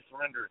be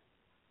surrendering.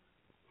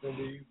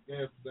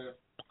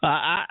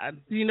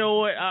 You know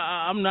what?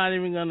 I'm not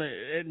even gonna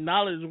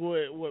acknowledge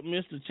what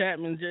Mr.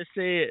 Chapman just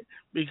said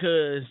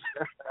because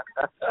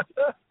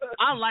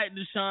I like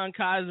Deshaun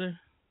Kaiser.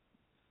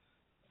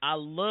 I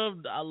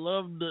love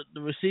the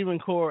receiving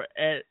core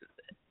at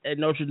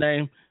Notre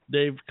Dame.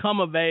 They've come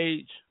of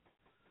age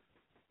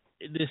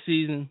this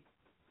season,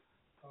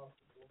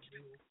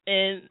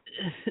 and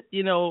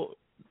you know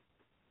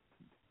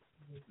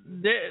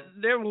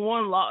their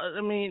one loss.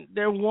 I mean,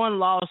 their one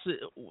loss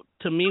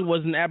to me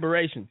was an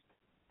aberration.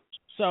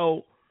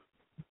 So,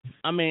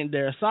 I mean,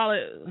 they're a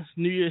solid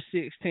New Year's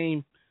Six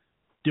team.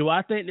 Do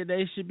I think that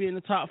they should be in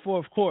the top four?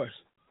 Of course.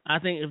 I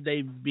think if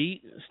they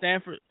beat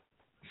Stanford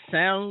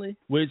soundly,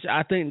 which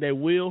I think they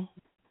will,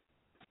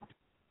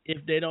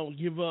 if they don't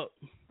give up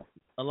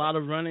a lot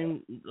of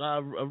running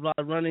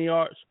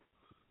yards.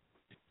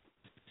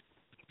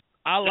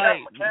 I like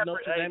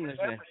Notre Dame this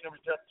game. McCaffrey's going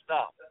to be tough to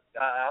stop.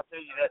 I'll tell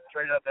you that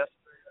straight up. That's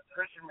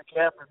Christian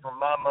McCaffrey, for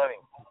my money,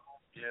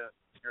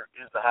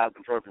 is the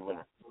Heisman Trophy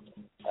winner.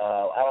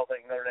 I don't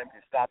think Notre Dame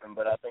can stop him,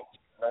 but I think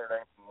Notre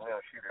Dame can win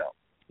a shootout.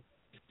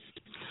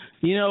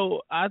 You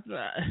know, I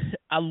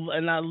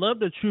love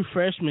the true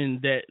freshmen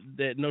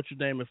that Notre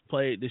Dame have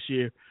played this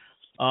year,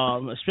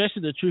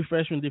 especially the true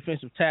freshman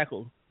defensive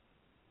tackle.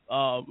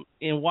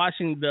 In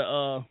watching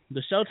the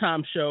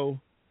Showtime show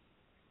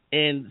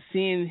and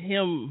seeing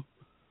him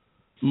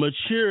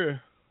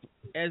mature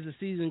as the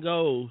season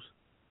goes,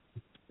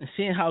 and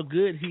seeing how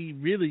good he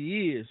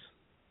really is,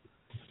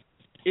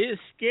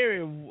 it's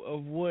scary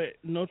of what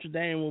Notre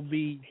Dame will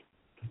be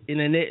in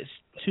the next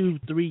 2-3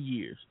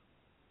 years.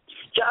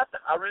 Yeah,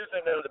 I really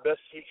think they're the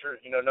best future.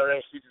 You know, Notre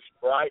Dame's future's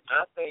bright.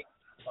 I think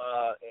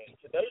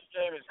today's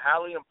game is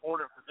highly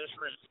important for this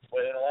reason,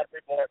 and a lot of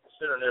people aren't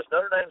considering this.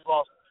 Notre Dame's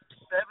lost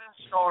 7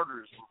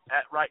 starters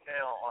right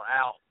now are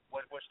out.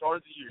 What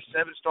started the year,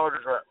 7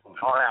 starters are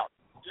out.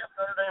 If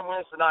Notre Dame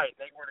wins tonight,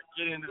 they were to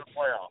get into the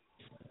playoffs.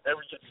 They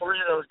would get 3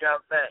 of those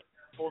guys back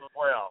for the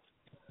playoffs.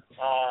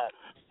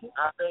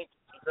 I think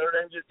if Notre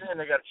Dame gets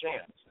in, they got a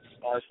chance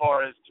as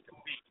far as to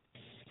compete.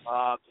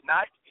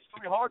 Tonight, it's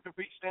going to be hard to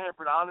beat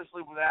Stanford,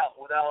 honestly, without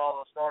all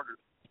the starters.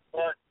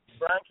 But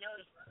Brian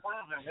Kelly's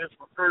proven his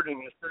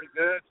recruiting is pretty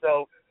good.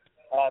 So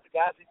the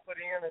guys he put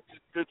in, it's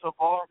good so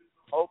far.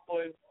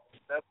 Hopefully,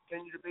 they'll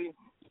continue to be.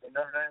 And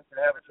Notre Dame can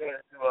have a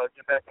chance to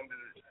get back into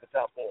the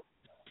top 4.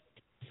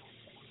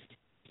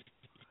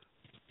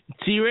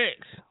 T-Rex.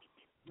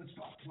 Let's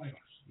talk playoffs.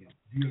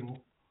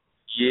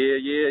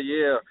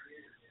 Yeah.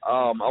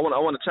 I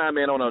want to chime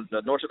in on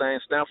the Notre Dame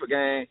Stanford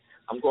game.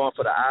 I'm going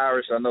for the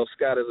Irish. I know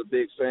Scott is a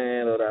big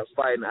fan of that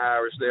Fighting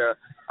Irish there.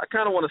 I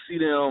kind of want to see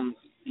them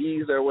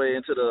ease their way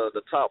into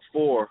the top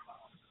 4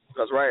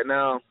 because right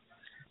now,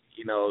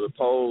 you know, the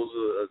polls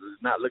is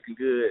not looking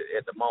good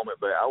at the moment.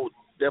 But I would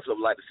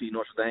definitely like to see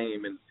Notre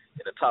Dame in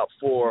the top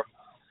 4.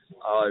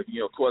 You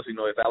know, of course, you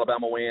know, if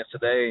Alabama wins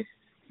today,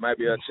 might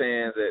be a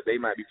chance that they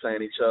might be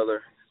playing each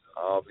other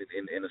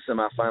in the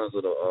semifinals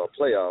of the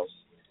playoffs.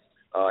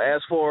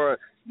 As for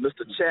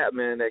Mr.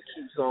 Chapman that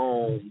keeps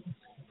on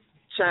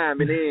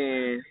chiming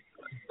in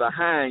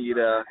behind you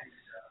there,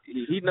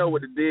 he know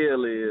what the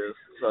deal is,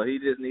 so he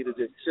just need to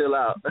just chill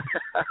out.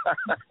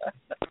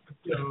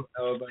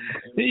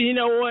 You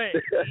know what?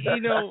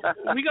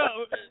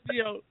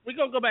 We're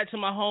gonna go back to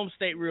my home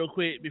state real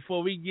quick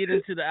before we get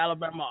into the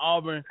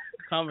Alabama-Auburn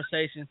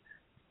conversation.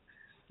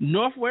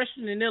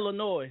 Northwestern and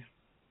Illinois.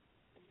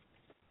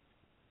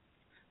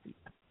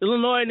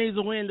 Illinois needs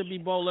a win to be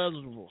bowl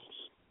eligible.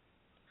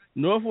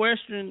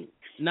 Northwestern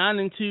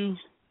 9-2.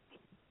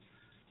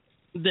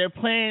 They're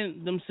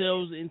playing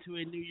themselves into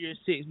a New Year's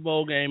Six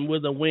bowl game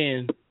with a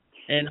win,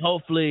 and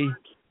hopefully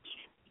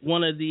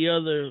one of the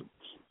other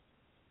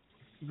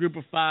group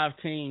of 5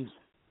 teams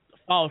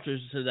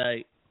falters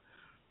today.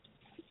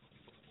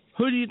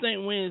 Who do you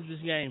think wins this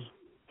game?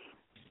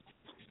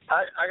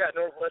 I got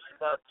Northwestern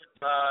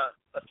by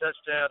a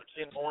touchdown to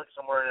 10 points,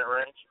 somewhere in that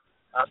range.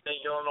 I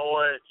think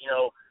Illinois, you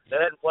know, they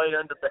hadn't played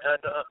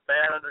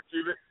bad under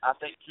Cubic. I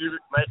think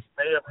Cubic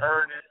may have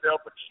earned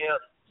himself a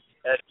chance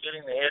at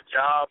getting the head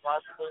job,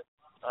 possibly.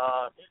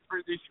 He's a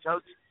pretty decent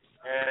coach.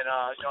 And,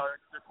 you know,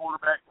 the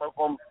quarterback,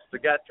 the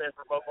guy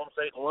transferred from Oklahoma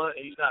State,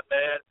 he's not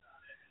bad.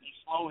 He's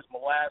slow as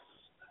molasses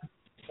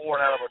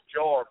pouring out of a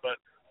jar, but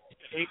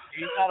he's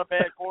not a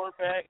bad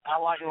quarterback. I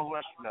like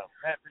Northwestern, though.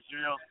 Pat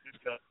Fitzgerald's a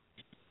good coach.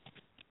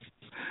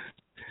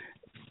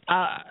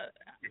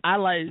 I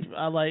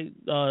like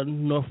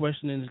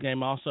Northwestern in this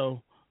game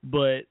also,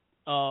 but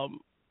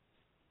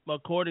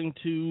according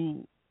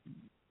to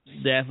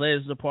the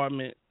athletics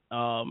department,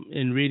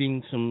 in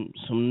reading some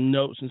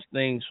notes and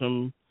things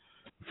from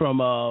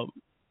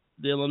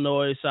the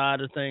Illinois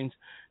side of things,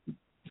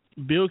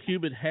 Bill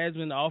Cubitt has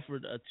been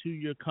offered a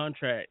 2-year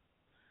contract,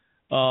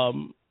 a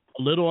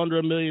little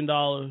under $1 million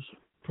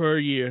per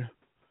year,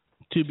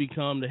 to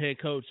become the head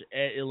coach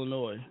at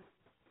Illinois.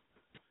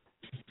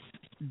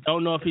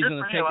 Don't know if he's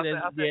going to take it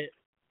as yet.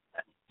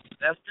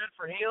 That's good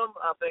for him.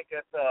 I think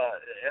that's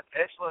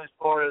excellent as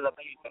far as I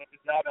think he's done a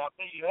good job. I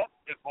think you have to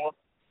good for him.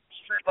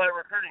 It's treat like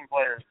recruiting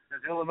players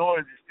because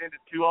Illinois has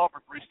extended 2 offers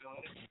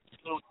recently,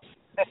 so,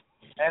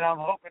 and I'm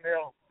hoping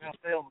they'll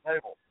stay on the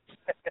table.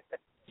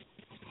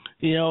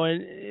 In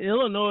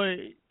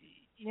Illinois,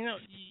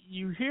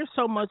 you hear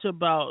so much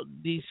about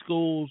these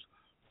schools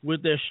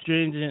with their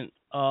stringent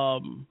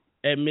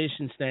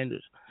admission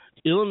standards.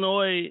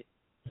 Illinois,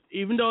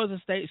 even though it's a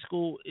state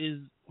school, is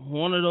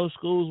one of those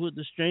schools with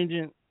the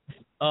stringent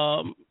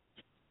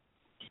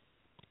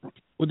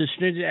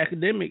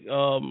academic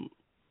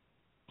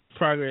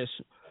progress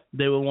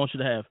they would want you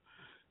to have.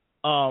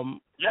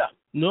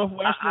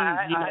 Northwestern,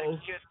 I had a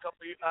kid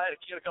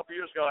a couple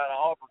years ago out of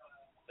Auburn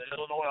that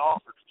Illinois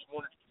offered, just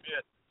wanted to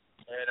commit,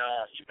 and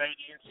he made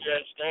the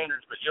NCAA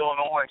standards, but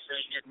Illinois said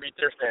he didn't meet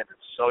their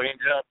standards, so he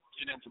ended up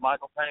getting into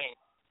Michael Payne,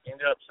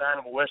 ended up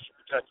signing with Western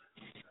Kentucky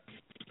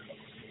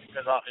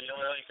because he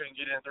couldn't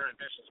get in through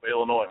admissions with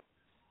Illinois.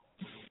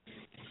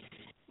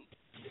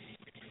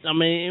 I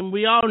mean, and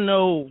we all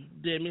know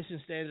the admission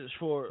standards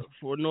for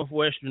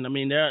Northwestern. I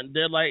mean,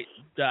 they're like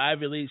the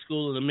Ivy League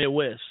school in the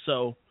Midwest.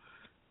 So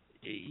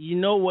you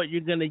know what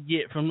you're gonna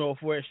get from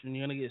Northwestern.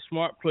 You're gonna get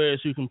smart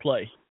players who can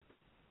play,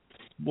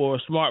 or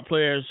smart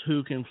players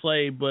who can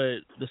play but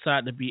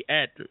decide to be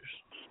actors,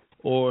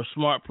 or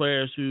smart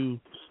players who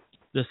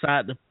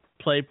decide to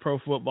play pro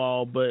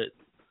football but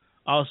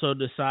also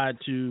decide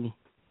to.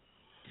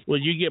 Well,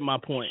 you get my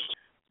point.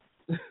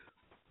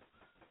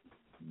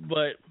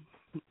 But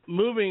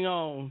moving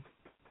on,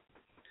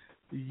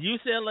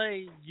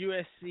 UCLA,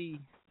 USC,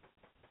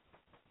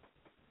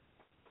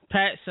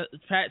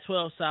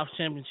 Pac-12 South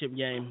Championship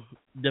game,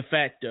 de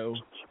facto.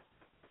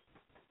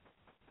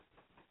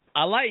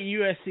 I like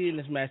USC in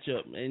this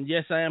matchup, and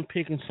yes, I am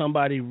picking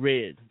somebody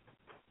red.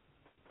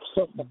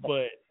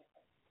 But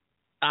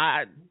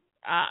I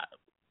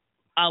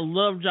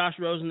love Josh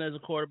Rosen as a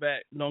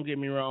quarterback, don't get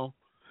me wrong.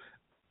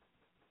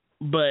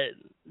 But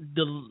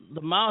the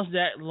Miles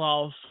Jack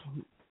loss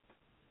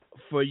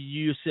for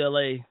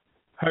UCLA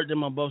hurt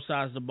them on both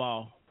sides of the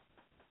ball.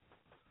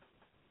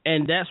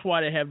 And that's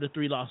why they have the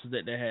 3 losses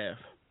that they have.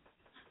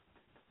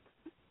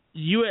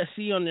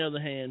 USC, on the other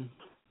hand,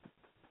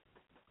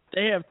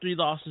 they have 3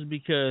 losses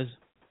because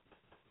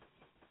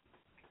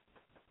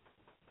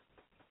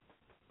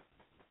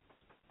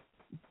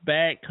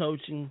bad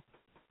coaching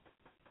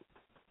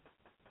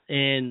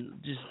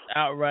and just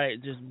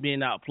outright just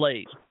being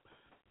outplayed.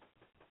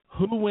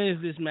 Who wins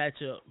this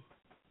matchup?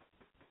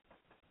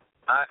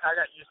 I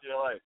got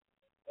UCLA.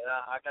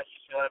 I got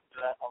UCLA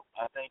because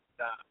I think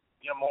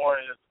Jim Moore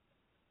is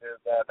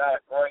not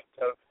a great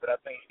coach, but I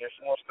think there's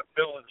more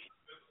stability in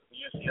the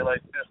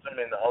UCLA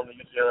system and on the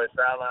UCLA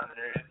sideline than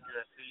there is in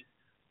USC.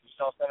 You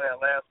saw some of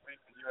that last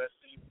week in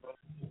USC.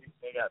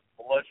 They got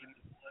bludgeoned.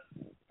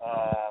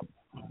 I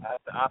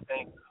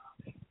think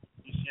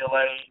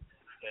UCLA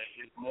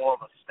is more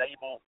of a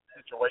stable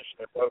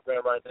situation and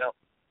program right now.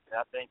 And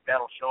I think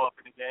that'll show up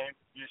in the game.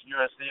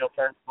 USC will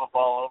turn the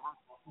football over.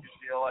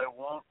 UCLA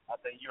won't. I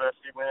think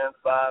USC wins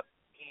by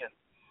 10.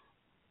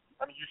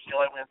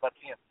 UCLA wins by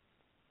 10.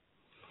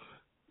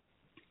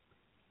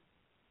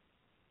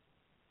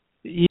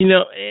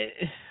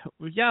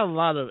 We got a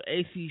lot of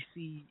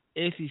ACC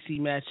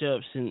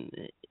matchups in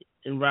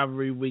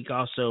rivalry week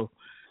also.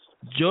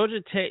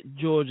 Georgia Tech,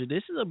 Georgia.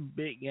 This is a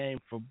big game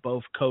for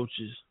both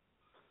coaches.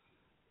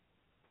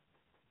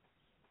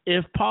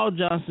 If Paul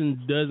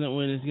Johnson doesn't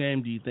win this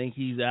game, do you think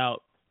he's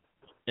out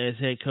as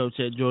head coach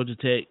at Georgia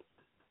Tech?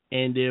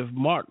 And if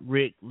Mark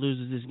Richt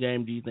loses this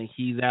game, do you think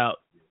he's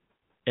out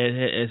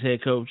as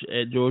head coach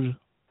at Georgia?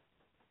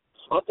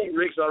 I think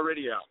Richt's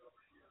already out.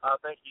 I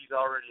think he's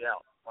already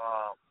out.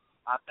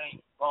 I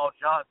think Paul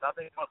Johnson,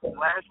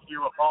 last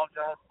year what Paul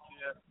Johnson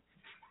did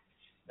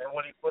and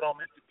what he put on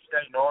Mississippi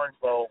State and Orange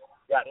Bowl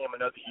got him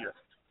another year.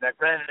 Now,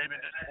 granted, they've been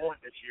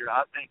disappointed this year.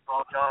 I think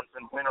Paul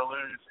Johnson, win or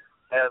lose,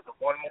 has 1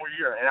 more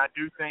year, and I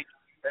do think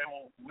they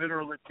will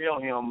literally tell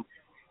him,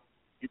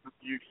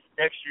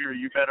 next year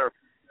you better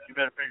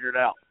figure it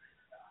out.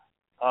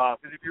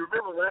 Because if you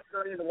remember last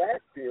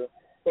year,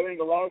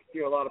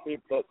 a lot of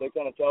people they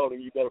kind of told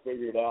him you better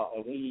figure it out,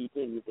 and he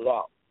figured it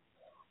out.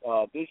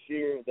 This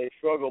year they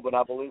struggled, but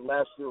I believe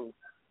last year,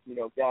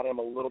 got him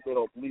a little bit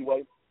of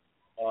leeway.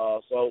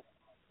 So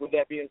with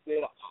that being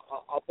said,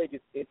 I think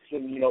it's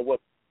interesting.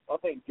 I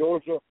think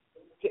Georgia.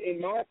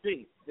 In my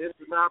opinion, this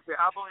is my opinion.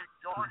 I believe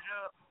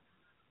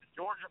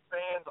Georgia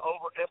fans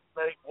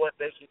overestimate what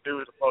they can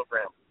do as a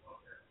program.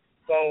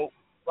 So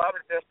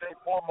probably the best thing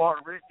for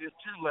Martin Richt is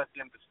to let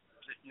them,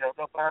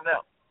 go find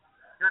out.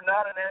 You're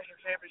not a national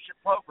championship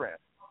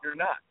program. You're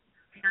not.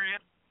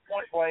 Period.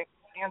 Point blank.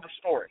 End of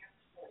story.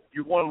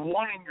 You won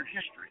 1 in your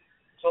history.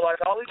 So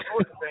like all these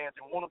Georgia fans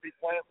that want to be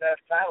playing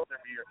national titles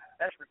every year,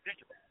 that's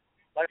ridiculous.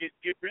 Like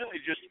it really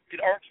just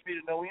irks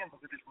me to no end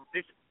because it's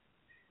ridiculous.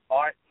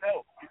 All right,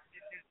 no.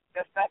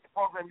 That's not the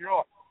program you're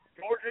on.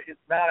 Georgia is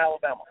not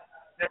Alabama.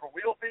 Never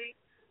will be.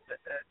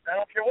 I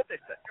don't care what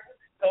they say.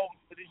 So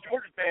these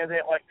Georgia fans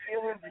ain't like 10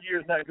 wins a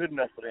year is not good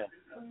enough for them.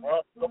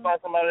 Well, go find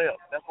somebody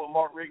else. That's what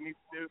Mark Richt needs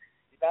to do.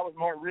 If I was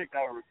Mark Richt,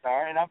 I would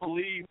retire, and I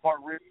believe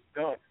Mark Richt is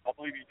done. I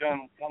believe he's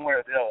done one way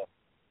or the other.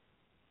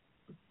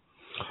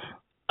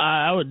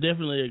 I would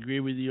definitely agree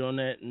with you on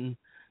that. And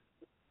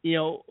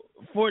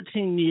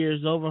 14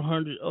 years, over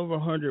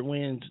 100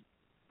 wins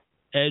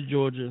at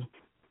Georgia.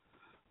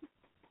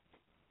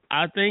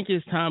 I think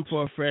it's time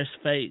for a fresh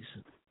face.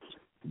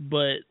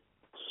 But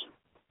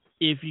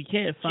if you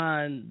can't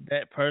find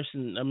that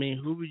person, I mean,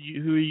 who are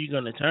you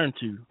going to turn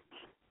to?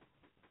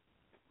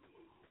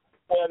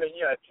 Well, I mean,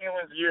 10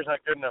 wins a year is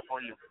not good enough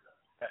for you.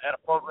 At a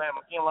program,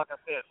 again, like I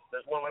said,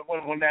 there's one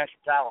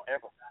national title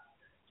ever.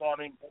 So, I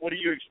mean, what do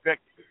you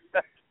expect?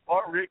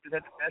 Martin Rick has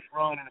had the best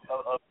run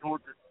of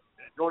Georgia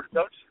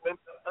coaches.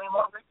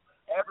 Martin Rick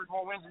averaged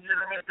more wins a year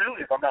than Miss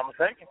Dooley, if I'm not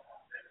mistaken.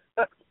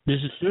 This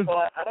is true. So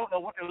I don't know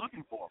what they're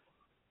looking for.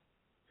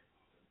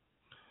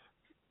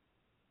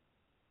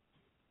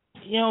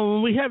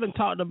 We haven't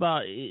talked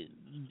about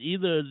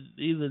either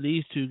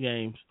these two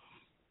games.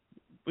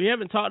 We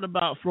haven't talked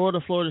about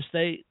Florida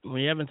State.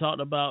 We haven't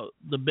talked about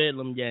the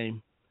Bedlam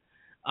game.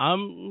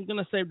 I'm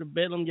gonna save the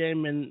Bedlam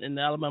game and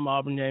the Alabama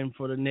Auburn game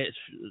for the next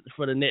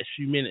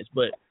few minutes.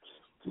 But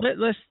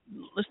let's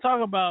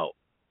talk about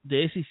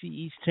the SEC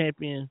East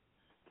champion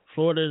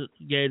Florida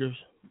Gators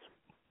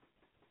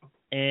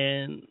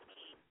and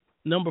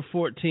number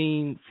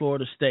 14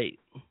 Florida State.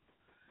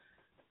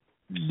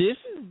 This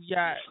has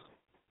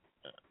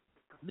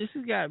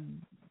got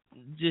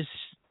just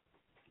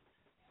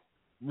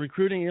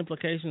recruiting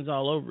implications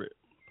all over it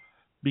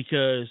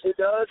because it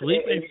does.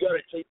 Felipe, and you got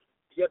to keep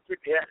the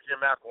hat to Jim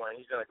McElwain.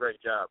 He's done a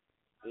great job.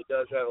 He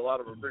does have a lot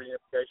of recruiting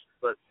implications,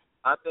 but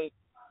I think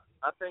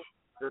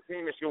the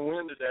team that's going to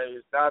win today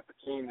is not the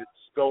team that's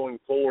going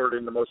forward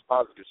in the most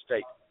positive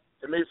state.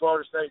 To me,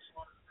 Florida State's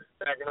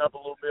backing up a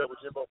little bit with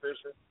Jimbo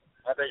Fisher.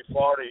 I think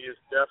Florida is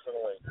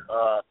definitely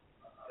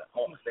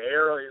the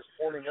arrow is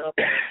pointing up.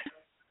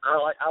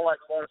 I like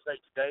Florida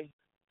State today,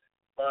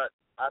 but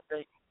I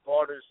think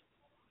Florida's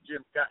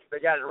they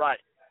got it right.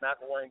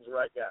 McElwain's the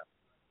right guy.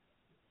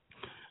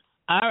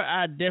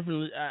 I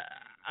definitely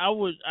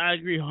I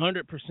agree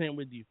 100%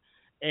 with you.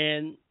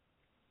 And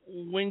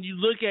when you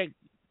look at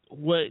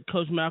what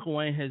Coach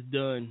McElwain has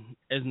done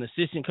as an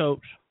assistant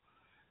coach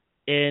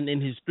and in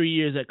his 3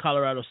 years at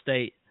Colorado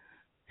State,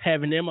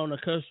 having them on the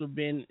cusp of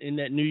being in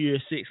that New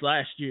Year's Six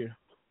last year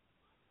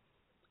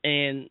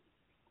and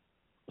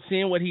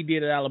seeing what he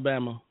did at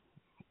Alabama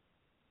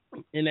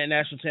in that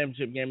national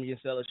championship game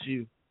against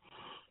LSU,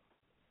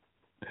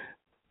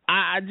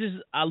 I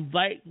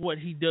like what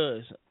he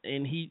does,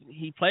 and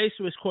he plays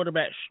to his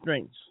quarterback's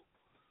strengths.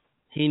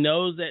 He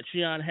knows that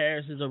Treon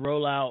Harris is a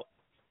rollout,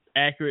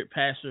 accurate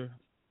passer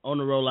on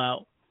the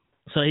rollout,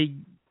 so he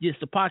gets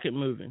the pocket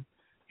moving.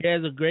 He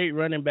has a great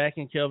running back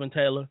in Kelvin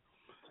Taylor.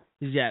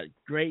 He's got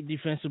great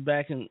defensive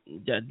backs,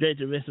 got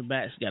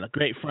a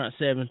great front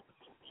seven.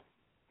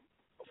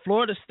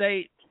 Florida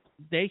State,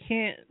 they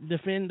can't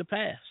defend the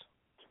pass.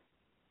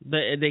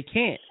 They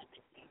can't.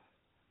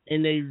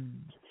 And they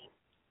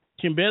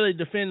can barely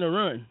defend the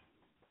run.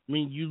 I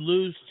mean, you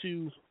lose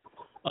to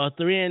a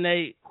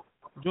 3-8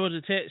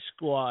 Georgia Tech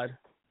squad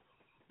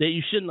that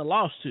you shouldn't have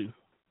lost to,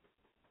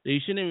 that you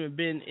shouldn't even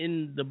been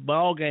in the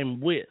ball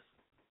game with.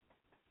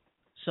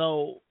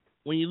 So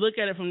when you look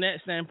at it from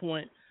that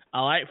standpoint,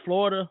 I like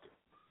Florida,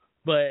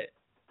 but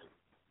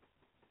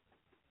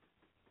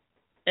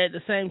at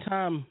the same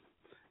time,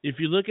 if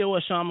you look at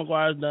what Sean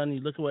McGuire's done, you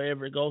look at what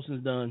Everett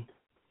Golson's done,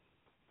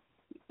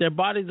 their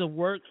bodies of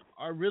work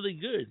are really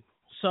good.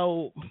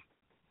 So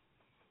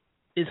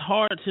it's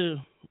hard to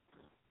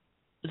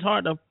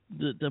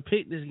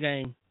pick this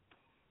game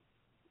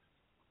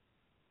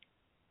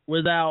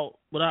without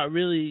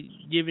really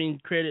giving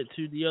credit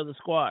to the other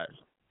squads.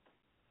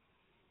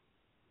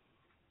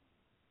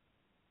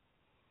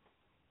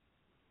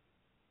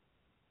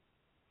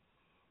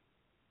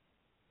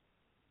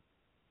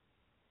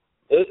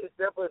 It's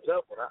definitely a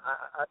tough one.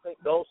 I think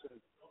Golson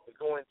is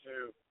going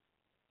to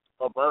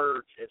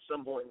emerge at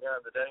some point in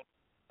time today.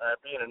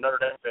 Being a Notre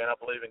Dame fan, I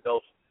believe in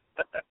Golson.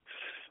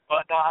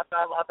 But no, I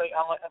think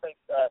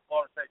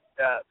Florida State's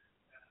got,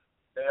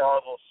 they are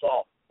a little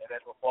soft, and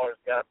that's what Florida's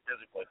got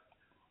physically.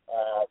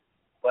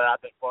 But I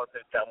think Florida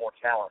State's got more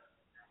talent,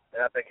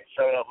 and I think it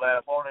showed up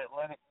last Florida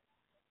Atlantic.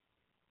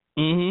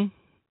 Mm-hmm.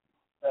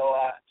 So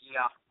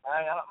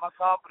my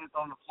confidence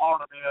on the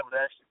Florida being able to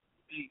actually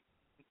beat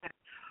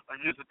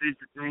against a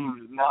decent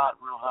team is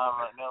not real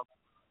high right now.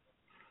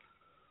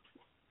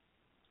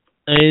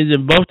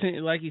 And both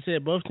teams, like you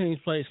said, both teams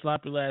played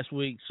sloppy last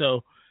week.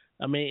 So,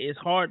 I mean, it's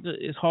hard to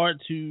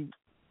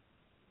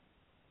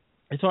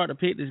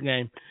pick this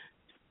game.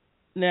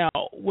 Now,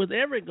 with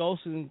Everett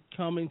Golson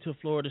coming to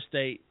Florida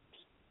State,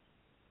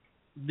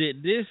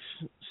 did this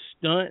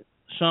stunt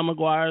Sean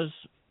McGuire's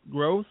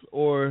growth,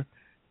 or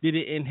did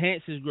it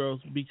enhance his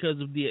growth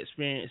because of the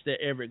experience that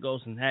Everett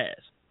Golson has?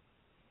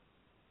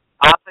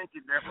 I think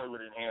it definitely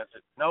would enhance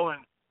it.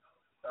 Knowing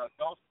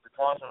Golson's a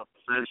consummate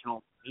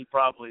professional, he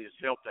probably has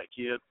helped that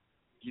kid,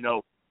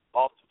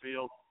 off the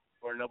field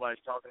where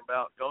nobody's talking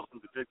about.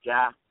 Golson's a good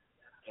guy,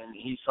 and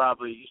he's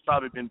probably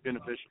been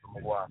beneficial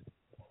to McGuire.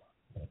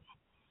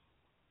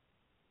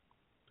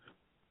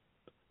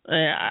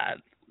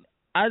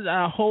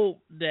 I hope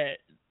that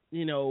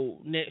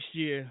next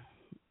year,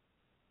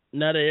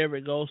 now that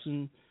Eric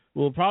Golson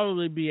will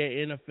probably be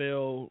an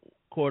NFL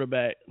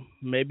quarterback,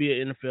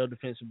 maybe an NFL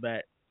defensive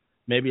back,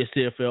 maybe a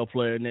CFL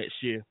player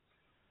next year.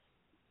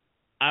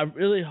 I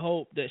really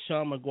hope that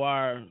Sean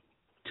McGuire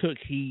took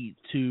heed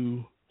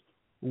to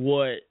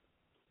what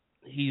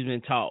he's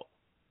been taught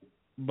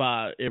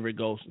by Eric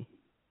Golson.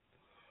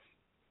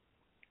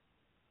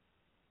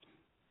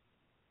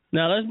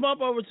 Now let's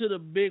bump over to the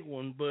big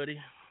one, buddy.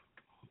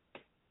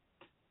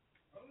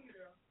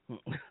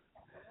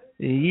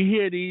 And you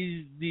hear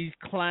these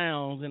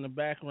clowns in the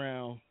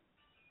background.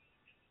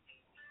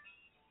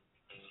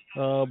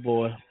 Oh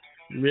boy,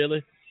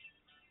 really?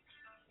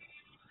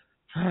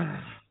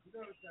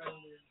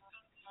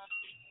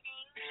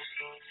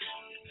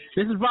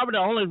 This is probably the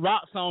only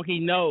rock song he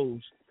knows.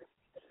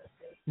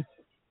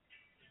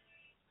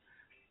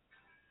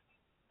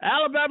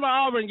 Alabama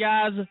Auburn,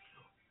 guys.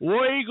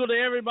 War Eagle to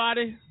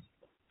everybody.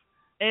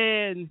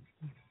 And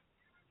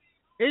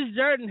it's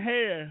Jordan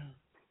Hare.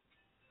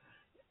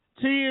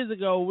 2 years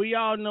ago, we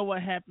all know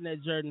what happened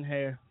at Jordan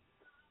Hare.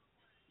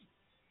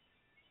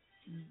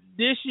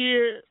 This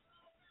year,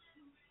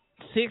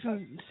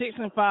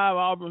 6-5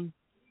 Auburn,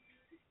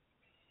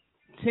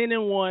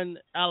 10-1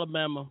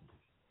 Alabama.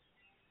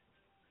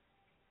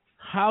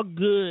 How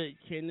good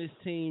can this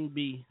team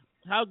be?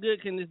 How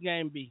good can this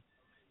game be?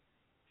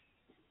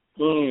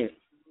 In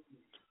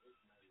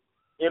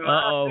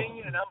my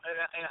opinion, and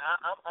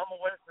I'm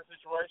aware of the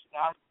situation.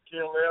 I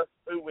care less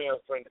who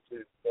wins between the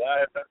two. So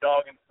I have no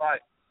dog in the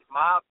fight. In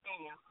my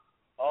opinion,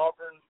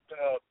 Auburn's going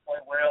to play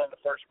well in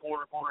the first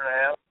quarter and a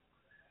half.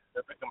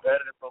 They'll be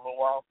competitive for a little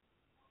while.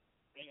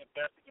 Being the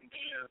best it can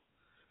be is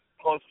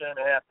close to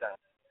in the halftime.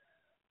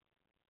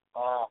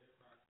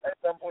 At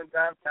some point in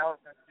time,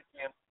 talent's going to kick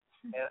in,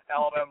 and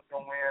Alabama's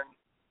going to win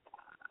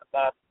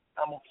by,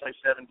 I'm going to say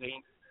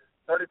 17.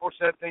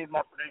 34-17 is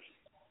my prediction.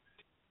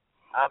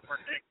 I'm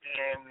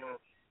predicting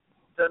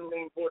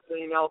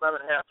 17-14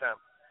 Alabama at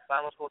halftime.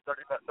 Final score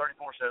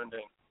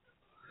 34-17.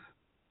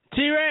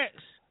 T-Rex.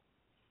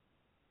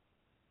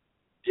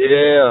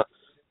 Yeah.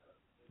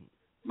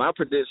 My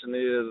prediction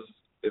is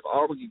if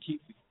Auburn can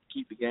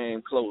keep the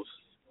game close,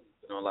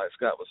 like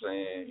Scott was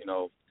saying,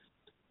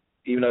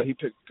 even though he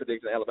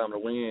predicted Alabama to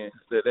win,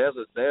 there's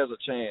a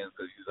chance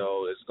because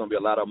it's going to be a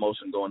lot of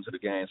emotion going into the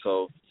game.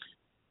 So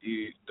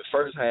the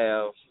first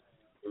half,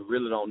 we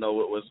really don't know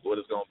what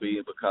it's going to be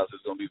because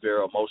it's going to be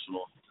very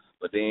emotional.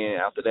 But then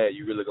after that,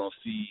 you're really going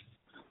to see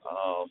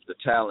the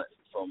talent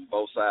from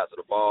both sides of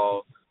the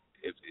ball.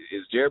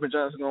 Is Jeremy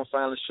Johnson going to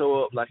finally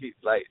show up like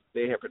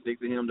they had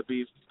predicted him to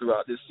be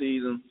throughout this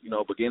season,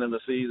 beginning of the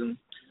season,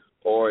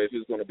 or if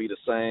it's going to be the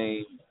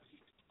same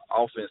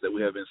offense that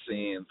we have been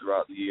seeing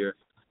throughout the year?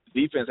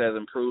 Defense has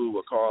improved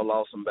with Carl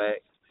Lawson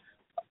back,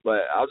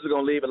 but I was just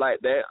going to leave it like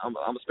that.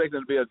 I'm expecting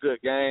it to be a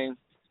good game.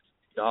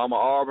 I'm an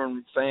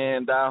Auburn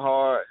fan,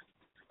 diehard.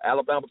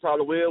 Alabama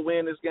probably will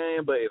win this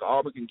game, but if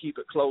Auburn can keep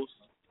it close,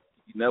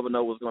 you never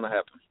know what's going to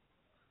happen.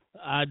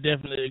 I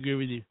definitely agree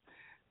with you.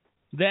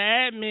 The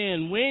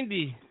admin,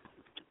 Wendy.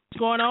 What's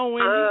going on,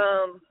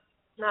 Wendy?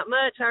 Not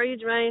much. How are you,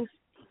 Jermaine?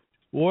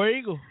 War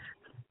Eagle.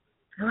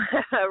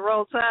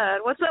 Roll Tide.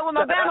 What's up with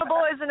my Bama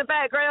boys in the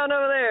background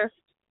over there?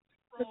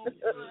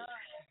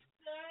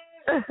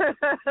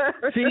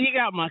 See, you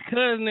got my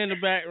cousin in the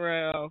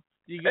background.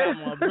 You got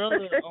my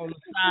brother on the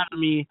side of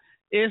me.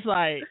 It's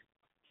like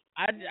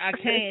I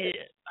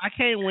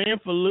can't win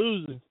for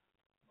losing.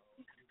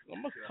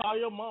 I'm gonna call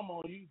your mama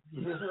on you.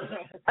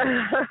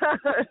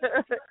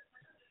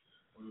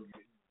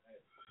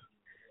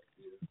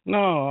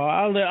 No,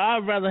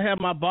 I'd rather have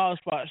my ball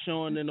spot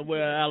showing than to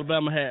wear an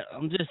Alabama hat.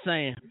 I'm just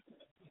saying.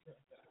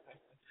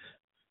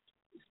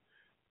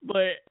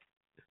 But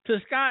to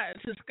Scott's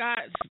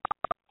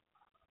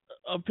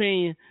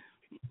opinion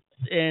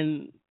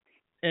and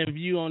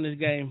view on this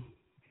game,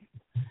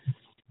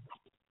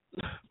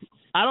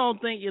 I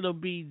don't think it'll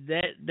be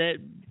that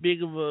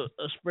big of a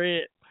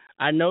spread.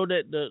 I know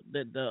that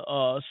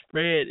the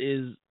spread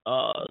is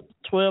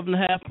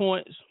 12.5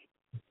 points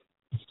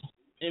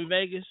in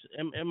Vegas.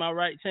 Am I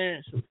right,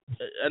 Terrence?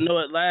 I know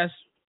it last.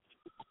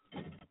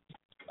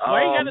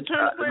 Why you got to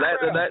turn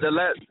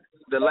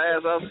the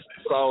last I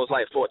saw was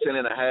like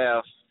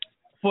 14.5.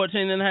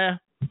 14.5.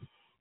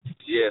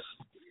 Yes.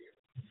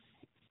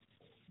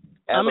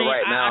 As of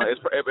right now, it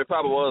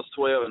probably was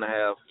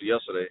 12.5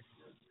 yesterday.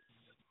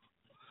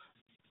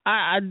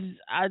 I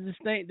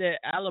just think that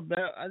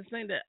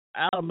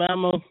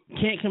Alabama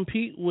can't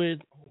compete with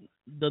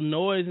the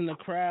noise in the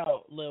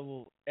crowd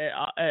level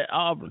at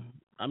Auburn.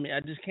 I mean, I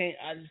just can't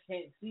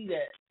see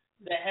that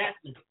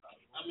happening.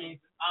 I mean,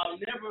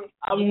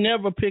 I'll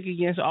never pick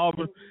against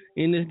Auburn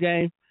in this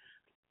game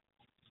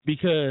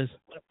because,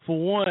 for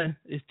one,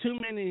 there's too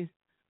many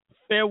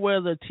fair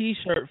weather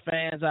T-shirt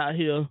fans out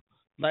here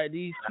like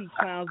these two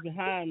clowns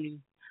behind me.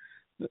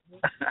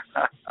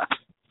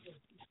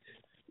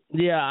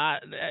 Yeah,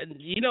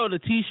 the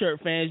T-shirt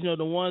fans,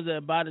 the ones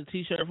that buy the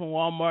T-shirt from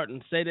Walmart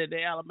and say that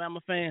they're Alabama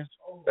fans.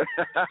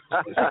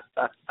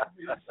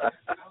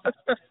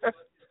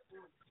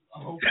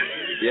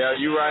 Yeah,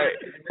 you're right.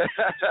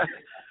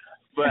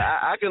 But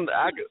I can,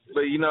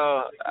 but you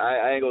know,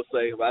 I ain't gonna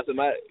say. But I said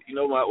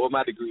what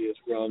my degree is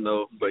from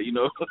though. But you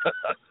know,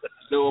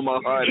 know what my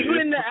heart is. You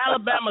in the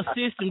Alabama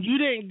system. You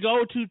didn't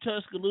go to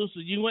Tuscaloosa.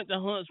 You went to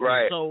Huntsville.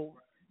 Right. So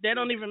that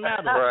don't even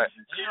matter. Right.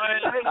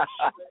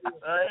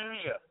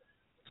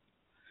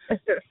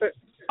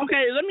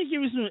 Okay, let me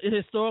give you some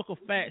historical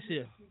facts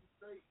here.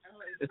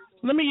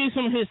 Let me give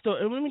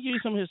you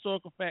some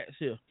historical facts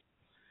here.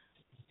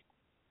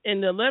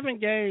 In the 11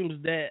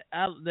 games that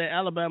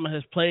Alabama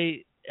has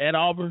played at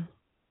Auburn,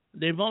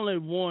 they've only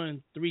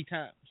won 3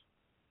 times.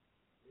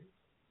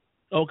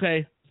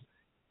 Okay?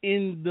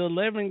 In the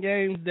 11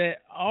 games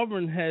that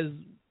Auburn has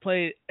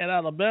played at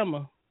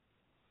Alabama,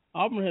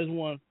 Auburn has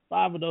won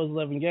 5 of those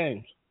 11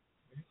 games.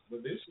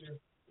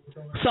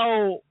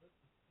 So,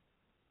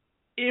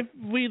 if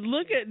we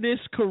look at this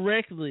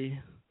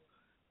correctly,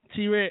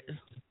 T-Rex,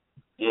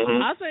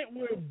 I think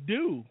we're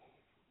due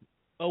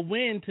a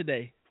win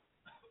today.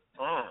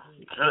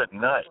 Good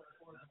night.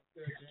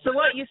 So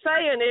what you're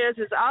saying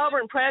is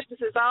Auburn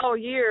practices all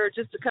year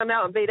just to come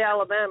out and beat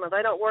Alabama.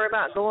 They don't worry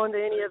about going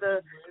to any of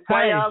the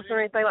playoffs or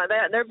anything like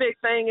that. Their big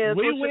thing is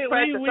we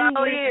practice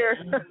all year.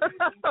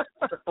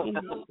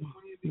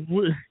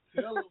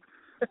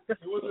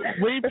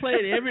 We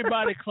played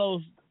everybody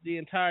close the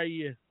entire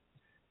year.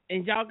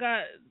 And y'all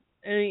got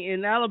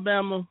in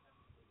Alabama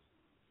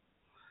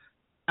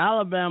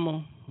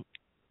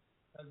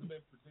hasn't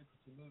been predicted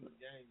to lose a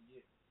game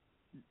yet.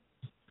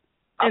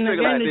 I'm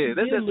thinking like this.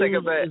 Let's just take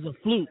it back. Is a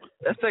fluke.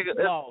 Let's take it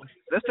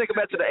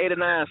back to the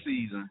 8-9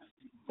 season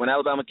when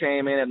Alabama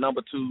came in at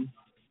number 2,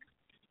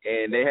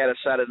 and they had a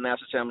shot at the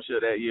national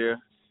championship that year.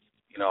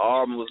 You know,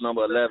 Auburn was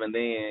number 11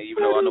 then,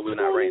 even though I know we're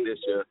not ranked this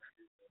year.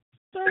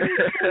 That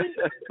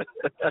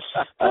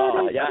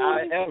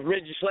was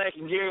Reggie Slack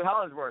and Gary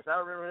Hollingsworth. I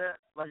remember that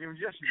like it was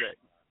yesterday.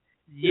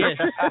 Yes.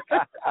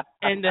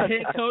 And the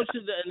head coach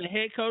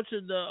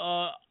of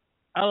the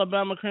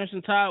Alabama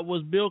Crimson Tide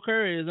was Bill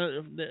Curry,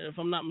 if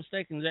I'm not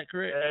mistaken. Is that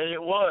correct? Yeah,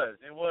 it was.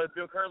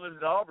 Bill Curry lived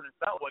at Auburn. It's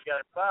about what got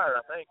him fired,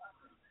 I think.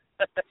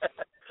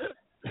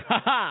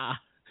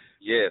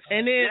 Yes.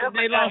 And then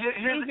they lost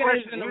 2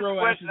 games in a row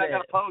after that. I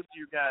got to pose to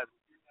you guys.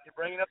 You're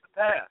bringing up the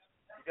past.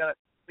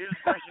 Here's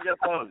the question you got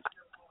to pose.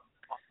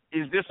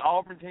 Is this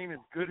Auburn team as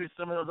good as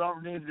some of those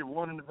Auburn teams that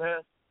won in the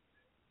past?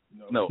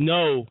 No.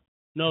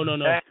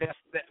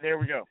 There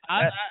we go.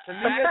 I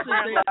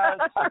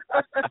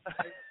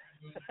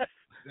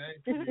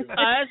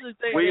actually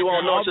think we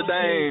want Notre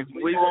Dame.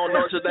 We want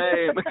Notre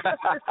Dame.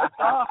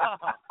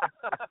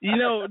 You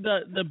know,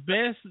 the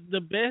best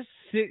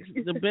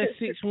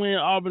 6-win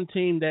Auburn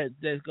team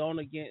that's gone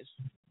against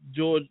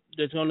Georgia,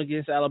 that's gone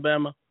against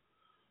Alabama,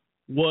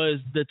 was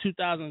the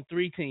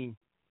 2003 team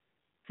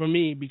for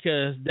me,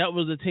 because that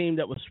was a team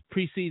that was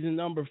preseason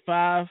number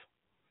 5,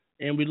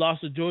 and we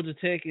lost to Georgia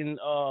Tech and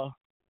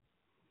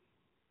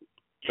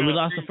we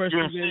lost the first 2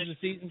 games of the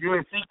season.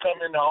 UNC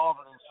come into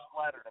Auburn and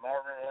splattered them. I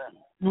remember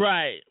that.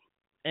 Right.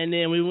 And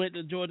then we went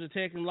to Georgia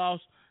Tech and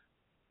lost.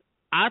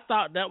 I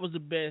thought that was the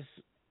best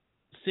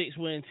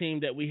 6-win team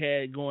that we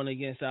had going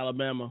against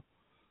Alabama.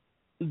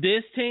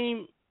 This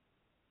team,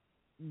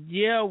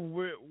 yeah,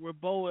 we're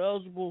bowl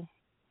eligible.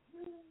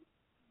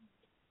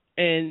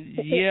 And,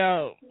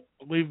 yeah,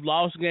 we've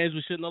lost games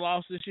we shouldn't have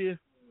lost this year.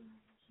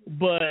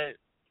 But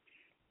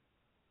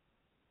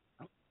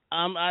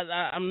I'm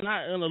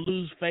not going to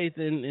lose faith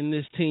in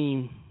this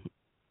team.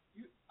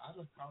 I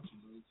just thought you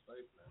lose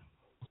faith,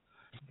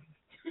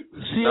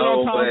 man. See what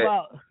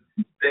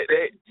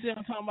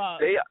I'm talking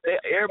about?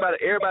 Everybody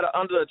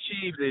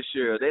underachieved this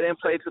year. They didn't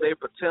play to their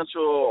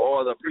potential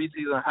or the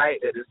preseason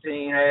height that this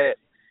team had.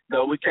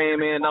 No, we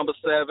came in number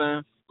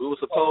 7. We were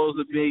supposed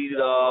to be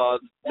the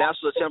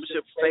national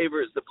championship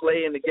favorites to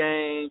play in the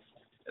game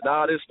and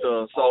all this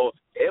stuff. So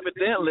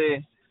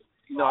evidently,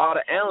 you know, all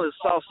the analysts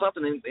saw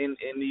something in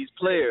these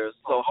players.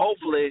 So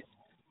hopefully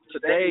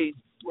today,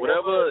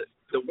 whatever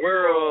the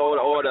world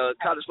or the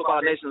college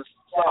football nation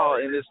saw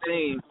in this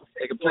team,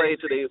 they can play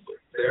to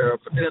their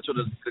potential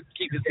to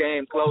keep this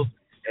game close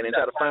and then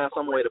try to find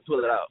some way to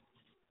pull it out.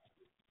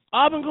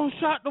 Auburn gonna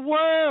shock the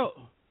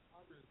world.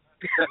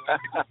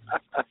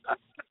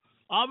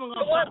 Auburn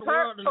gonna shock the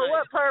world tonight. For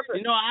what purpose?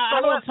 You know,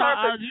 I don't talk.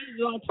 I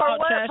usually don't talk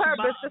trash about. For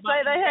what purpose? To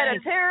say they had a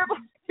terrible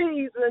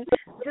season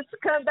just to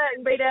come back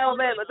and beat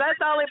Alabama. That's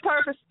the only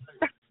purpose.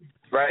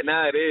 Right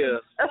now it is.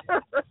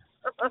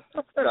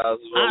 Because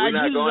we're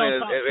not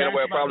going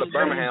anywhere, probably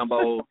Birmingham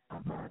Bowl.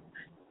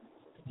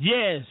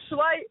 Yes. So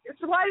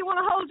why you want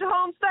to hold your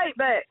home state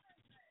back?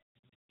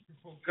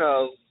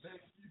 Because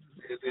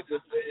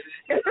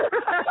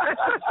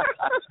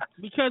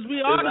because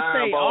we are the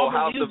state.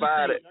 Auburn is the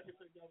state.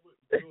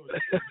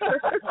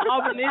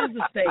 Auburn is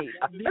the state.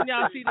 Didn't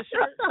y'all see the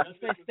shirt? It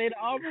says State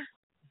of Auburn.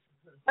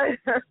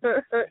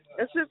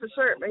 It's just a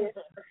shirt, man.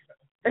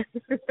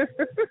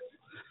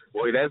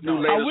 Boy, that's new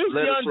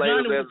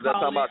legislation that's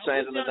talking about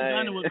changing the name.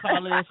 Johnny would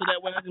call in so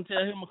that way I can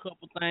tell him a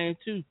couple things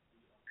too.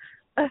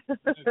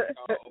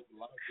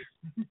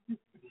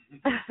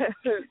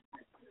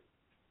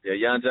 Yeah,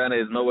 Young Johnny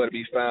is nowhere to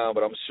be found,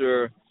 but I'm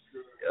sure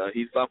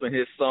he's bumping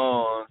his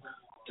song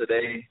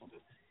today.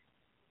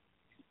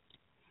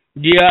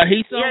 Yeah,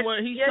 he's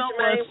somewhere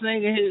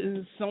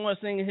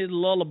singing his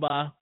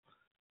lullaby.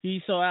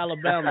 He's so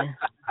Alabama.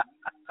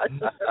 I'm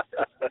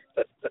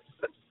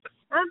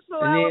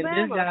so and Alabama.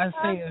 Then this guy's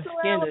singing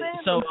Skinner.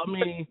 So I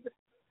mean,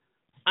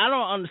 I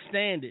don't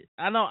understand it.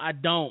 I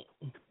don't.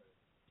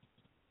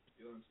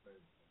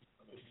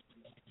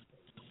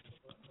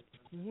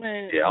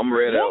 Man, yeah, I'm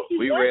ready.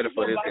 We ready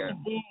for this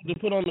game. To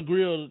put on the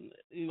grill,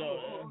 you know.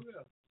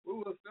 We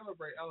will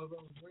celebrate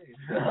Alabama's win.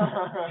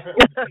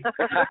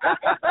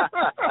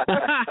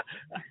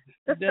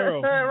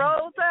 Daryl.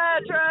 Roll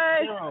Tide,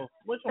 Trey. Daryl,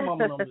 what's your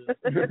mama number?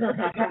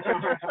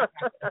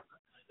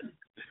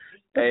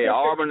 Hey,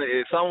 Auburn,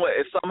 if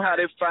somehow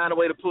they find a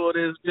way to pull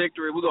this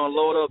victory, we're going to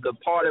load up the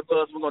party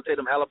bus. We're going to take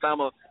them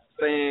Alabama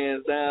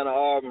fans down to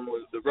Auburn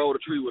to roll the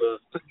tree with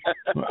us.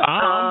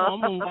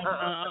 I'm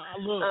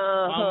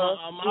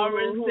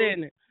already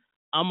saying it.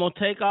 I'm going to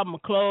take off my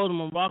clothes. I'm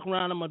going to walk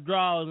around in my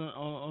drawers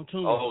on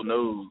Tuesday. Oh,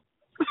 no.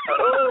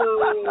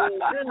 Oh,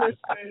 goodness.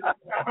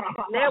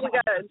 Now we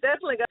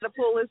definitely got to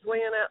pull this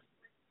win out.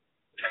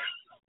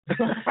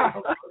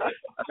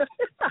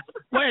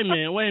 Wait a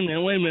minute.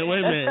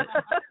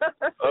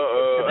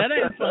 That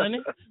ain't funny.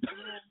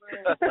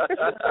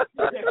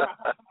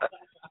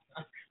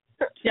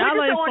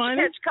 Y'all ain't don't want funny.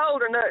 to catch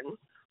cold or nothing.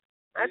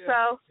 That's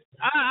all.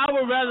 I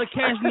would rather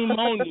catch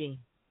pneumonia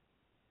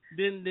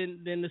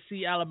than to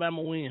see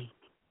Alabama win.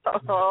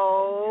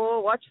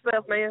 Oh, watch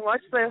yourself, man.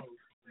 Watch yourself.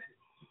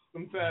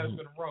 Sometimes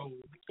in a row.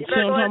 You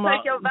better go ahead and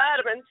take your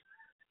vitamins.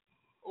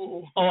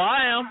 Oh,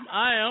 I am.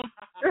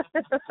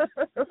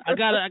 I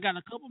got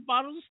a couple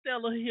bottles of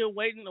Stella here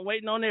waiting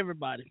on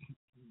everybody.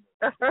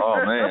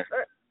 Oh man!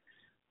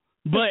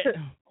 But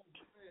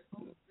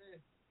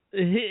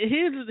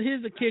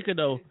here's the kicker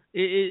though.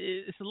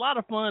 It's a lot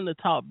of fun to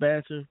talk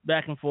banter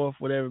back and forth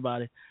with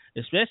everybody,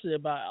 especially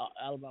about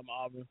Alabama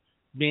Auburn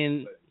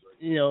being,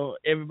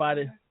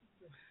 everybody.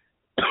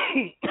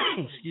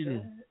 Excuse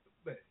me.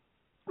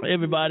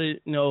 Everybody,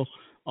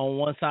 on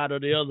one side or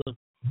the other.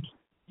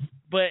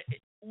 But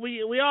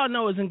we all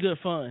know it's in good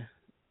fun.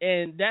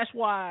 And that's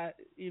why,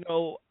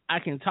 I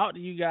can talk to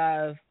you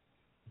guys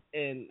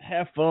and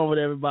have fun with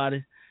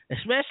everybody,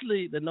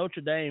 especially the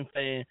Notre Dame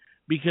fan,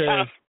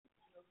 because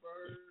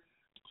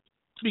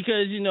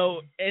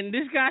and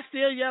this guy's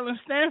still yelling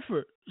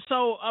Stanford.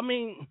 So, I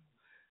mean,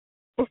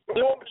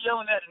 they won't be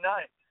yelling that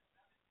tonight.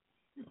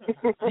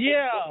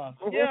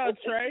 Yeah,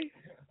 Trey.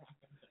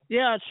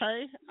 Yeah,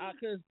 Trey.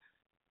 Because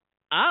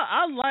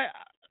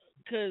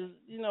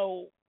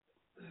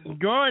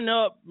growing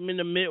up in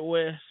the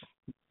Midwest,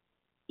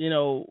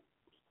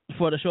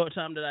 for the short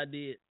time that I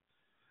did,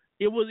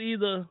 it was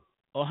either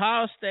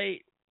Ohio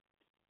State,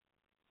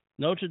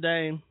 Notre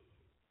Dame,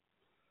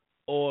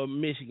 or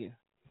Michigan.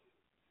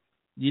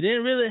 You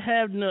didn't really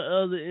have no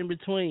other in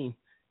between,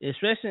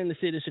 especially in the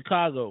city of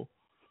Chicago.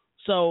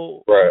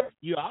 So right.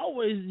 you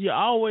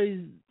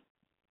always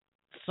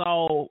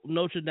saw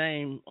Notre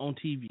Dame on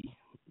TV.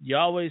 You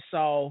always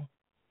saw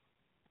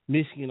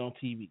Michigan on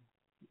TV.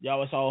 You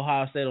always saw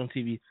Ohio State on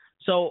TV.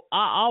 So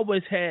I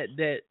always had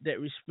that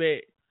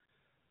respect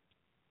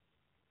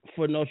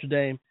for Notre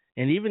Dame.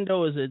 And even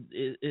though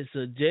it's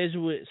a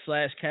Jesuit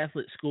 /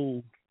 Catholic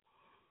school,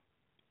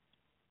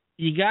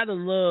 you gotta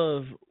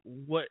love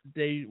what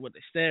they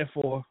stand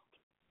for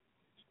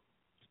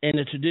and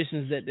the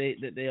traditions that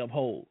they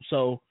uphold.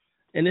 So,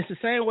 and it's the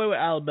same way with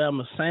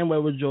Alabama, same way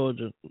with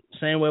Georgia,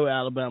 same way with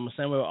Alabama,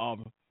 same way with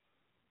Auburn.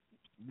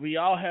 We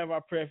all have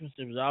our preferences,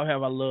 we all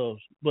have our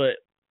loves, but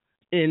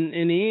in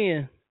the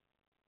end,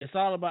 it's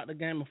all about the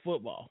game of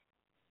football.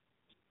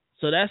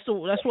 So that's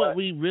what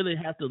we really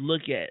have to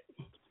look at.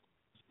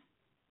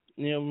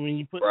 When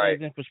you put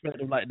things in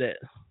perspective like that.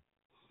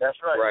 That's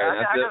right.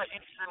 Right. I got an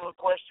interesting little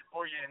question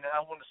for you, and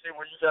I want to see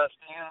where you guys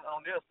stand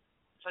on this.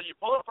 So you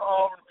pull up for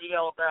Auburn to beat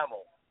Alabama.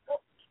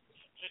 Are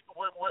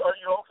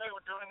you okay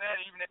with doing that,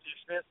 even at the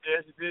expense of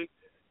the SEC?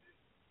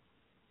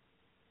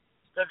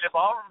 Because if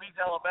Auburn beats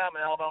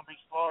Alabama and Alabama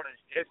beats Florida,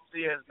 the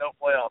SEC has no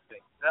playoff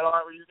team. Is that all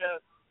right with you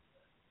guys?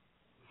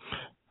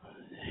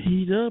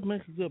 He does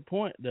make a good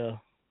point, though.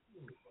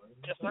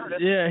 Yes, sir.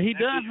 Yeah, he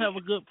does have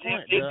a good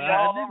point,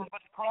 though.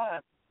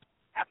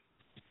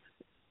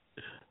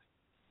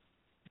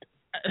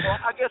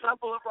 Well, I guess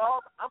I'm pulling for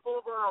Auburn. I'm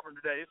pulling for Auburn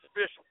today. It's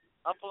official.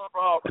 I'm pulling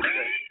for Auburn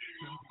today.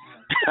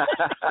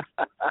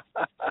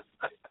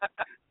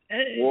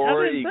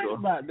 War I didn't Eagle. think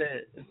about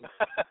that.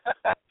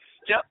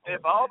 Yep.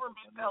 If Auburn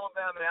beats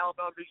Alabama and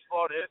Alabama beats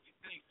Florida,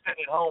 SEC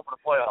sitting at home for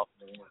the playoffs.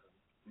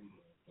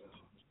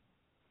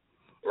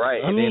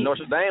 Right, and then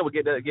Notre Dame will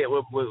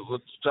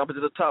will jump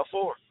into the top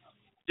 4.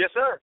 Yes,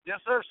 sir.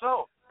 Yes, sir.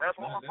 So that's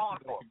what we're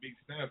pulling for.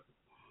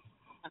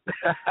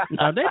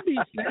 Now, they beat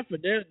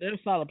Stanford, they're a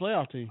solid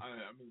playoff team.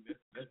 I mean,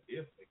 that's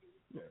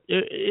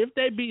if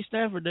they beat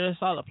Stanford, they're a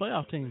solid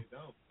playoff team.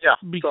 Yeah.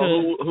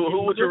 Because so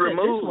who would you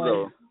remove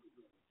though?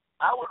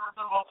 I would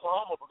remove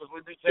Oklahoma because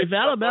we beat Texas. If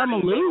Alabama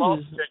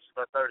loses, Texas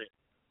by 30.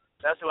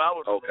 That's who I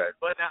would. Okay.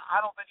 But now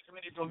I don't think the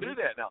committee's going to do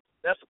that. Now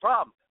that's the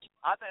problem.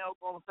 I think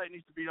Oklahoma State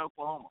needs to beat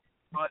Oklahoma.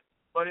 But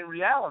in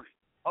reality,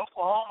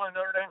 Oklahoma and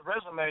Notre Dame's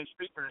resume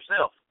speak for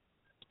itself.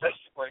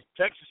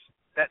 Texas,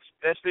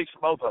 that speaks for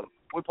both of them.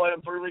 We played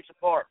them 3 weeks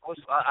apart.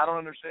 I don't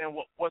understand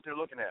what they're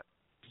looking at.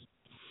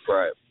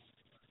 Right.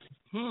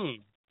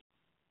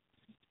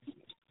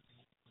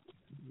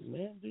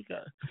 Man, you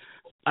got.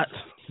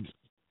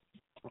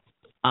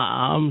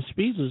 I'm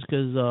speechless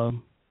because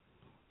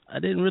I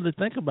didn't really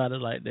think about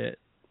it like that.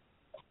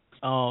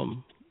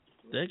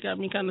 That got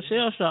me kind of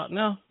shell shocked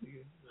now.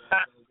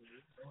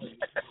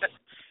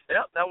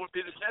 Yep, that would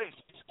be the case.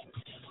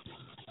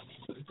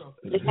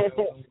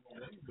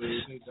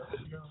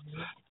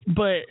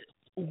 But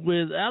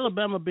with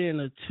Alabama being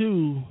a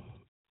 2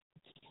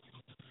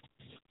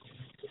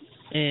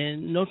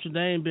 and Notre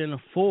Dame being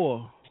a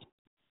 4,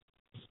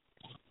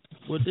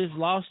 with this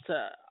loss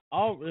to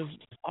if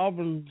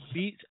Auburn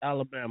beats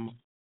Alabama,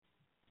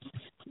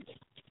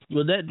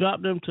 would that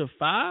drop them to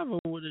 5, or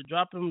would it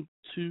drop them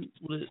to?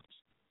 Would it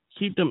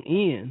keep them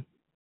in?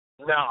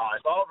 No,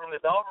 if Auburn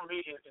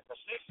beats, if the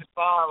 6-5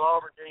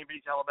 Auburn team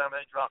beats Alabama,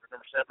 they drop to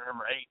number 7,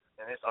 number 8,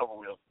 and it's over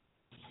with.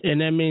 And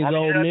that means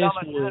Ole Miss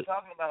would. You're not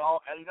talking about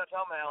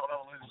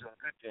Alabama losing to a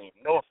good team.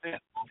 No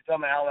offense. You're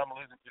talking about Alabama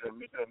losing to a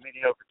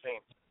mediocre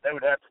team. They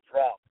would have to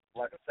drop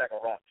like a sack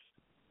of rocks.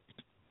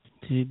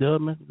 He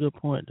does make a good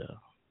point, though.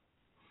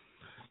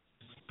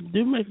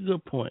 Do make a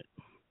good point.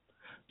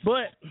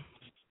 But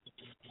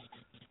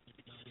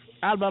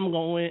Alabama's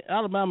gonna win.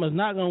 Alabama's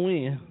not gonna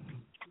win.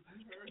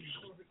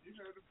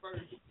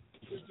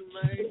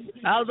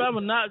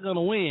 Alabama's not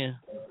gonna win.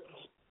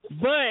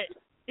 But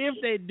if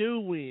they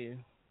do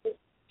win,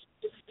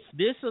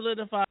 this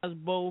solidifies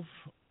both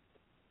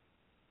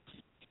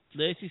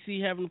the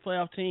SEC having a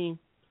playoff team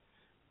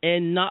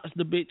and knocks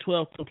the Big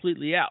 12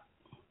 completely out.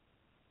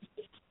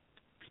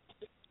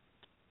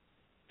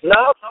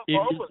 No,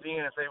 Oklahoma's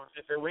in if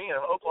they win.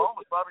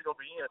 Oklahoma's probably going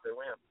to be in if they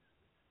win.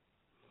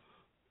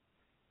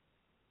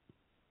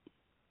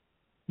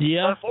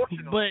 Yeah,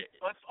 unfortunately,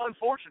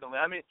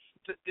 I mean,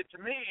 to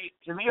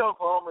me,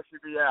 Oklahoma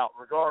should be out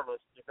regardless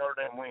if Notre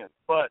Dame wins.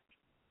 But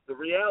the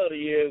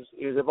reality is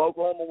if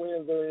Oklahoma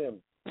wins, they're in.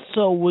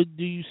 So,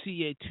 do you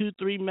see a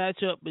 2-3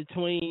 matchup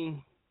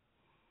between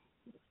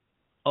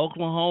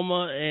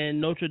Oklahoma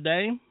and Notre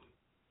Dame,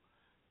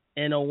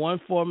 and a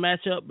 1-4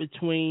 matchup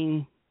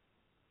between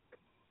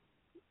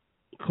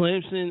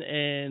Clemson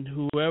and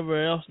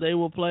whoever else they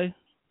will play?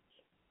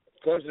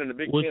 Clemson in the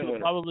Big Which Ten will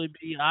winner. probably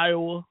be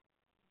Iowa.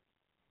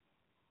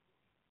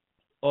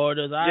 Or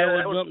does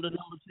Iowa jump to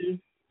number 2?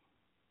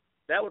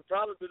 That would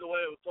probably be the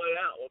way it would play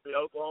out. It would be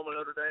Oklahoma,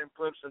 Notre Dame,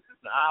 Clemson,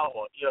 and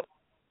Iowa. Yeah.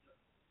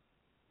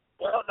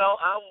 Well, no,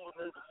 Iowa would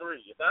move to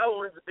 3. If Iowa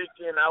wins the Big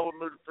Ten, I would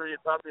move to 3.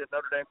 It'd probably be a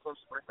Notre Dame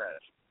Clemson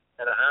rematch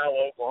and an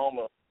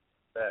Iowa-Oklahoma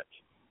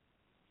match.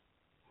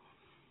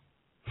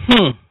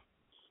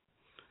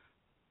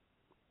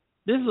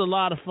 This is a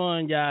lot of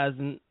fun, guys,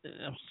 and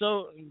I'm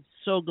so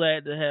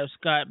glad to have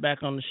Scott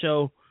back on the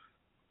show.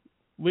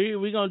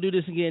 We're going to do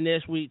this again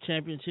next week,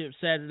 Championship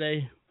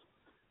Saturday.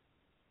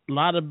 A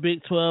lot of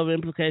Big 12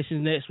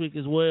 implications next week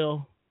as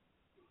well.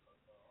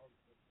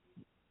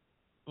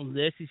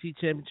 The SEC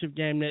Championship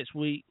game next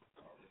week.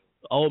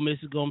 Ole Miss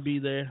is going to be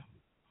there.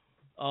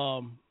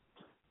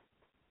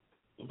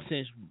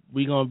 Since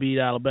we're going to beat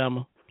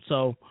Alabama.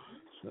 So,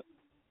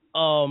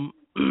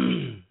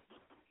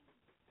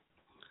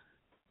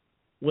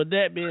 with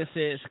that being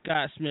said,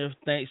 Scott Smith,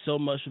 thanks so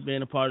much for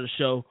being a part of the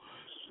show.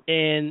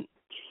 And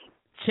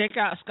check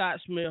out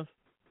Scott Smith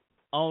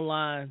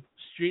online,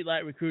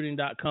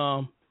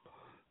 streetlightrecruiting.com.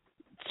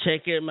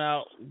 Check him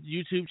out,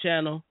 YouTube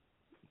channel.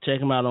 Check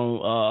him out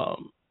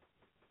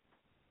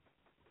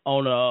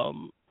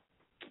on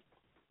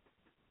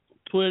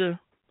Twitter.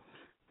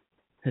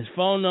 His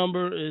phone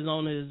number is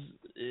on his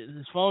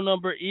phone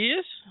number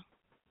is,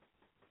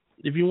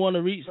 if you want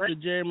to reach the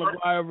Jerry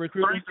Maguire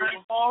recruiting.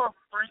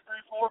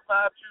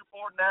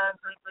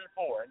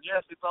 334-524-9334. And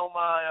yes, it's on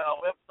my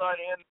website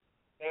and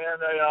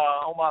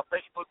on my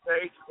Facebook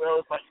page as well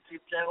as my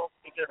YouTube channel.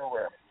 It's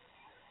everywhere.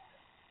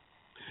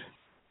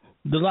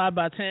 The Live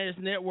by Terrence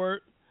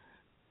Network,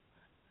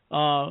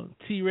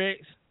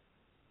 T-Rex,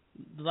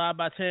 the Live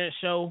by Terrence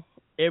show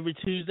every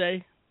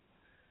Tuesday.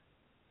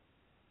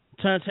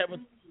 Turntable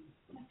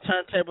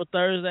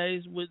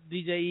Thursdays with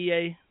DJ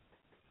EA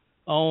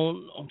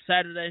on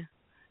Saturday,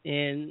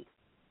 and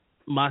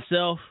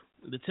myself,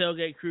 the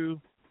Tailgate crew,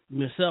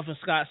 myself and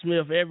Scott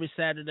Smith every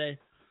Saturday.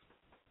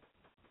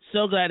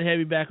 So glad to have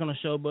you back on the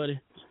show, buddy.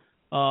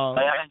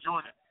 I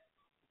enjoyed it.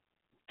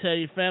 Tell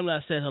your family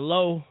I said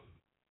hello.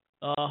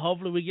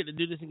 Hopefully we get to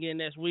do this again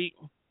next week.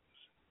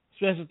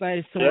 Special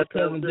thanks to my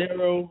cousin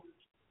Darryl.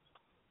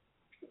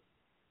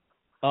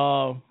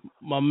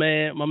 My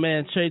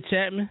man Trey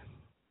Chapman.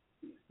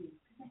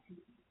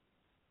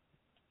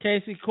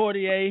 Casey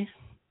Cordier.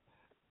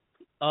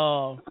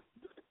 Of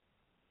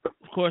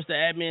course, the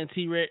admin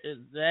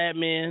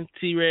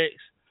T-Rex,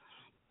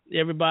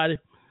 everybody.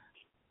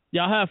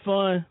 Y'all have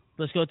fun.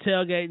 Let's go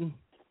tailgating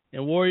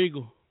and War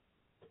Eagle.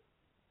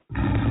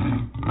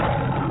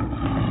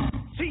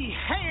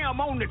 Cam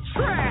on the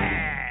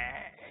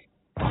track.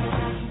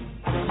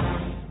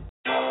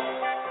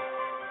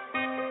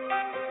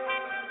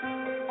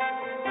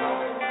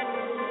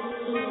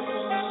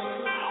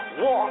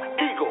 War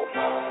Eagle,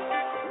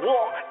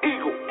 War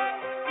Eagle,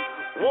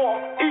 War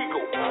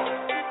Eagle,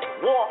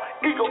 War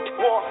Eagle,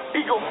 War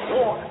Eagle,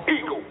 War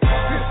Eagle.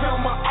 This is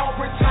my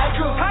Auburn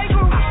Tiger. I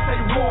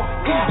say War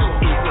Eagle.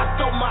 I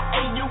throw my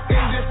AU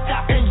in the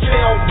sky and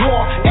yell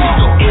War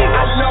Eagle.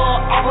 I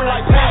love Auburn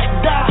like Pat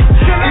Dye.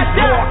 It's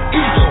War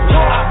Eagle.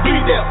 I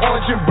bleed that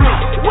orange and blue.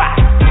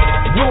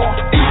 War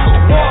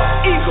Eagle, War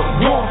Eagle,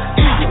 War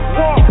Eagle,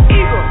 War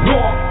Eagle,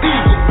 War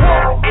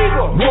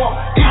Eagle, War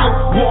Eagle,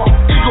 War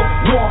Eagle,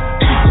 War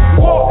Eagle,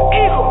 War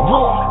Eagle,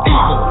 War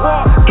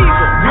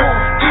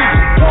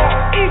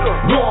Eagle,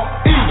 War Eagle, War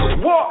Eagle,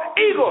 War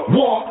Eagle,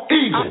 War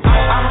Eagle.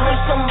 I heard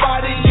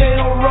somebody ain't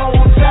on wrong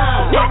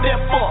time. What that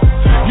for?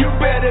 You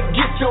better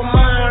get your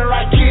mind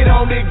right. Get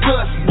on that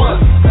Gus bus.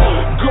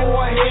 Go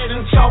ahead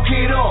and chalk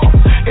it up.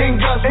 In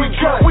Gus we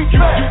trust.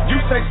 You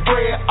say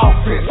spread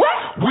offense.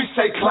 We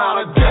say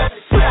cloud of dust.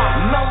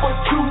 Number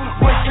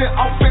 2, Western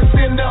offense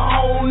in the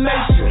whole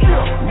nation.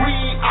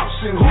 Reed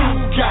option, who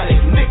got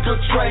it? Nickel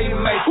trade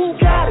mate. Who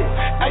got it?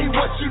 Hey,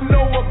 what you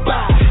know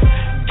about it?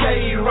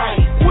 Gay right.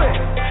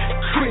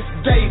 Chris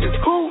Davis.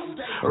 Who?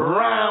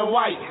 Ryan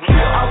White.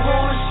 I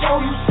wanna show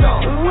you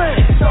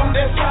something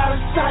that's out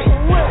of sight.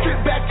 Sit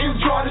back,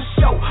 enjoy the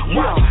show.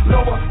 Watch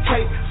Noah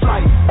take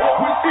flight.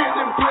 We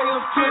sending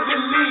players to the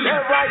league.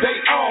 They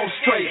all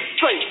straight.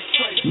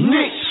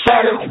 Nick,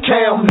 Saturn,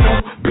 Cam, New,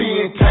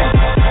 being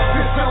taken.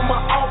 This is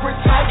my Auburn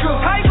Tiger.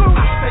 I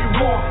say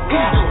War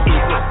Eagle.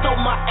 I throw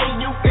my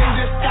AU in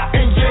the sky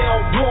and yell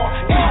War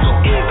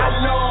Eagle. I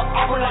love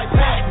Auburn like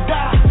Pat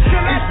Dye.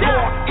 It's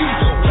War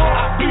Eagle.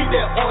 I bleed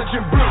that orange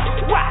and blue.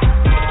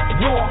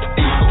 War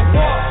Eagle,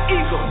 War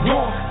Eagle,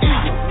 War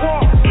Eagle,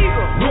 War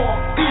Eagle, War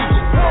Eagle,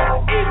 War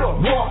Eagle,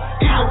 War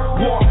Eagle,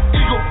 War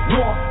Eagle,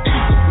 War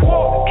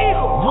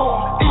Eagle,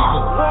 War Eagle,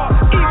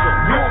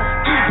 War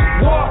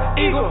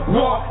Eagle, War Eagle,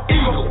 War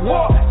Eagle,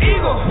 War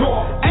Eagle,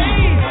 War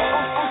Eagle.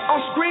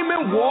 I'm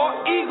screaming War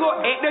Eagle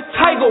at the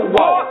Tiger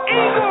Walk.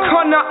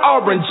 Come to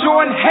Auburn,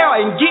 join hell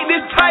and get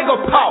this Tiger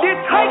paw.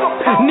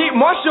 Nick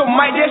Marshall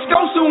might just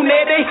go soon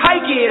as they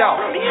hike it off.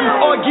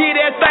 Or get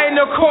that thing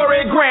to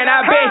Corey Grant,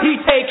 I bet he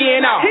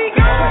taking off.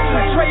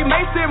 Trey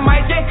Mason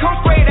might just come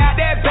straight out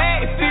that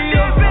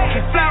backfield.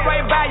 Fly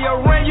right by you,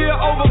 run you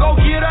over, go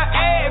get an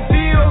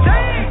Advil.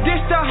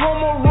 This the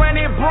homo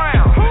running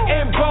Brown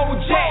and Bo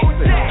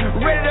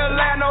Jackson. Ready to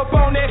line up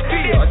on that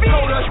field,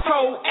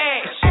 toe-to-toe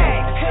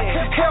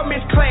action.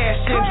 Helmets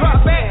clashing,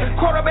 drop back,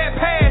 quarterback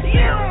pass.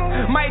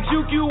 Might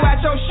juke you out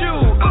your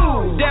shoe,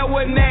 ooh, that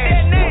was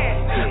nasty.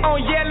 On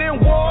yellow